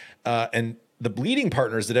partners. And the bleeding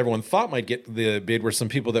partners that everyone thought might get the bid were some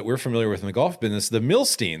people that we're familiar with in the golf business, the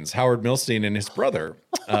Milsteins, Howard Milstein and his brother.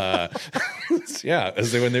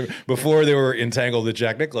 Before they were entangled with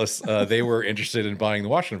Jack Nicklaus, they were interested in buying the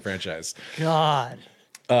Washington franchise. God.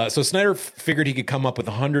 So Snyder figured he could come up with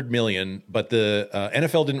 $100 million, but the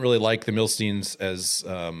NFL didn't really like the Milsteins as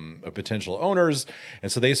potential owners,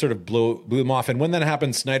 and so they sort of blew them off. And when that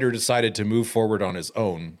happened, Snyder decided to move forward on his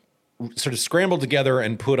own, sort of scrambled together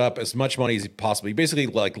and put up as much money as he possibly, basically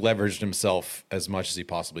like leveraged himself as much as he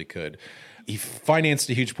possibly could. He financed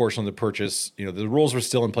a huge portion of the purchase. You know, the rules were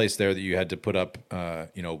still in place there that you had to put up,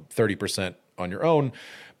 30% on your own.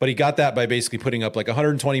 But he got that by basically putting up like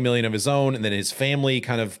 120 million of his own, and then his family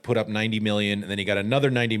kind of put up 90 million, and then he got another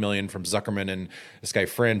 90 million from Zuckerman and this guy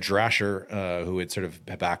Fran Drasher, who had sort of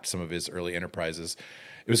backed some of his early enterprises.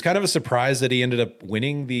 It was kind of a surprise that he ended up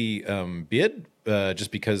winning the bid,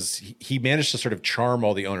 just because he managed to sort of charm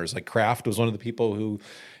all the owners. Like Kraft was one of the people who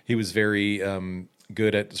he was very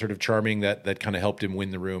good at sort of charming that kind of helped him win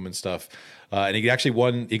the room and stuff. And he actually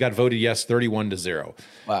won. He got voted yes 31-0.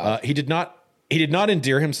 Wow. He did not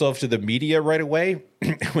endear himself to the media right away.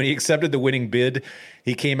 When he accepted the winning bid,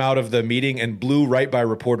 he came out of the meeting and blew right by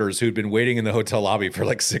reporters who'd been waiting in the hotel lobby for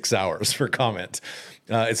like 6 hours for comment.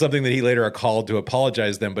 It's something that he later called to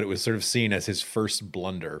apologize them, but it was sort of seen as his first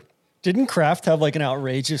blunder. Didn't Kraft have like an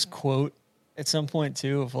outrageous quote at some point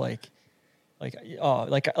too of like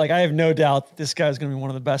I have no doubt this guy's going to be one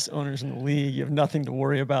of the best owners in the league. You have nothing to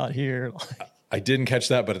worry about here. I didn't catch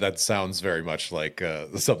that, but that sounds very much like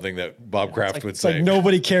something that Bob Kraft would say. Like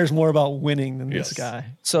nobody cares more about winning than this guy.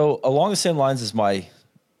 So along the same lines as my,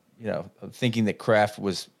 thinking that Kraft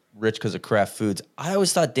was rich because of Kraft Foods, I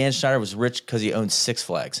always thought Dan Snyder was rich because he owned Six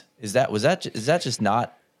Flags. Is that just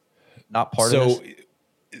not part of this?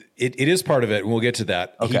 It is part of it, and we'll get to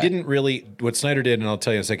that. Okay. He didn't really, what Snyder did, and I'll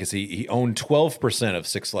tell you in a second, is he owned 12% of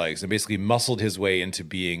Six Flags and basically muscled his way into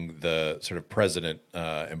being the sort of president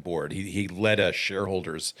and board. He led a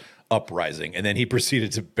shareholders uprising, and then he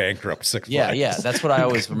proceeded to bankrupt Six Flags. Yeah, that's what I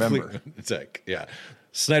always remember. It's like, yeah.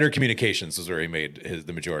 Snyder Communications was where he made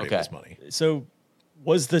the majority of his money. So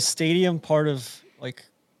was the stadium part of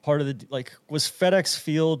was FedEx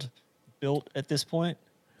Field built at this point?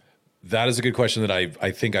 That is a good question that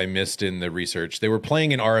I think I missed in the research. They were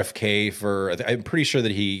playing in RFK I'm pretty sure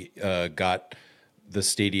that he got the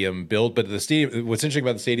stadium built, but the stadium, what's interesting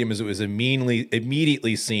about the stadium is it was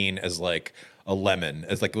immediately seen as like a lemon,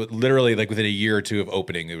 as like literally like within a year or two of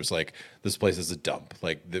opening, it was like, this place is a dump.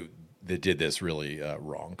 Like they did this really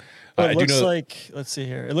wrong. It looks like, let's see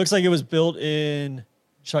here. It looks like it was built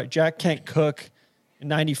Jack Kent Cooke in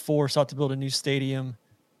 94 sought to build a new stadium.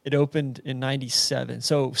 It opened in 97.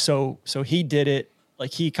 So he did it.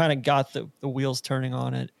 Like he kind of got the wheels turning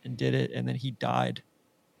on it and did it. And then he died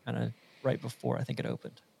kind of right before I think it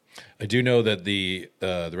opened. I do know that the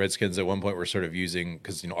Redskins at one point were sort of using,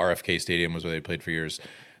 because RFK Stadium was where they played for years.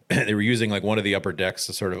 They were using like one of the upper decks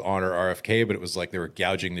to sort of honor RFK, but it was like they were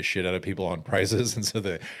gouging the shit out of people on prizes. And so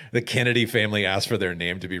the Kennedy family asked for their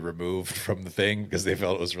name to be removed from the thing because they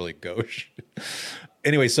felt it was really gauche.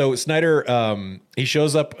 Anyway, so Snyder, he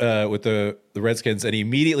shows up with the Redskins and he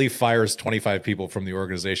immediately fires 25 people from the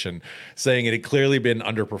organization, saying it had clearly been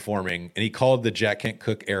underperforming. And he called the Jack Kent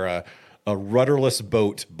Cooke era a rudderless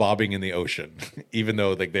boat bobbing in the ocean, even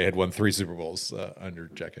though like they had won 3 Super Bowls under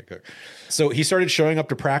Jack Kent Cooke. So he started showing up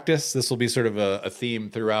to practice. This will be sort of a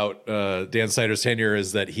theme throughout Dan Snyder's tenure,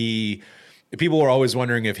 is that people were always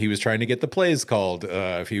wondering if he was trying to get the plays called,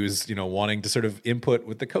 if he was, wanting to sort of input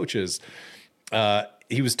with the coaches.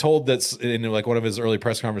 He was told that in like one of his early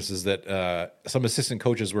press conferences that some assistant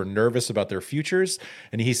coaches were nervous about their futures.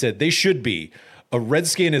 And he said, they should be. A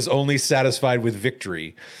Redskin is only satisfied with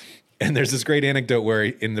victory. And there's this great anecdote where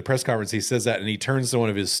in the press conference, he says that and he turns to one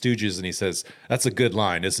of his stooges and he says, that's a good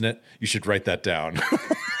line, isn't it? You should write that down.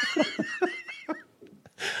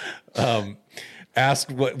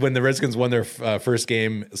 Asked when the Redskins won their first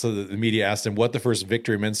game, so the media asked him what the first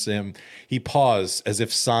victory meant to him. He paused as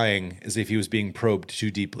if sighing, as if he was being probed too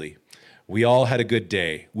deeply. We all had a good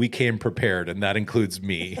day. We came prepared, and that includes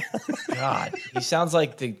me. God, he sounds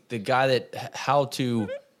like the guy that how to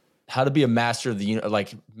be a master of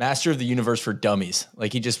the universe for dummies.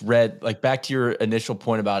 Like he just read, like back to your initial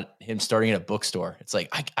point about him starting in a bookstore. It's like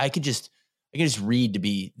I can just read to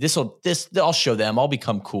be I'll show them. I'll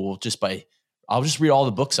become cool I'll just read all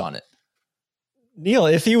the books on it. Neil,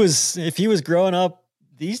 if he was growing up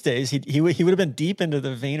these days, he would have been deep into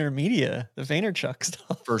the Vayner Vaynerchuk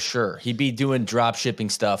stuff. For sure. He'd be doing drop shipping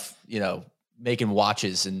stuff, making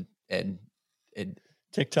watches and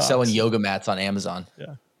TikTok, selling yoga mats on Amazon.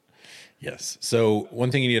 Yeah. Yes. So one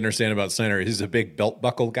thing you need to understand about Snyder, he's a big belt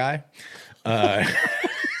buckle guy.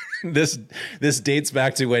 This dates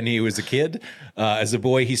back to when he was a kid. As a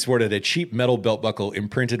boy, he sported a cheap metal belt buckle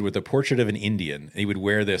imprinted with a portrait of an Indian. And he would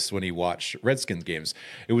wear this when he watched Redskins games.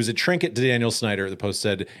 It was a trinket to Daniel Snyder, the Post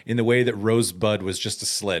said, in the way that Rosebud was just a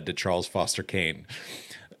sled to Charles Foster Kane.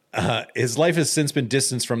 His life has since been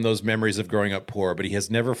distanced from those memories of growing up poor, but he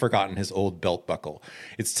has never forgotten his old belt buckle.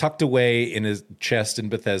 It's tucked away in his chest in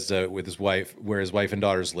Bethesda with his wife, where his wife and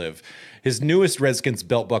daughters live. His newest Redskins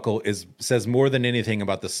belt buckle says more than anything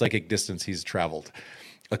about the psychic distance he's traveled.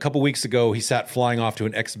 A couple weeks ago, he sat flying off to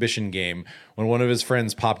an exhibition game when one of his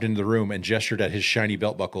friends popped into the room and gestured at his shiny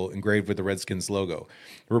belt buckle engraved with the Redskins logo.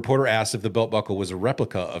 The reporter asked if the belt buckle was a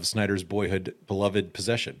replica of Snyder's boyhood beloved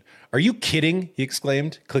possession. "Are you kidding?" he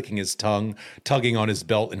exclaimed, clicking his tongue, tugging on his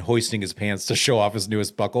belt and hoisting his pants to show off his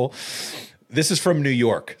newest buckle. "This is from New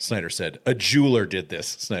York," Snyder said. "A jeweler did this,"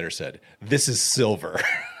 Snyder said. "This is silver."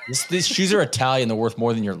 These shoes are Italian. They're worth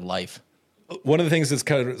more than your life. One of the things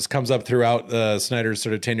that comes up throughout Snyder's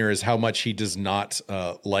sort of tenure is how much he does not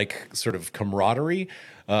like sort of camaraderie.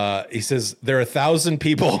 He says, there are 1,000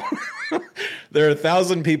 people. There are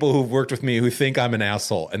 1,000 people who've worked with me who think I'm an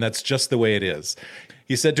asshole, and that's just the way it is.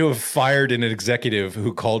 He said to have fired an executive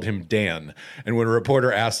who called him Dan. And when a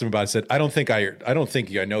reporter asked him about it, he said, I don't think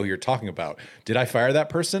I know who you're talking about. Did I fire that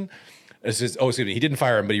person? Excuse me. He didn't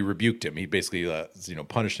fire him, but he rebuked him. He basically,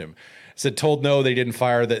 punished him. Said, told no, they didn't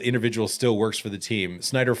fire. That individual still works for the team.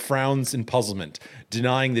 Snyder frowns in puzzlement,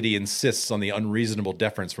 denying that he insists on the unreasonable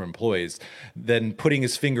deference from employees, then putting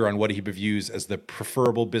his finger on what he views as the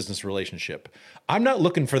preferable business relationship. I'm not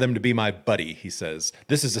looking for them to be my buddy, he says.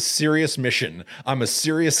 This is a serious mission. I'm a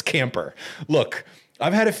serious camper. Look,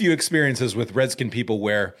 I've had a few experiences with Redskin people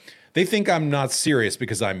where they think I'm not serious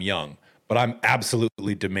because I'm young. but I'm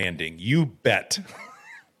absolutely demanding. You bet.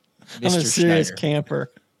 I'm a serious camper.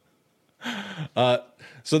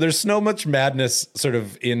 So there's so much madness sort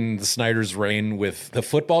of in the Snyder's reign with the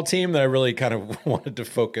football team that I really kind of wanted to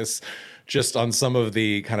focus just on some of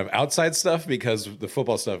the kind of outside stuff, because the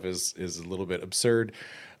football stuff is a little bit absurd.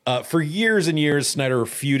 For years and years, Snyder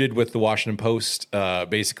feuded with the Washington Post,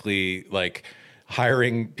 basically like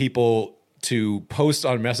hiring people to post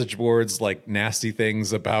on message boards like nasty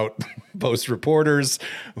things about Post reporters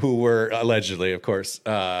who were allegedly, of course.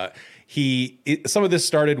 Some of this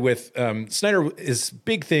started with Snyder. His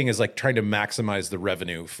big thing is like trying to maximize the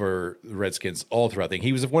revenue for the Redskins all throughout the thing.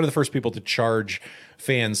 He was one of the first people to charge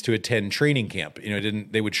fans to attend training camp.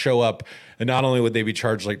 They would show up, and not only would they be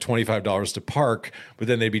charged like $25 to park, but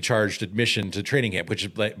then they'd be charged admission to training camp, which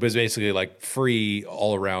was basically like free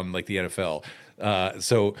all around like the NFL.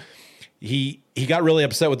 So he got really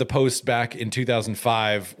upset with the Post back in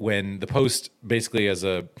 2005 when the Post basically as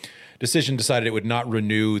a decision decided it would not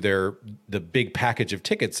renew the big package of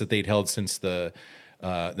tickets that they'd held since the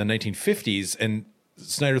 1950s. And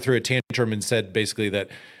Snyder threw a tantrum and said basically that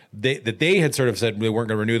they had sort of said they weren't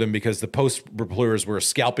going to renew them because the Post reporters were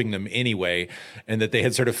scalping them anyway, and that they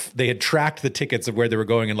had tracked the tickets of where they were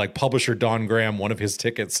going, and like publisher Don Graham, one of his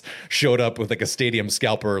tickets showed up with like a stadium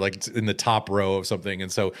scalper like in the top row of something,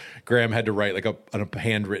 and so Graham had to write like a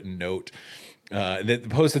handwritten note. The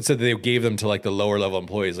Post had said that they gave them to like the lower level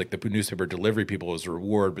employees, like the newspaper delivery people, as a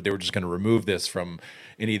reward, but they were just going to remove this from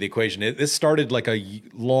any of the equation. This started like a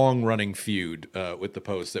long running feud with the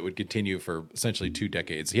Post that would continue for essentially 2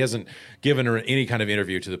 decades. He hasn't given any kind of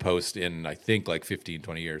interview to the Post in, I think, like 15,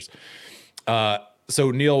 20 years.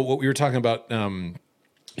 So Neil, what we were talking about,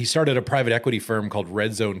 he started a private equity firm called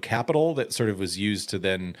Red Zone Capital that sort of was used to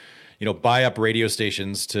then, buy up radio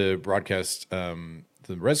stations to broadcast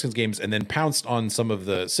the Redskins games, and then pounced on some of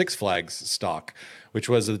the Six Flags stock, which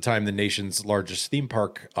was at the time the nation's largest theme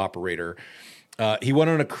park operator. He went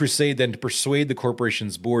on a crusade then to persuade the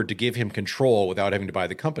corporation's board to give him control without having to buy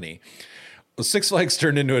the company. Well, Six Flags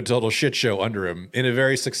turned into a total shit show under him. In a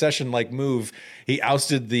very Succession-like move, he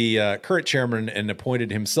ousted the current chairman and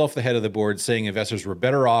appointed himself the head of the board, saying investors were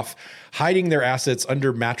better off hiding their assets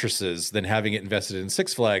under mattresses than having it invested in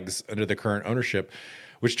Six Flags under the current ownership,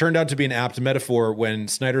 which turned out to be an apt metaphor when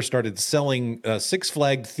Snyder started selling Six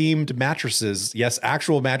Flag themed mattresses. Yes,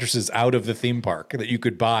 actual mattresses out of the theme park that you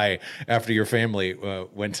could buy after your family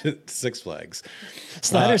went to Six Flags.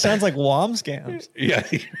 Snyder sounds like WOM scams. Yeah,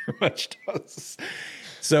 he very much does.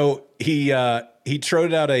 So he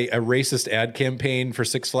trotted out a racist ad campaign for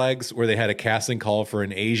Six Flags where they had a casting call for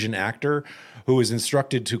an Asian actor who was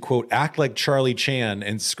instructed to, quote, act like Charlie Chan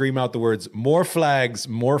and scream out the words, "More flags,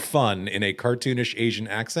 more fun," in a cartoonish Asian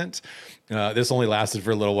accent. This only lasted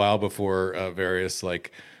for a little while before various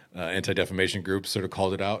anti-defamation groups sort of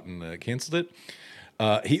called it out and canceled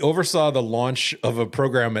it. He oversaw the launch of a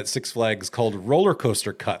program at Six Flags called Roller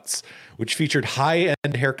Coaster Cuts, which featured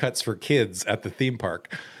high-end haircuts for kids at the theme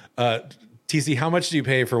park. TC, how much do you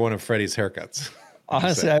pay for one of Freddie's haircuts?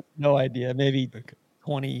 Honestly, I have no idea. Maybe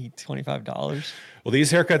 $20, $25. Well,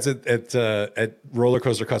 these haircuts at Roller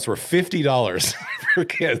Coaster Cuts were $50 for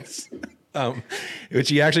kids, which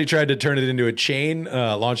he actually tried to turn it into a chain,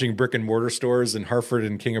 launching brick and mortar stores in Hartford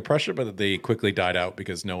and King of Prussia, but they quickly died out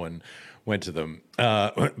because no one went to them.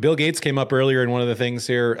 Bill Gates came up earlier in one of the things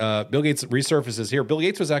here. Bill Gates resurfaces here. Bill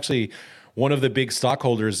Gates was actually one of the big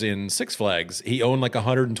stockholders in Six Flags. He owned like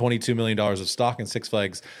 $122 million of stock in Six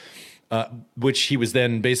Flags, which he was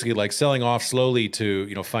then basically like selling off slowly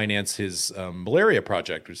to, finance his malaria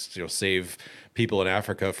project, which is, save people in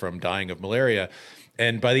Africa from dying of malaria.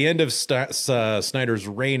 And by the end of Snyder's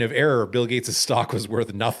reign of error, Bill Gates' stock was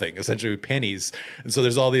worth nothing, essentially pennies. And so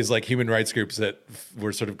there's all these like human rights groups that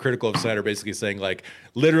were sort of critical of Snyder, basically saying like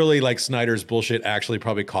literally like Snyder's bullshit actually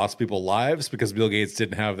probably cost people lives because Bill Gates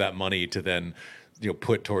didn't have that money to then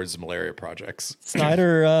put towards malaria projects.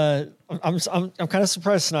 Snyder, I'm kind of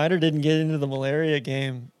surprised Snyder didn't get into the malaria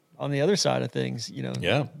game on the other side of things.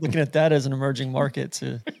 Looking at that as an emerging market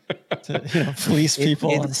to fleece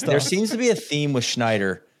people and stuff. There seems to be a theme with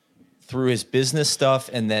Snyder through his business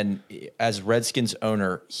stuff, and then as Redskins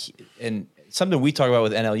owner, and something we talk about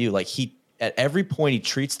with NLU, like he at every point he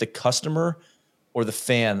treats the customer or the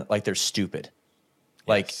fan like they're stupid.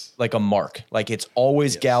 Like a mark, like it's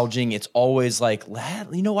always gouging. It's always like,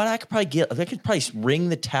 you know what? I could probably wring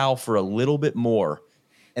the towel for a little bit more.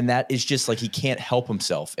 And that is just like, he can't help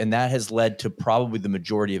himself. And that has led to probably the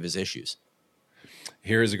majority of his issues.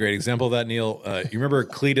 Here is a great example of that, Neil. You remember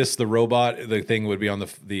Cletus the robot? The thing would be on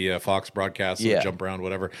the Fox broadcast, Yeah. jump around,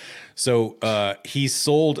 whatever. So he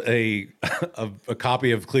sold a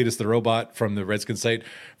copy of Cletus the robot from the Redskins site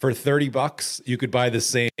for $30. You could buy the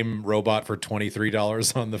same robot for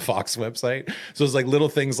 $23 on the Fox website. So it's like little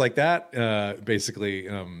things like that, basically.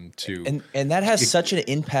 And that has such an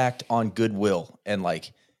impact on goodwill and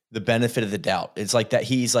like the benefit of the doubt. It's like that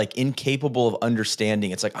he's like incapable of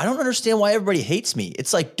understanding. It's like, I don't understand why everybody hates me.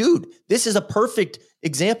 It's like, dude, this is a perfect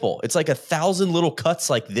example. It's like 1,000 little cuts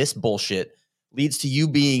like this bullshit leads to you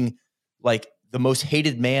being like the most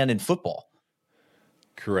hated man in football.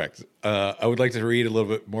 Correct. I would like to read a little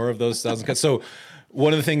bit more of those 1,000 cuts. So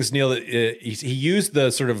one of the things, Neil, that he used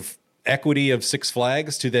the sort of equity of Six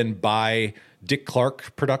Flags to then buy Dick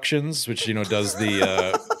Clark Productions, which, does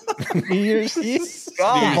the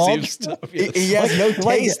stuff. Yes. He has no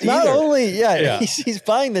taste not either. only, Yeah. he's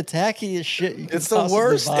buying the tackiest shit. You It's can the possibly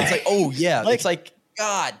worst. buy. It's like, oh yeah. Like- It's like,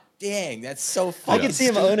 God dang, that's so I funny. could see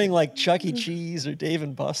him owning like Chuck E. Cheese or Dave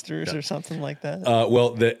and Buster's or something like that.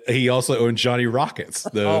 Well, he also owned Johnny Rockets,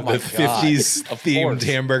 the Oh my God. 50s Of themed course.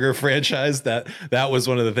 hamburger franchise. That was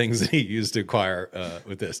one of the things that he used to acquire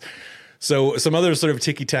with this. So some other sort of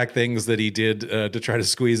ticky-tack things that he did to try to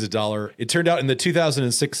squeeze $1. It turned out in the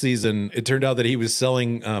 2006 season, it turned out that he was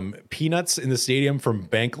selling peanuts in the stadium from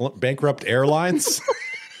bankrupt airlines.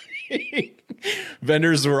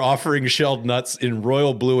 Vendors were offering shelled nuts in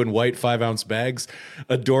royal blue and white 5-ounce bags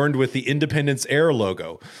adorned with the Independence Air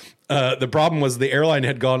logo. The problem was the airline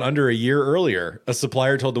had gone under a year earlier. A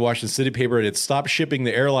supplier told the Washington City paper it had stopped shipping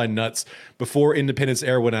the airline nuts before Independence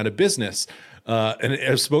Air went out of business. And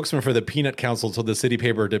a spokesman for the Peanut Council told the City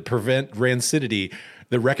paper to prevent rancidity,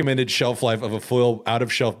 the recommended shelf life of a foil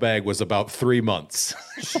out-of-shelf bag was about 3 months.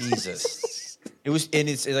 Jesus. It was, and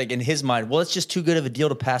it's like in his mind, well, it's just too good of a deal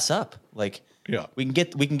to pass up. Like, Yeah. we can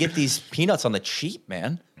get these peanuts on the cheap,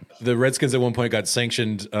 man. The Redskins at one point got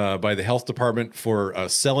sanctioned by the health department for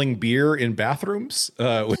selling beer in bathrooms,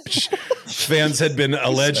 which fans had been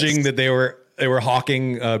alleging that they were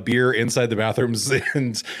hawking beer inside the bathrooms,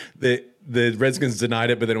 and the Redskins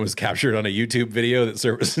denied it, but then it was captured on a YouTube video that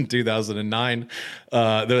surfaced in 2009.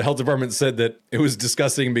 The health department said that it was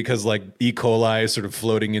disgusting because like E. coli sort of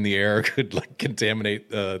floating in the air could like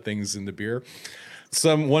contaminate things in the beer.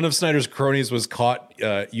 One of Snyder's cronies was caught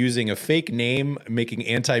using a fake name, making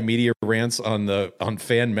anti-media rants on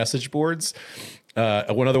fan message boards.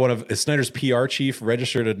 One of Snyder's PR chief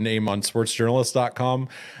registered a name on sportsjournalist.com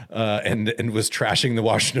and was trashing the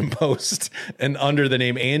Washington Post. And under the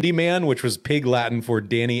name Andy Man, which was Pig Latin for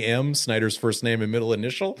Danny M, Snyder's first name and middle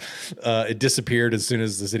initial, it disappeared as soon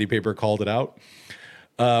as the City paper called it out.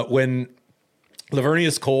 When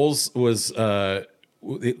Laveranues Coles was,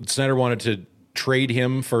 Snyder wanted to trade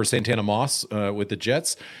him for Santana Moss with the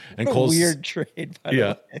Jets, and Coles, weird trade. By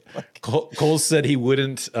the way. Coles said he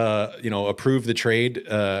wouldn't, approve the trade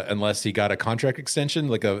unless he got a contract extension.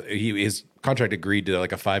 His contract agreed to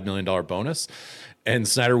like a $5 million bonus, and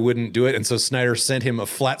Snyder wouldn't do it. And so Snyder sent him a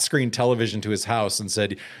flat screen television to his house and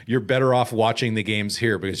said, "You're better off watching the games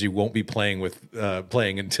here because you won't be playing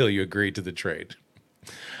until you agree to the trade."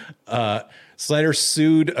 Snyder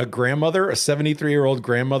sued a grandmother, a 73-year-old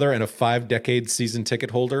grandmother, and a 5-decade season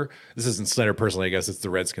ticket holder. This isn't Snyder personally, I guess it's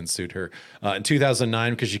the Redskins sued her in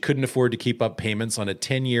 2009 because she couldn't afford to keep up payments on a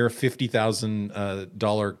 10-year,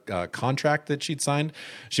 $50,000 contract that she'd signed.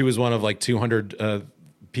 She was one of like 200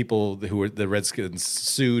 people who were the Redskins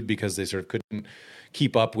sued because they sort of couldn't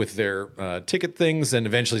keep up with their ticket things. And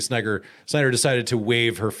eventually Snyder decided to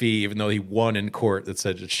waive her fee, even though he won in court that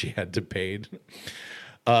said that she had to pay.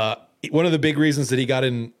 One of the big reasons that he got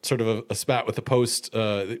in sort of a spat with the Post,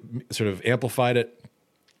 sort of amplified it,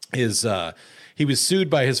 is he was sued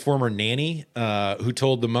by his former nanny, who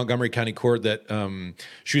told the Montgomery County Court that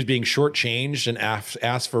she was being shortchanged, and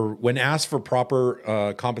when asked for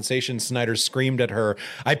proper compensation, Snyder screamed at her,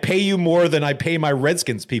 "I pay you more than I pay my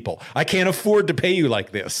Redskins people. I can't afford to pay you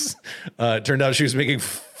like this." It turned out she was making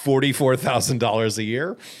 $44,000 a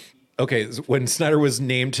year. Okay, so when Snyder was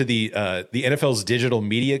named to the NFL's Digital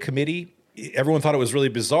Media Committee, everyone thought it was really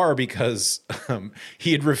bizarre because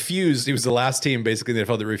he had refused. He was the last team basically in the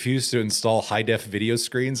NFL that refused to install high-def video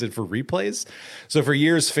screens and for replays. So for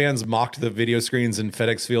years, fans mocked the video screens in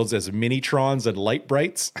FedEx Fields as Minitrons and Light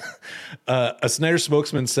Brights. A Snyder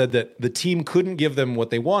spokesman said that the team couldn't give them what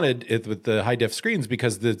they wanted with the high-def screens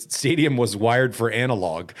because the stadium was wired for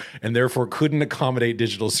analog and therefore couldn't accommodate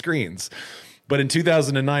digital screens. But in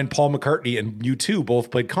 2009, Paul McCartney and U2 both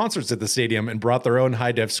played concerts at the stadium and brought their own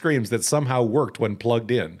high-def screens that somehow worked when plugged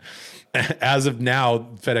in. As of now,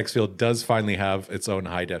 FedEx Field does finally have its own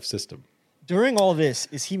high-def system. During all this,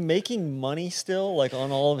 is he making money still, like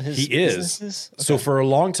on all of his businesses? So for a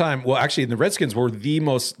long time, well, actually, the Redskins were the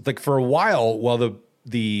most, like for a while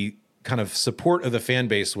the kind of support of the fan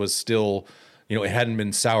base was still, it hadn't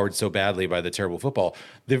been soured so badly by the terrible football.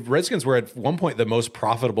 The Redskins were at one point the most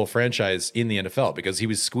profitable franchise in the NFL because he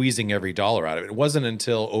was squeezing every dollar out of it. It wasn't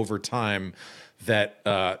until over time that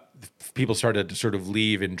people started to sort of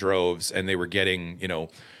leave in droves, and they were getting,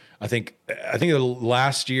 I think the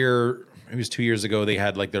last year, maybe it was 2 years ago, they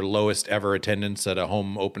had like their lowest ever attendance at a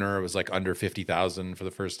home opener. It was like under 50,000 for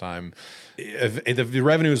the first time. The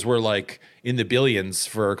revenues were like in the billions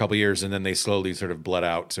for a couple of years, and then they slowly sort of bled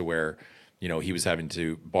out to where, he was having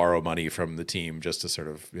to borrow money from the team just to sort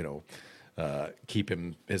of, keep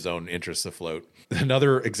his own interests afloat.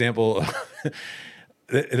 Another example,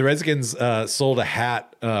 the Redskins sold a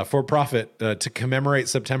hat for profit to commemorate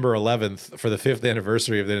September 11th for the 5th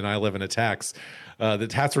anniversary of the 9/11 attacks. The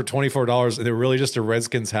hats were $24, and they were really just a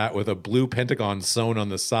Redskins hat with a blue pentagon sewn on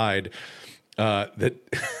the side. That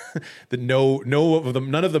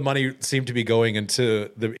none of the money seemed to be going into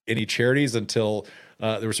any charities until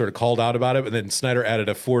they were sort of called out about it. And then Snyder added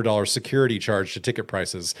a $4 security charge to ticket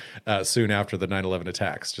prices soon after the 9/11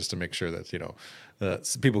 attacks, just to make sure that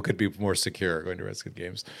people could be more secure going to Redskin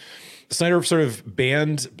games. Snyder sort of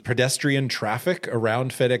banned pedestrian traffic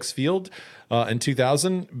around FedEx Field in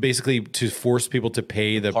 2000, basically to force people to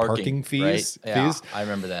pay the parking fees. Right? Yeah, I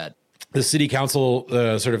remember that. The city council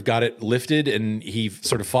sort of got it lifted, and he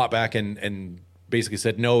sort of fought back and basically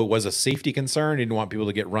said, no, it was a safety concern. He didn't want people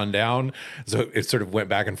to get run down. So it sort of went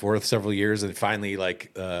back and forth several years. And finally,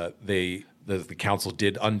 like the council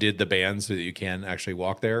undid the ban so that you can actually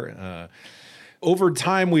walk there. Over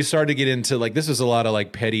time, we started to get into like, this was a lot of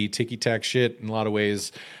like petty ticky-tack shit in a lot of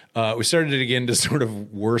ways. We started to get into sort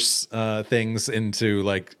of worse things into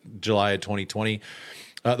like July of 2020.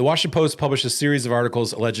 The Washington Post published a series of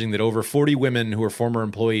articles alleging that over 40 women who were former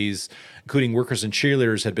employees, including workers and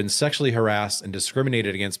cheerleaders, had been sexually harassed and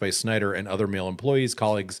discriminated against by Snyder and other male employees,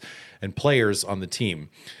 colleagues, and players on the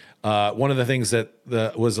team. One of the things that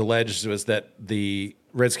was alleged was that the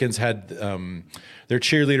Redskins had their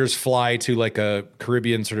cheerleaders fly to like a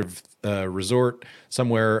Caribbean sort of resort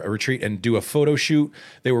somewhere, a retreat, and do a photo shoot.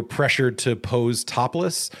 They were pressured to pose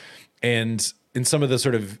topless, and in some of the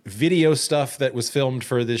sort of video stuff that was filmed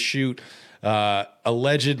for this shoot,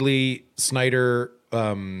 allegedly Snyder,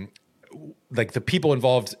 like the people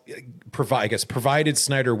involved, provided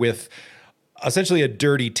Snyder with essentially a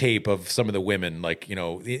dirty tape of some of the women, like,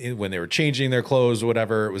 when they were changing their clothes or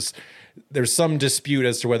whatever. There's some dispute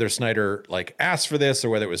as to whether Snyder like asked for this or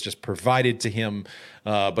whether it was just provided to him.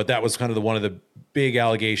 But that was kind of one of the big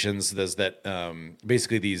allegations, is that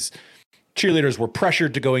basically these cheerleaders were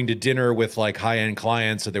pressured to going to dinner with like high-end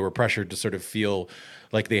clients, so they were pressured to sort of feel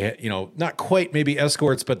like they had, not quite maybe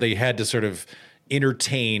escorts, but they had to sort of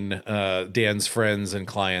entertain Dan's friends and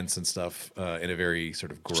clients and stuff in a very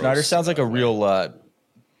sort of gross. Snyder sounds like a real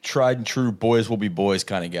tried and true boys will be boys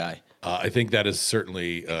kind of guy. I think that is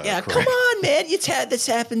certainly correct. Come on, man. This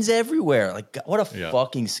happens everywhere. Like, what a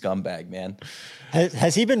fucking scumbag, man.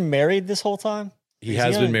 Has he been married this whole time? He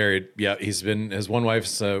has been married. Yeah, his one wife.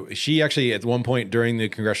 So she actually at one point during the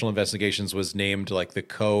congressional investigations was named like the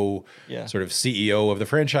sort of CEO of the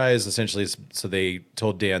franchise, essentially. So they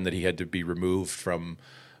told Dan that he had to be removed from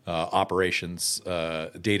operations,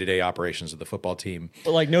 day-to-day operations of the football team.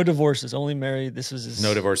 But like no divorces, only married. This was his...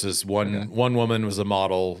 No divorces. One woman was a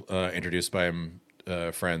model introduced by him,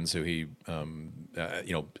 friends who he,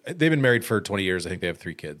 they've been married for 20 years. I think they have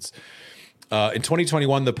 3 kids. In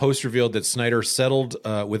 2021, the Post revealed that Snyder settled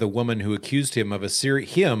with a woman who accused him of a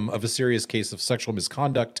serious case of sexual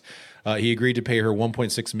misconduct. He agreed to pay her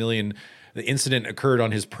 $1.6 million. The incident occurred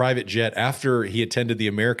on his private jet after he attended the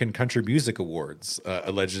American Country Music Awards.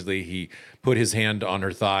 Allegedly, he put his hand on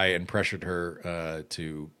her thigh and pressured her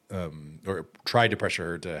or tried to pressure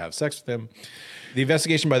her to have sex with him. The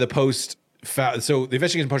investigation by the Post. So the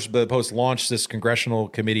investigation by the Post launched this congressional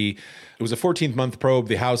committee. It was a 14-month probe.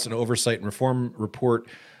 The House and Oversight and Reform report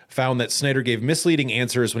found that Snyder gave misleading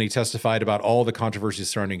answers when he testified about all the controversies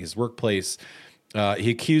surrounding his workplace. They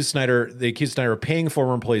accused Snyder of paying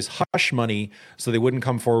former employees hush money so they wouldn't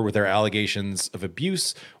come forward with their allegations of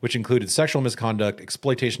abuse, which included sexual misconduct,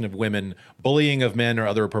 exploitation of women, bullying of men, or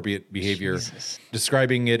other appropriate behavior,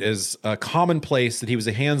 describing it as commonplace that he was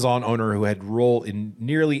a hands-on owner who had role in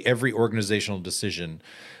nearly every organizational decision.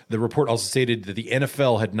 The report also stated that the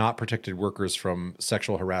NFL had not protected workers from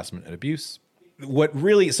sexual harassment and abuse.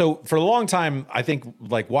 So for a long time, I think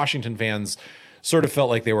like Washington fans sort of felt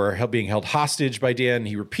like they were being held hostage by Dan.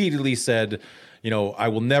 He repeatedly said, I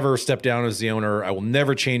will never step down as the owner. I will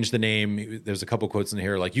never change the name. There's a couple quotes in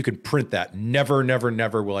here like, you can print that. Never, never,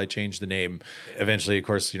 never will I change the name. Eventually, of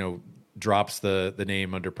course, drops the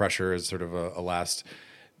name under pressure as sort of a last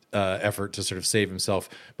effort to sort of save himself.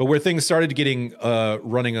 But where things started getting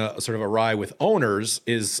running a sort of awry with owners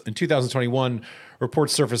is in 2021,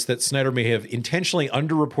 reports surfaced that Snyder may have intentionally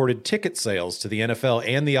underreported ticket sales to the NFL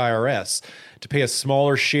and the IRS to pay a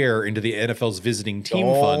smaller share into the NFL's visiting team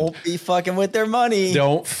fund. Don't be fucking with their money.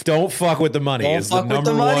 Don't fuck with the money. Don't is fuck the with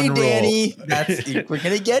the number money, one rule. Danny. We're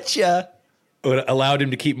gonna get you. It allowed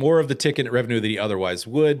him to keep more of the ticket revenue than he otherwise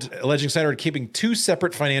would, alleging Snyder had keeping two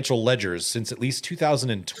separate financial ledgers since at least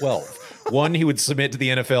 2012. One he would submit to the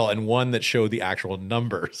NFL and one that showed the actual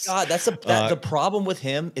numbers. God, the problem with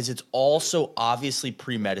him is it's all so obviously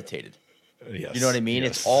premeditated. Yes, you know what I mean?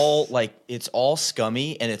 yes. It's all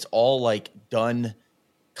scummy and it's all like done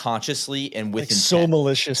consciously and with Like so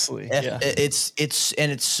maliciously. Yeah.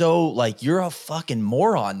 It's so like, you're a fucking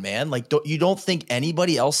moron, man. Like, you don't think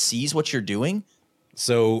anybody else sees what you're doing?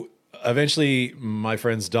 So eventually my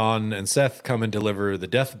friends Don and Seth come and deliver the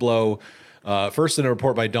death blow. First in a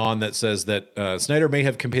report by Don that says that Snyder may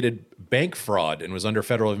have committed bank fraud and was under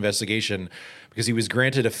federal investigation because he was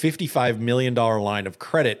granted a $55 million line of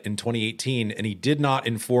credit in 2018, and he did not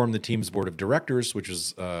inform the team's board of directors, which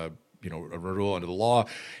is a rule under the law.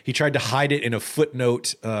 He tried to hide it in a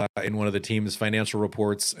footnote in one of the team's financial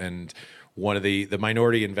reports, and one of the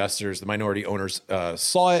minority investors, the minority owners,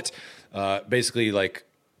 saw it. Basically, like,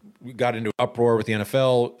 we got into uproar with the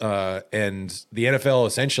NFL, and the NFL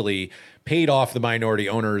essentially paid off the minority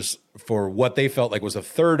owners for what they felt like was a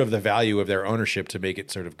third of the value of their ownership to make it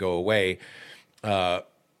sort of go away. And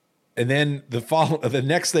then the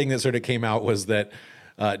next thing that sort of came out was that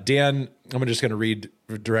Dan, I'm just going to read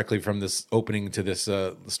directly from this opening to this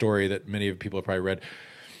story that many people have probably read.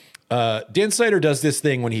 Dan Snyder does this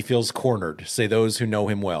thing when he feels cornered, say those who know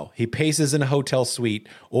him well. He paces in a hotel suite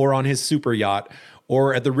or on his super yacht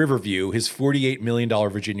or at the Riverview, his $48 million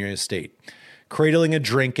Virginia estate. Cradling a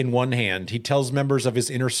drink in one hand, he tells members of his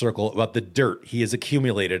inner circle about the dirt he has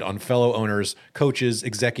accumulated on fellow owners, coaches,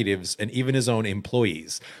 executives, and even his own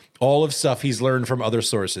employees. All of stuff he's learned from other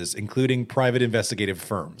sources, including private investigative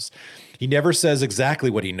firms. He never says exactly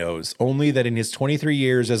what he knows, only that in his 23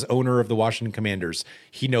 years as owner of the Washington Commanders,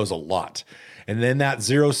 he knows a lot. And then that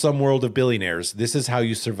zero-sum world of billionaires, this is how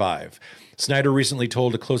you survive. Snyder recently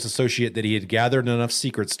told a close associate that he had gathered enough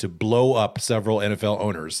secrets to blow up several NFL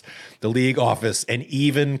owners, the league office, and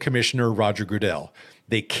even Commissioner Roger Goodell.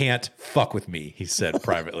 They can't fuck with me, he said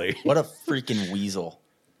privately. What a freaking weasel.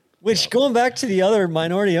 Which, going back to the other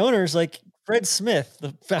minority owners, like Fred Smith,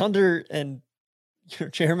 the founder and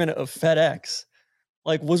chairman of FedEx,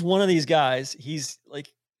 like, was one of these guys. He's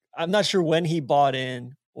like, I'm not sure when he bought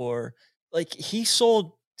in, or like, he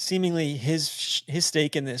sold seemingly his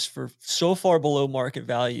stake in this for so far below market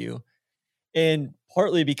value, and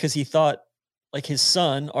partly because he thought, like, his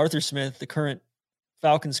son Arthur Smith, the current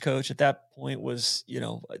Falcons coach at that point, was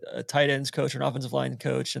a tight ends coach or an offensive line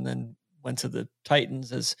coach, and then went to the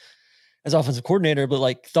Titans as offensive coordinator, but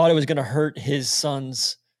like, thought it was going to hurt his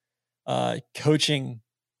son's coaching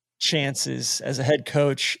chances as a head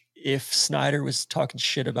coach if Snyder was talking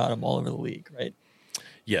shit about him all over the league, right?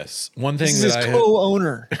 Yes. One thing this is his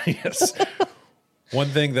co-owner. Yes. One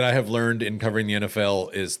thing that I have learned in covering the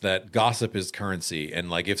NFL is that gossip is currency.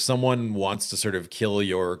 And like, if someone wants to sort of kill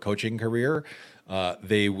your coaching career,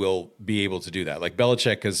 they will be able to do that. Like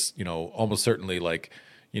Belichick has, almost certainly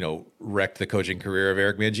wrecked the coaching career of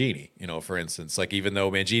Eric Mangini, for instance. Like, even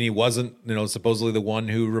though Mangini wasn't, supposedly the one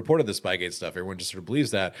who reported the Spygate stuff, everyone just sort of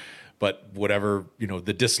believes that. But whatever,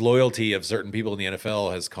 the disloyalty of certain people in the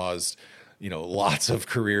NFL has caused, lots of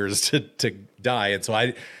careers to die. And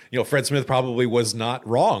so Fred Smith probably was not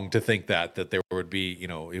wrong to think that there would be,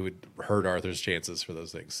 it would hurt Arthur's chances for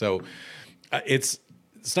those things. So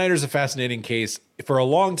Snyder's a fascinating case. For a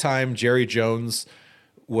long time, Jerry Jones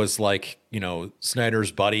was like,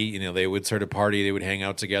 Snyder's buddy. They would sort of party, they would hang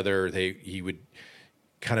out together. He would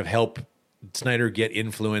kind of help Snyder get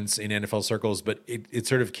influence in NFL circles, but it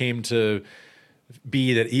sort of came to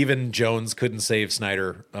be that even Jones couldn't save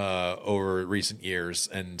Snyder over recent years,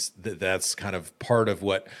 and that's kind of part of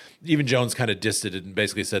what even Jones kind of dissed it and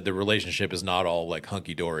basically said the relationship is not all like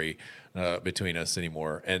hunky dory between us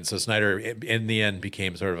anymore. And so Snyder, in the end,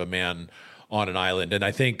 became sort of a man on an island, and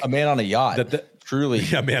I think a man on a yacht. Truly,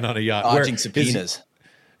 a man on a yacht, dodging subpoenas.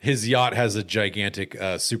 His yacht has a gigantic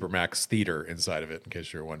Supermax theater inside of it, in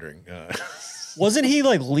case you're wondering. Wasn't he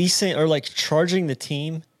like leasing or like charging the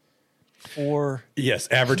team for Yes,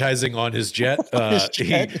 advertising on his jet. his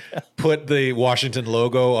jet, He put the Washington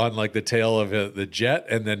logo on like the tail of the jet,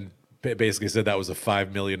 and then basically said that was a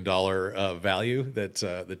 $5 million value that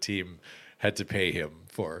the team had to pay him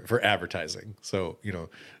for advertising. So, you know,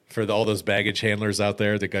 for all those baggage handlers out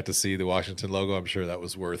there that got to see the Washington logo, I'm sure that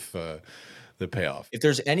was worth the payoff. If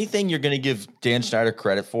there's anything you're going to give Dan Snyder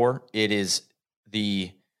credit for, it is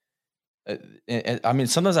the. I mean,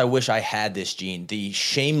 sometimes I wish I had this gene, the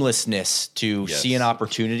shamelessness to see an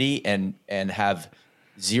opportunity and have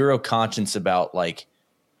zero conscience about like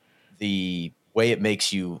the way it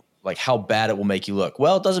makes you, like how bad it will make you look.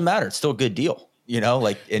 Well, it doesn't matter. It's still a good deal, you know,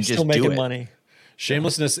 like, and still just making do it. money.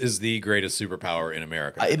 Shamelessness is the greatest superpower in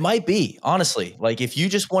America. It might be, honestly, like if you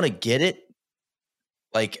just want to get it,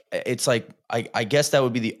 like, it's like, I guess that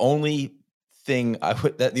would be the only thing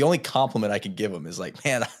the only compliment I could give him is like,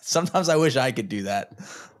 man, sometimes I wish I could do that.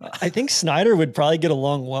 I think Snyder would probably get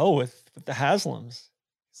along well with the Haslams.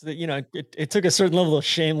 So that, you know, it took a certain level of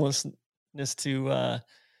shamelessness to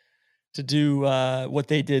do what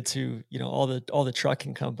they did to, you know, all the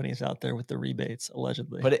trucking companies out there with the rebates,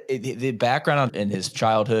 allegedly. But the background in his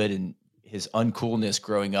childhood and his uncoolness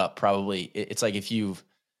growing up, probably it's like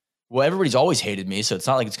everybody's always hated me, so it's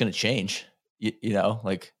not like it's going to change. You know,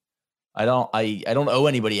 like I don't owe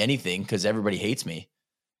anybody anything because everybody hates me.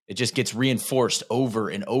 It just gets reinforced over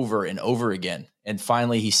and over and over again. And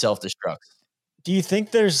finally he self-destructs. Do you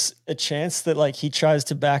think there's a chance that like he tries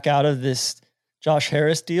to back out of this Josh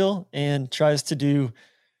Harris deal and tries to do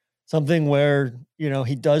something where, you know,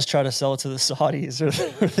 he does try to sell it to the Saudis or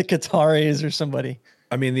the Qataris or somebody?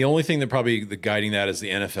 I mean, the only thing that probably the guiding that is the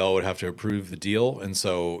NFL would have to approve the deal. And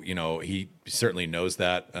so, you know, he certainly knows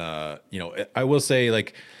that. You know, I will say,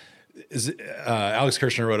 like, Alex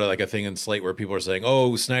Kirshner wrote a thing in Slate where people are saying,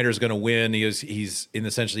 "Oh, Snyder's going to win. He's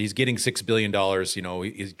essentially he's getting $6 billion. You know,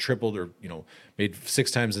 he's tripled or, you know, made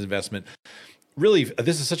 6 times his investment." Really,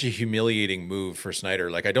 this is such a humiliating move for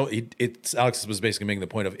Snyder. Like, Alex was basically making the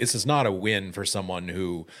point of this is not a win for someone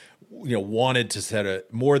who, you know, wanted to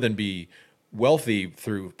set more than be wealthy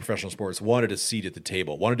through professional sports, wanted a seat at the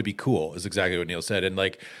table, wanted to be cool, is exactly what Neil said. And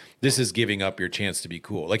like, this is giving up your chance to be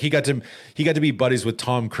cool. Like he got to be buddies with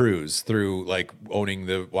Tom Cruise through like owning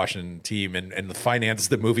the Washington team and finance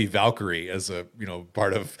the movie Valkyrie as a, you know,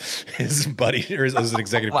 part of his buddy or as an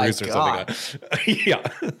executive producer or something. Yeah.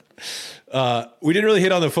 We didn't really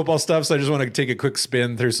hit on the football stuff, so I just want to take a quick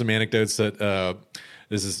spin through some anecdotes that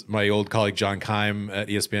this is my old colleague John Keim at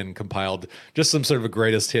ESPN compiled just some sort of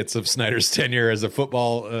greatest hits of Snyder's tenure as a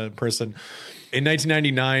football person. In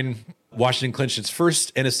 1999, Washington clinched its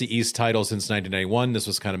first NFC East title since 1991. This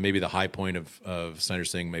was kind of maybe the high point of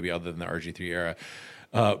Snyder's thing, maybe other than the RG3 era.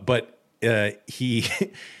 But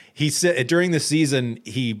he said during the season,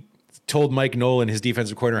 he told Mike Nolan, his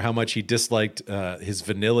defensive coordinator, how much he disliked his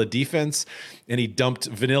vanilla defense, and he dumped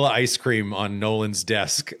vanilla ice cream on Nolan's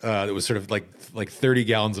desk. That was sort of like 30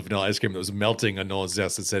 gallons of vanilla ice cream that was melting on Nolan's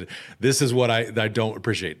desk, and said, "This is what I don't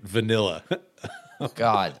appreciate, vanilla."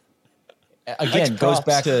 God, again, goes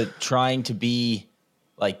back to trying to be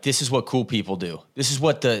like, this is what cool people do. This is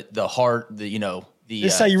what the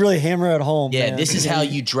this is how you really hammer at home. Yeah, man. this is how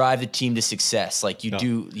you drive the team to success. Like you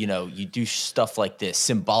do stuff like this,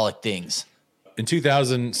 symbolic things. In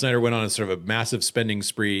 2000, Snyder went on a sort of a massive spending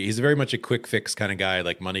spree. He's very much a quick fix kind of guy.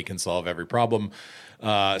 Like money can solve every problem.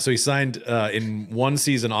 So he signed in one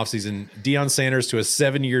season, off season, Deion Sanders to a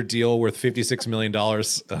 7-year deal worth $56 million.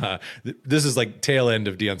 This is like tail end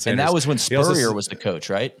of Deion Sanders. And that was when Spurrier was the coach,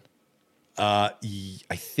 right? I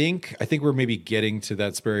think we're maybe getting to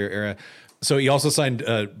that Spurrier era. So he also signed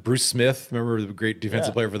Bruce Smith, remember the great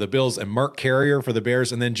defensive player for the Bills, and Mark Carrier for the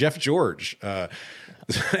Bears, and then Jeff George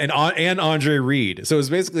and Andre Reed. So it was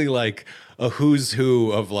basically like a who's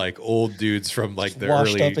who of like old dudes from like the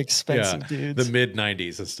washed early, up expensive dudes, the mid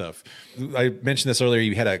 90s and stuff. I mentioned this earlier.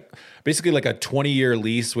 You had basically like a 20-year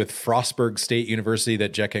lease with Frostburg State University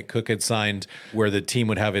that Jack Cook had signed, where the team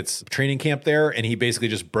would have its training camp there, and he basically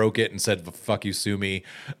just broke it and said, "Fuck you, sue me,"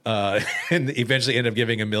 and eventually ended up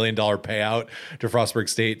giving $1 million payout to Frostburg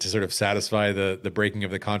State to sort of satisfy the breaking of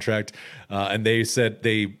the contract. And they said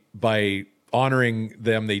by honoring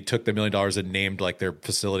them, they took the $1 million and named like their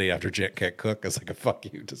facility after Jack Cook as like a fuck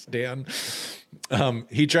you to Stan.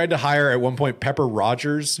 He tried to hire at one point Pepper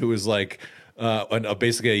Rogers, who was like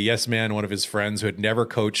basically a yes man, one of his friends who had never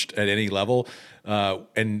coached at any level.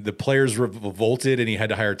 And the players revolted, and he had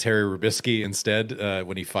to hire Terry Rubisky instead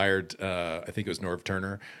when he fired, I think it was Norv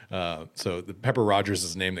Turner. So the Pepper Rogers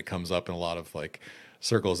is a name that comes up in a lot of like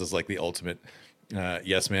circles as like the ultimate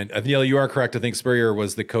Yes, man. Neil, you are correct. I think Spurrier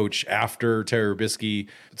was the coach after Terry Robisky.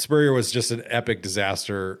 Spurrier was just an epic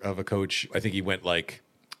disaster of a coach. I think he went like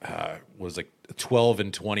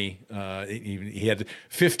 12-20. He had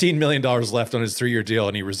 $15 million left on his 3-year deal,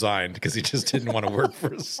 and he resigned because he just didn't want to work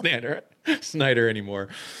for Snyder anymore.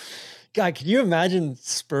 God, can you imagine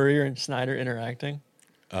Spurrier and Snyder interacting?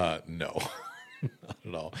 No, not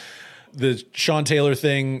at all. The Sean Taylor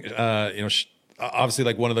thing, obviously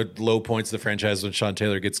like one of the low points of the franchise when Sean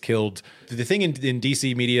Taylor gets killed. The thing in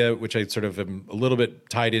DC media, which I sort of am a little bit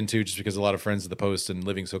tied into just because a lot of friends of the Post and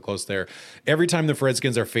living so close there, every time the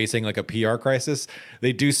Redskins are facing like a PR crisis,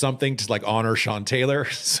 they do something to like honor Sean Taylor.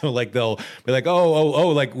 So like they'll be like, oh,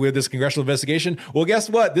 like with this congressional investigation, well, guess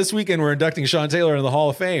what? This weekend we're inducting Sean Taylor in the Hall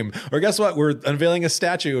of Fame. Or guess what? We're unveiling a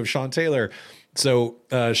statue of Sean Taylor. So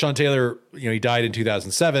Sean Taylor, he died in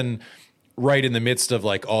 2007. Right in the midst of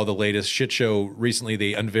like all the latest shit show. Recently,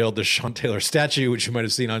 they unveiled the Sean Taylor statue, which you might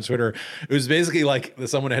have seen on Twitter. It was basically like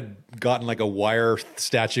someone had gotten like a wire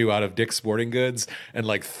statue out of Dick's Sporting Goods, and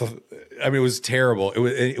like, it was terrible.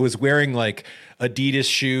 It was wearing like Adidas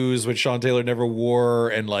shoes, which Sean Taylor never wore,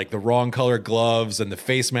 and like the wrong color gloves, and the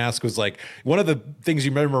face mask was like one of the things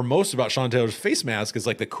you remember most about Sean Taylor's face mask is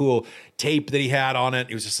like the cool tape that he had on it.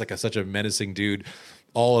 It was just like such a menacing dude.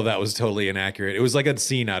 All of that was totally inaccurate. It was like a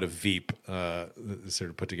scene out of Veep, sort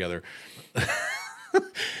of put together. I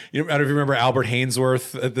don't know if you remember Albert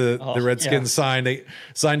Hainsworth, the Redskins signed. They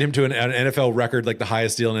signed him to an NFL record, like the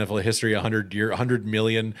highest deal in NFL history, $100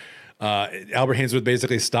 million. Albert Hainsworth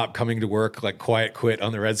basically stopped coming to work, like quiet quit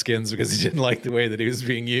on the Redskins because he didn't like the way that he was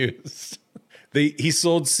being used. He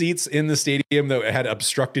sold seats in the stadium that had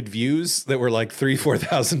obstructed views that were like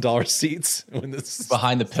 $3,000-$4,000 seats when this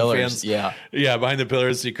behind the pillars. Yeah, behind the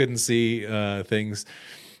pillars, so you couldn't see things.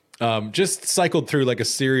 Just cycled through like a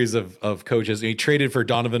series of coaches. And he traded for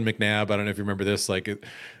Donovan McNabb. I don't know if you remember this, like a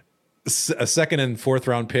 2nd and 4th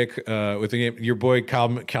round pick with your boy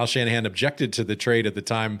Kyle Shanahan objected to the trade at the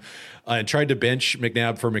time and tried to bench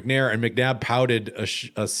McNabb for McNair, and McNabb pouted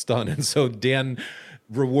a stun, and so Dan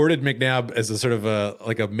rewarded McNabb as a sort of a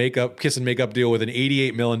kiss and makeup deal with an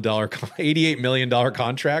 $88 million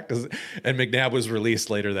contract, and McNabb was released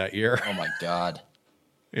later that year. Oh my God.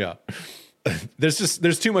 Yeah.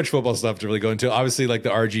 There's too much football stuff to really go into. Obviously, like the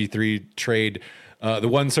RG3 trade. The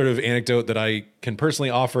one sort of anecdote that I can personally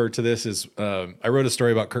offer to this is I wrote a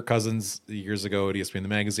story about Kirk Cousins years ago at ESPN The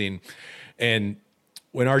Magazine, and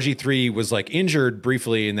when RG3 was like injured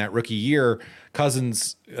briefly in that rookie year,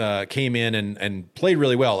 Cousins came in and played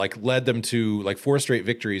really well, like led them to like 4 straight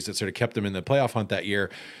victories that sort of kept them in the playoff hunt that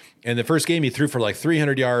year. And the first game he threw for like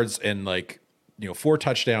 300 yards and like 4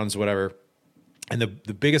 touchdowns, whatever. And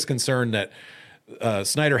the biggest concern that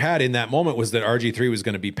Snyder had in that moment was that RG3 was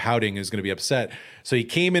going to be pouting, was going to be upset. So he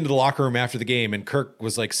came into the locker room after the game, and Kirk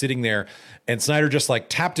was like sitting there, and Snyder just like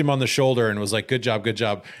tapped him on the shoulder and was like, good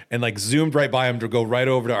job, and like zoomed right by him to go right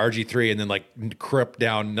over to RG3, and then like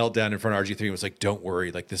knelt down in front of RG3 and was like, don't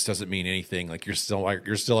worry, like this doesn't mean anything, like you're still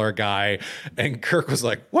our guy. And Kirk was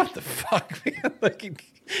like, what the fuck, man? Like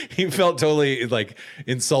he felt totally like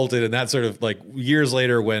insulted. And that sort of like years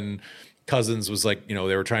later when Cousins was like, they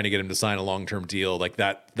were trying to get him to sign a long-term deal, like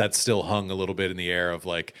that still hung a little bit in the air of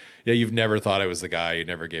like, yeah, you've never thought I was the guy. You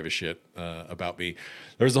never gave a shit about me.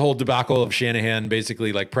 There was the whole debacle of Shanahan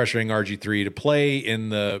basically like pressuring RG3 to play in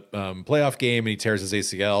the playoff game, and he tears his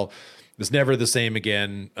ACL. It was never the same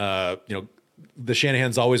again. The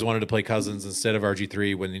Shanahans always wanted to play Cousins instead of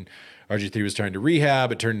RG3. When RG3 was trying to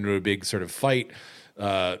rehab, it turned into a big sort of fight.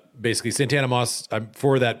 Basically, Santana Moss,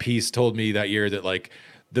 for that piece, told me that year that like,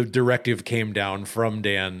 the directive came down from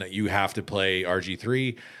Dan that you have to play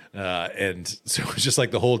RG3. And so it was just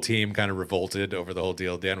like the whole team kind of revolted over the whole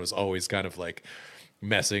deal. Dan was always kind of like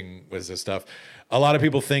messing with this stuff. A lot of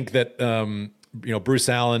people think that, Bruce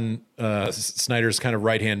Allen, Snyder's kind of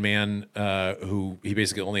right-hand man, who he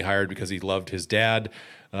basically only hired because he loved his dad,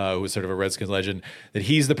 who was sort of a Redskins legend, that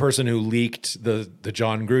he's the person who leaked the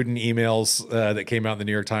John Gruden emails that came out in the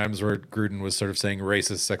New York Times, where Gruden was sort of saying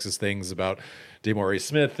racist, sexist things about DeMaurice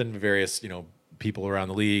Smith and various, people around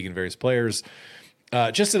the league and various players.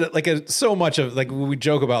 So much of like we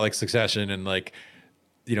joke about like Succession and like,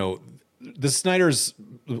 the Snyder's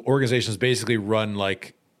organization is basically run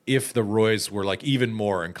like if the Roys were like even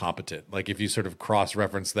more incompetent. Like if you sort of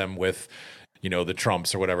cross-reference them with, the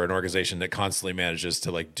Trumps or whatever, an organization that constantly manages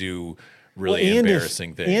to like do really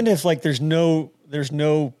embarrassing things. And if like there's no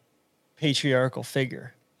patriarchal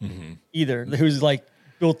figure either who's like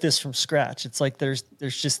built this from scratch. It's like there's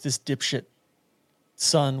just this dipshit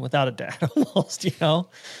son without a dad almost,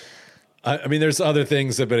 I mean, there's other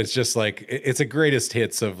things, but it's just like it's a greatest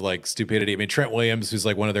hits of like stupidity. I mean, Trent Williams, who's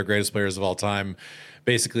like one of their greatest players of all time,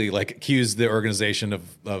 basically like accused the organization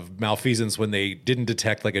of malfeasance when they didn't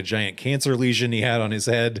detect like a giant cancer lesion he had on his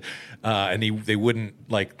head, and they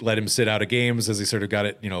wouldn't like let him sit out of games as he sort of got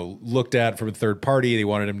it looked at from a third party. They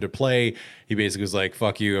wanted him to play. He basically was like,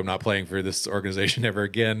 "Fuck you, I'm not playing for this organization ever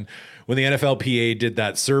again." When the NFLPA did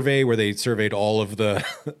that survey where they surveyed all of the,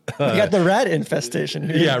 You got the rat infestation.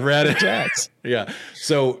 Here. yeah, rat Jacks. yeah.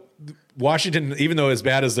 So Washington, even though as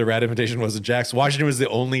bad as the rat invitation was in Jacks, Washington was the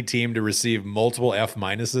only team to receive multiple F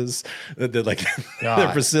minuses. Like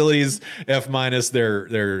their facilities F minus, their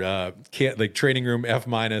like training room F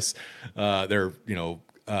minus, their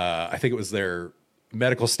I think it was their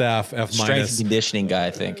medical staff F minus. Strength and conditioning guy,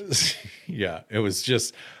 I think. Yeah, it was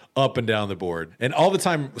just up and down the board. And all the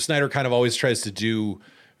time, Snyder kind of always tries to do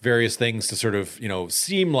various things to sort of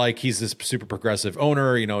seem like he's this super progressive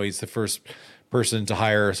owner. He's the first person to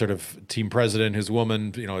hire sort of team president who's a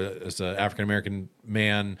woman, as an African-American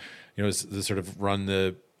man, to sort of run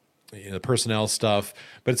the personnel stuff.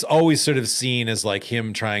 But it's always sort of seen as like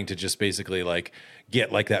him trying to just basically like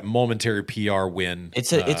get like that momentary PR win.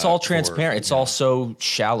 It's all transparent. It's all so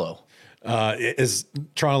shallow. As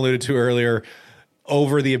Tron alluded to earlier,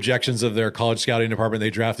 over the objections of their college scouting department,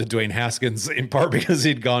 they drafted Dwayne Haskins in part because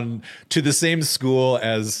he'd gone to the same school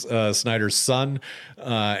as Snyder's son.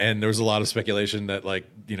 And there was a lot of speculation that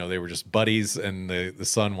they were just buddies and the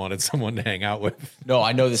son wanted someone to hang out with. No,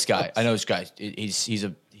 I know this guy. He's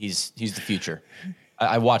the future.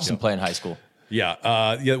 I watched him play in high school.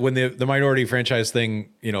 Yeah. When the minority franchise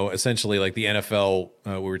thing, essentially like the NFL,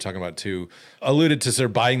 we were talking about too, alluded to sort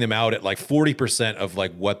of buying them out at like 40% of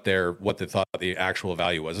like what they thought the actual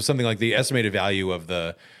value was. Or something like the estimated value of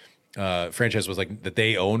the franchise was like that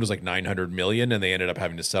they owned was like 900 million, and they ended up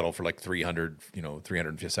having to settle for like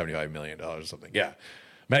 $375 million or something. Yeah.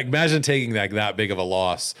 Imagine taking that big of a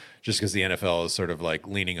loss just because the NFL is sort of like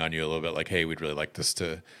leaning on you a little bit, like, hey, we'd really like this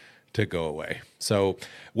to go away. So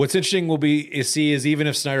what's interesting will be is even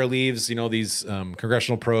if Snyder leaves, these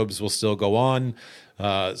congressional probes will still go on.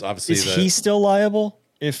 Obviously, is he still liable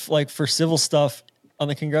if like for civil stuff on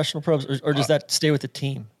the congressional probes, or does that stay with the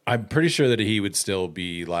team? I'm pretty sure that he would still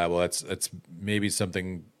be liable. That's maybe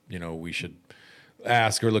something we should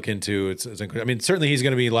ask or look into. I mean, certainly he's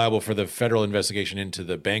going to be liable for the federal investigation into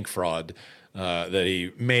the bank fraud that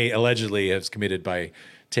he may allegedly has committed by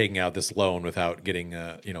taking out this loan without getting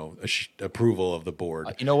approval of the board.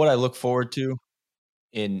 You know what I look forward to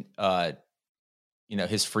in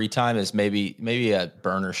his free time is maybe a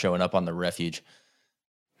burner showing up on the Refuge.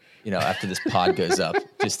 After this pod goes up,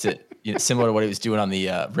 just to similar to what he was doing on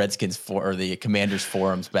the Redskins or the Commanders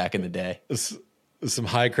forums back in the day. Some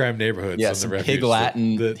high crime neighborhoods. Yeah, on some the Refuge. Pig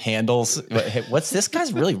Latin handles. What's this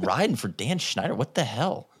guy's really riding for Dan Schneider? What the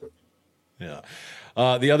hell? Yeah.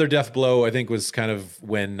 The other death blow, I think, was kind of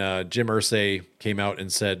when Jim Irsay came out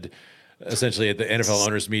and said, essentially at the NFL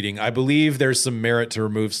owners meeting, I believe there's some merit to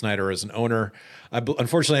remove Snyder as an owner.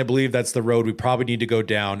 Unfortunately, I believe that's the road we probably need to go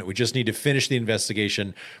down. We just need to finish the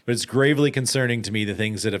investigation. But it's gravely concerning to me the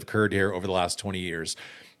things that have occurred here over the last 20 years.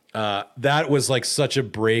 That was like such a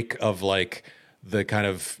break of like the kind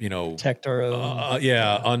of protect our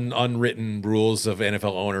own unwritten rules of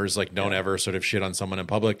NFL owners, like don't ever sort of shit on someone in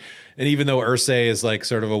public. And even though Irsay is like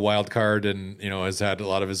sort of a wild card and has had a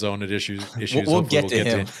lot of his own issues, we'll get to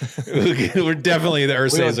him. We're definitely the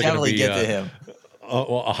Irsays are going to be get to him.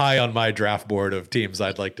 High on my draft board of teams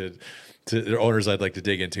I'd like to owners I'd like to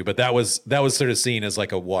dig into. But that was sort of seen as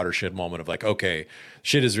like a watershed moment of like, okay,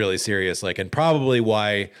 shit is really serious. Like, and probably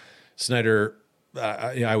why Snyder,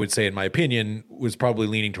 I would say, in my opinion, was probably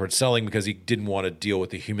leaning towards selling because he didn't want to deal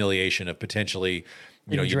with the humiliation of potentially,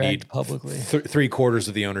 you need publicly 3/4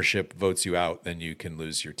 of the ownership votes you out, then you can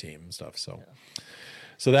lose your team and stuff. So,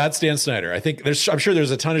 so that's Dan Snyder. I think I'm sure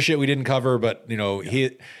there's a ton of shit we didn't cover, but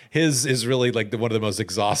his is really like one of the most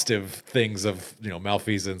exhaustive things of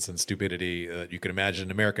malfeasance and stupidity that you can imagine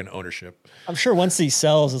in American ownership. I'm sure once he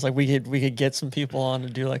sells, it's like we could get some people on to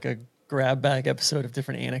do like a grab bag episode of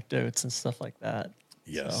different anecdotes and stuff like that.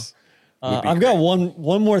 Yes. So, I've got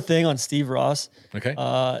one more thing on Steve Ross. Okay.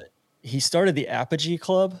 He started the Apogee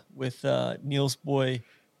Club with Neil's boy,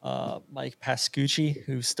 Mike Pascucci,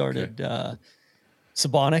 who started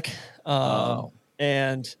Sabonic.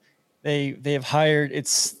 And they have hired,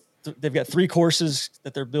 they've got 3 courses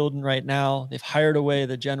that they're building right now. They've hired away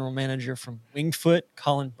the general manager from Winged Foot,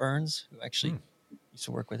 Colin Burns, who actually used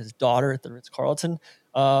to work with his daughter at the Ritz-Carlton.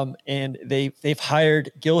 And they've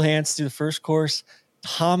hired Gil Hanse to do the first course,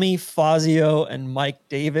 Tommy Fazio and Mike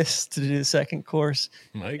Davis to do the second course.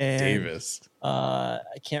 Mike Davis. I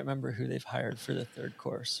can't remember who they've hired for the third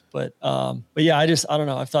course, but yeah, I don't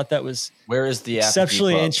know. I thought that was where is the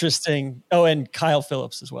exceptionally interesting. Oh, and Kyle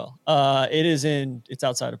Phillips as well. It's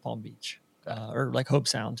outside of Palm Beach, or like Hope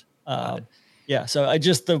Sound. Yeah. So I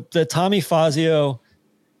just, the Tommy Fazio,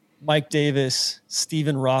 Mike Davis,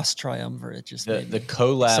 Stephen Ross triumvirate, just the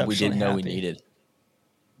collab we didn't know we needed.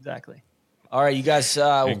 Exactly. All right, you guys,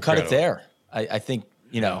 we'll cut it there. I think,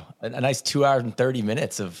 a nice 2 hours and 30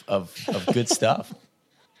 minutes of good stuff.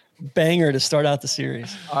 Banger to start out the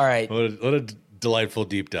series. All right. What a delightful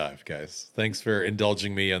deep dive, guys. Thanks for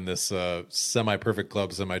indulging me on this semi-perfect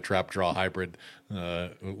club, semi-trap draw hybrid.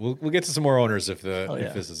 We'll get to some more owners if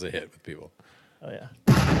this is a hit with people. Oh, yeah.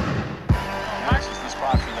 Nice is the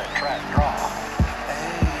spot for that trap draw.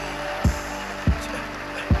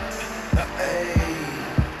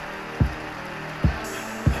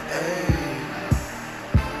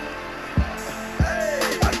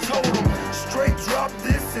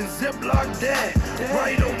 And Ziploc that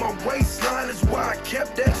right on my waistline is why I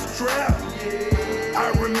kept that strap. I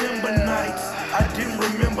remember nights, I didn't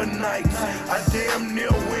remember nights. I damn near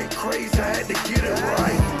went crazy, I had to get it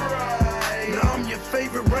right. Now I'm your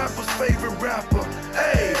favorite rapper's favorite rapper.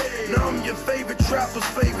 Hey, now I'm your favorite trapper's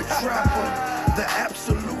favorite trapper. The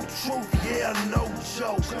absolute truth, yeah, no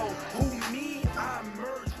joke. Who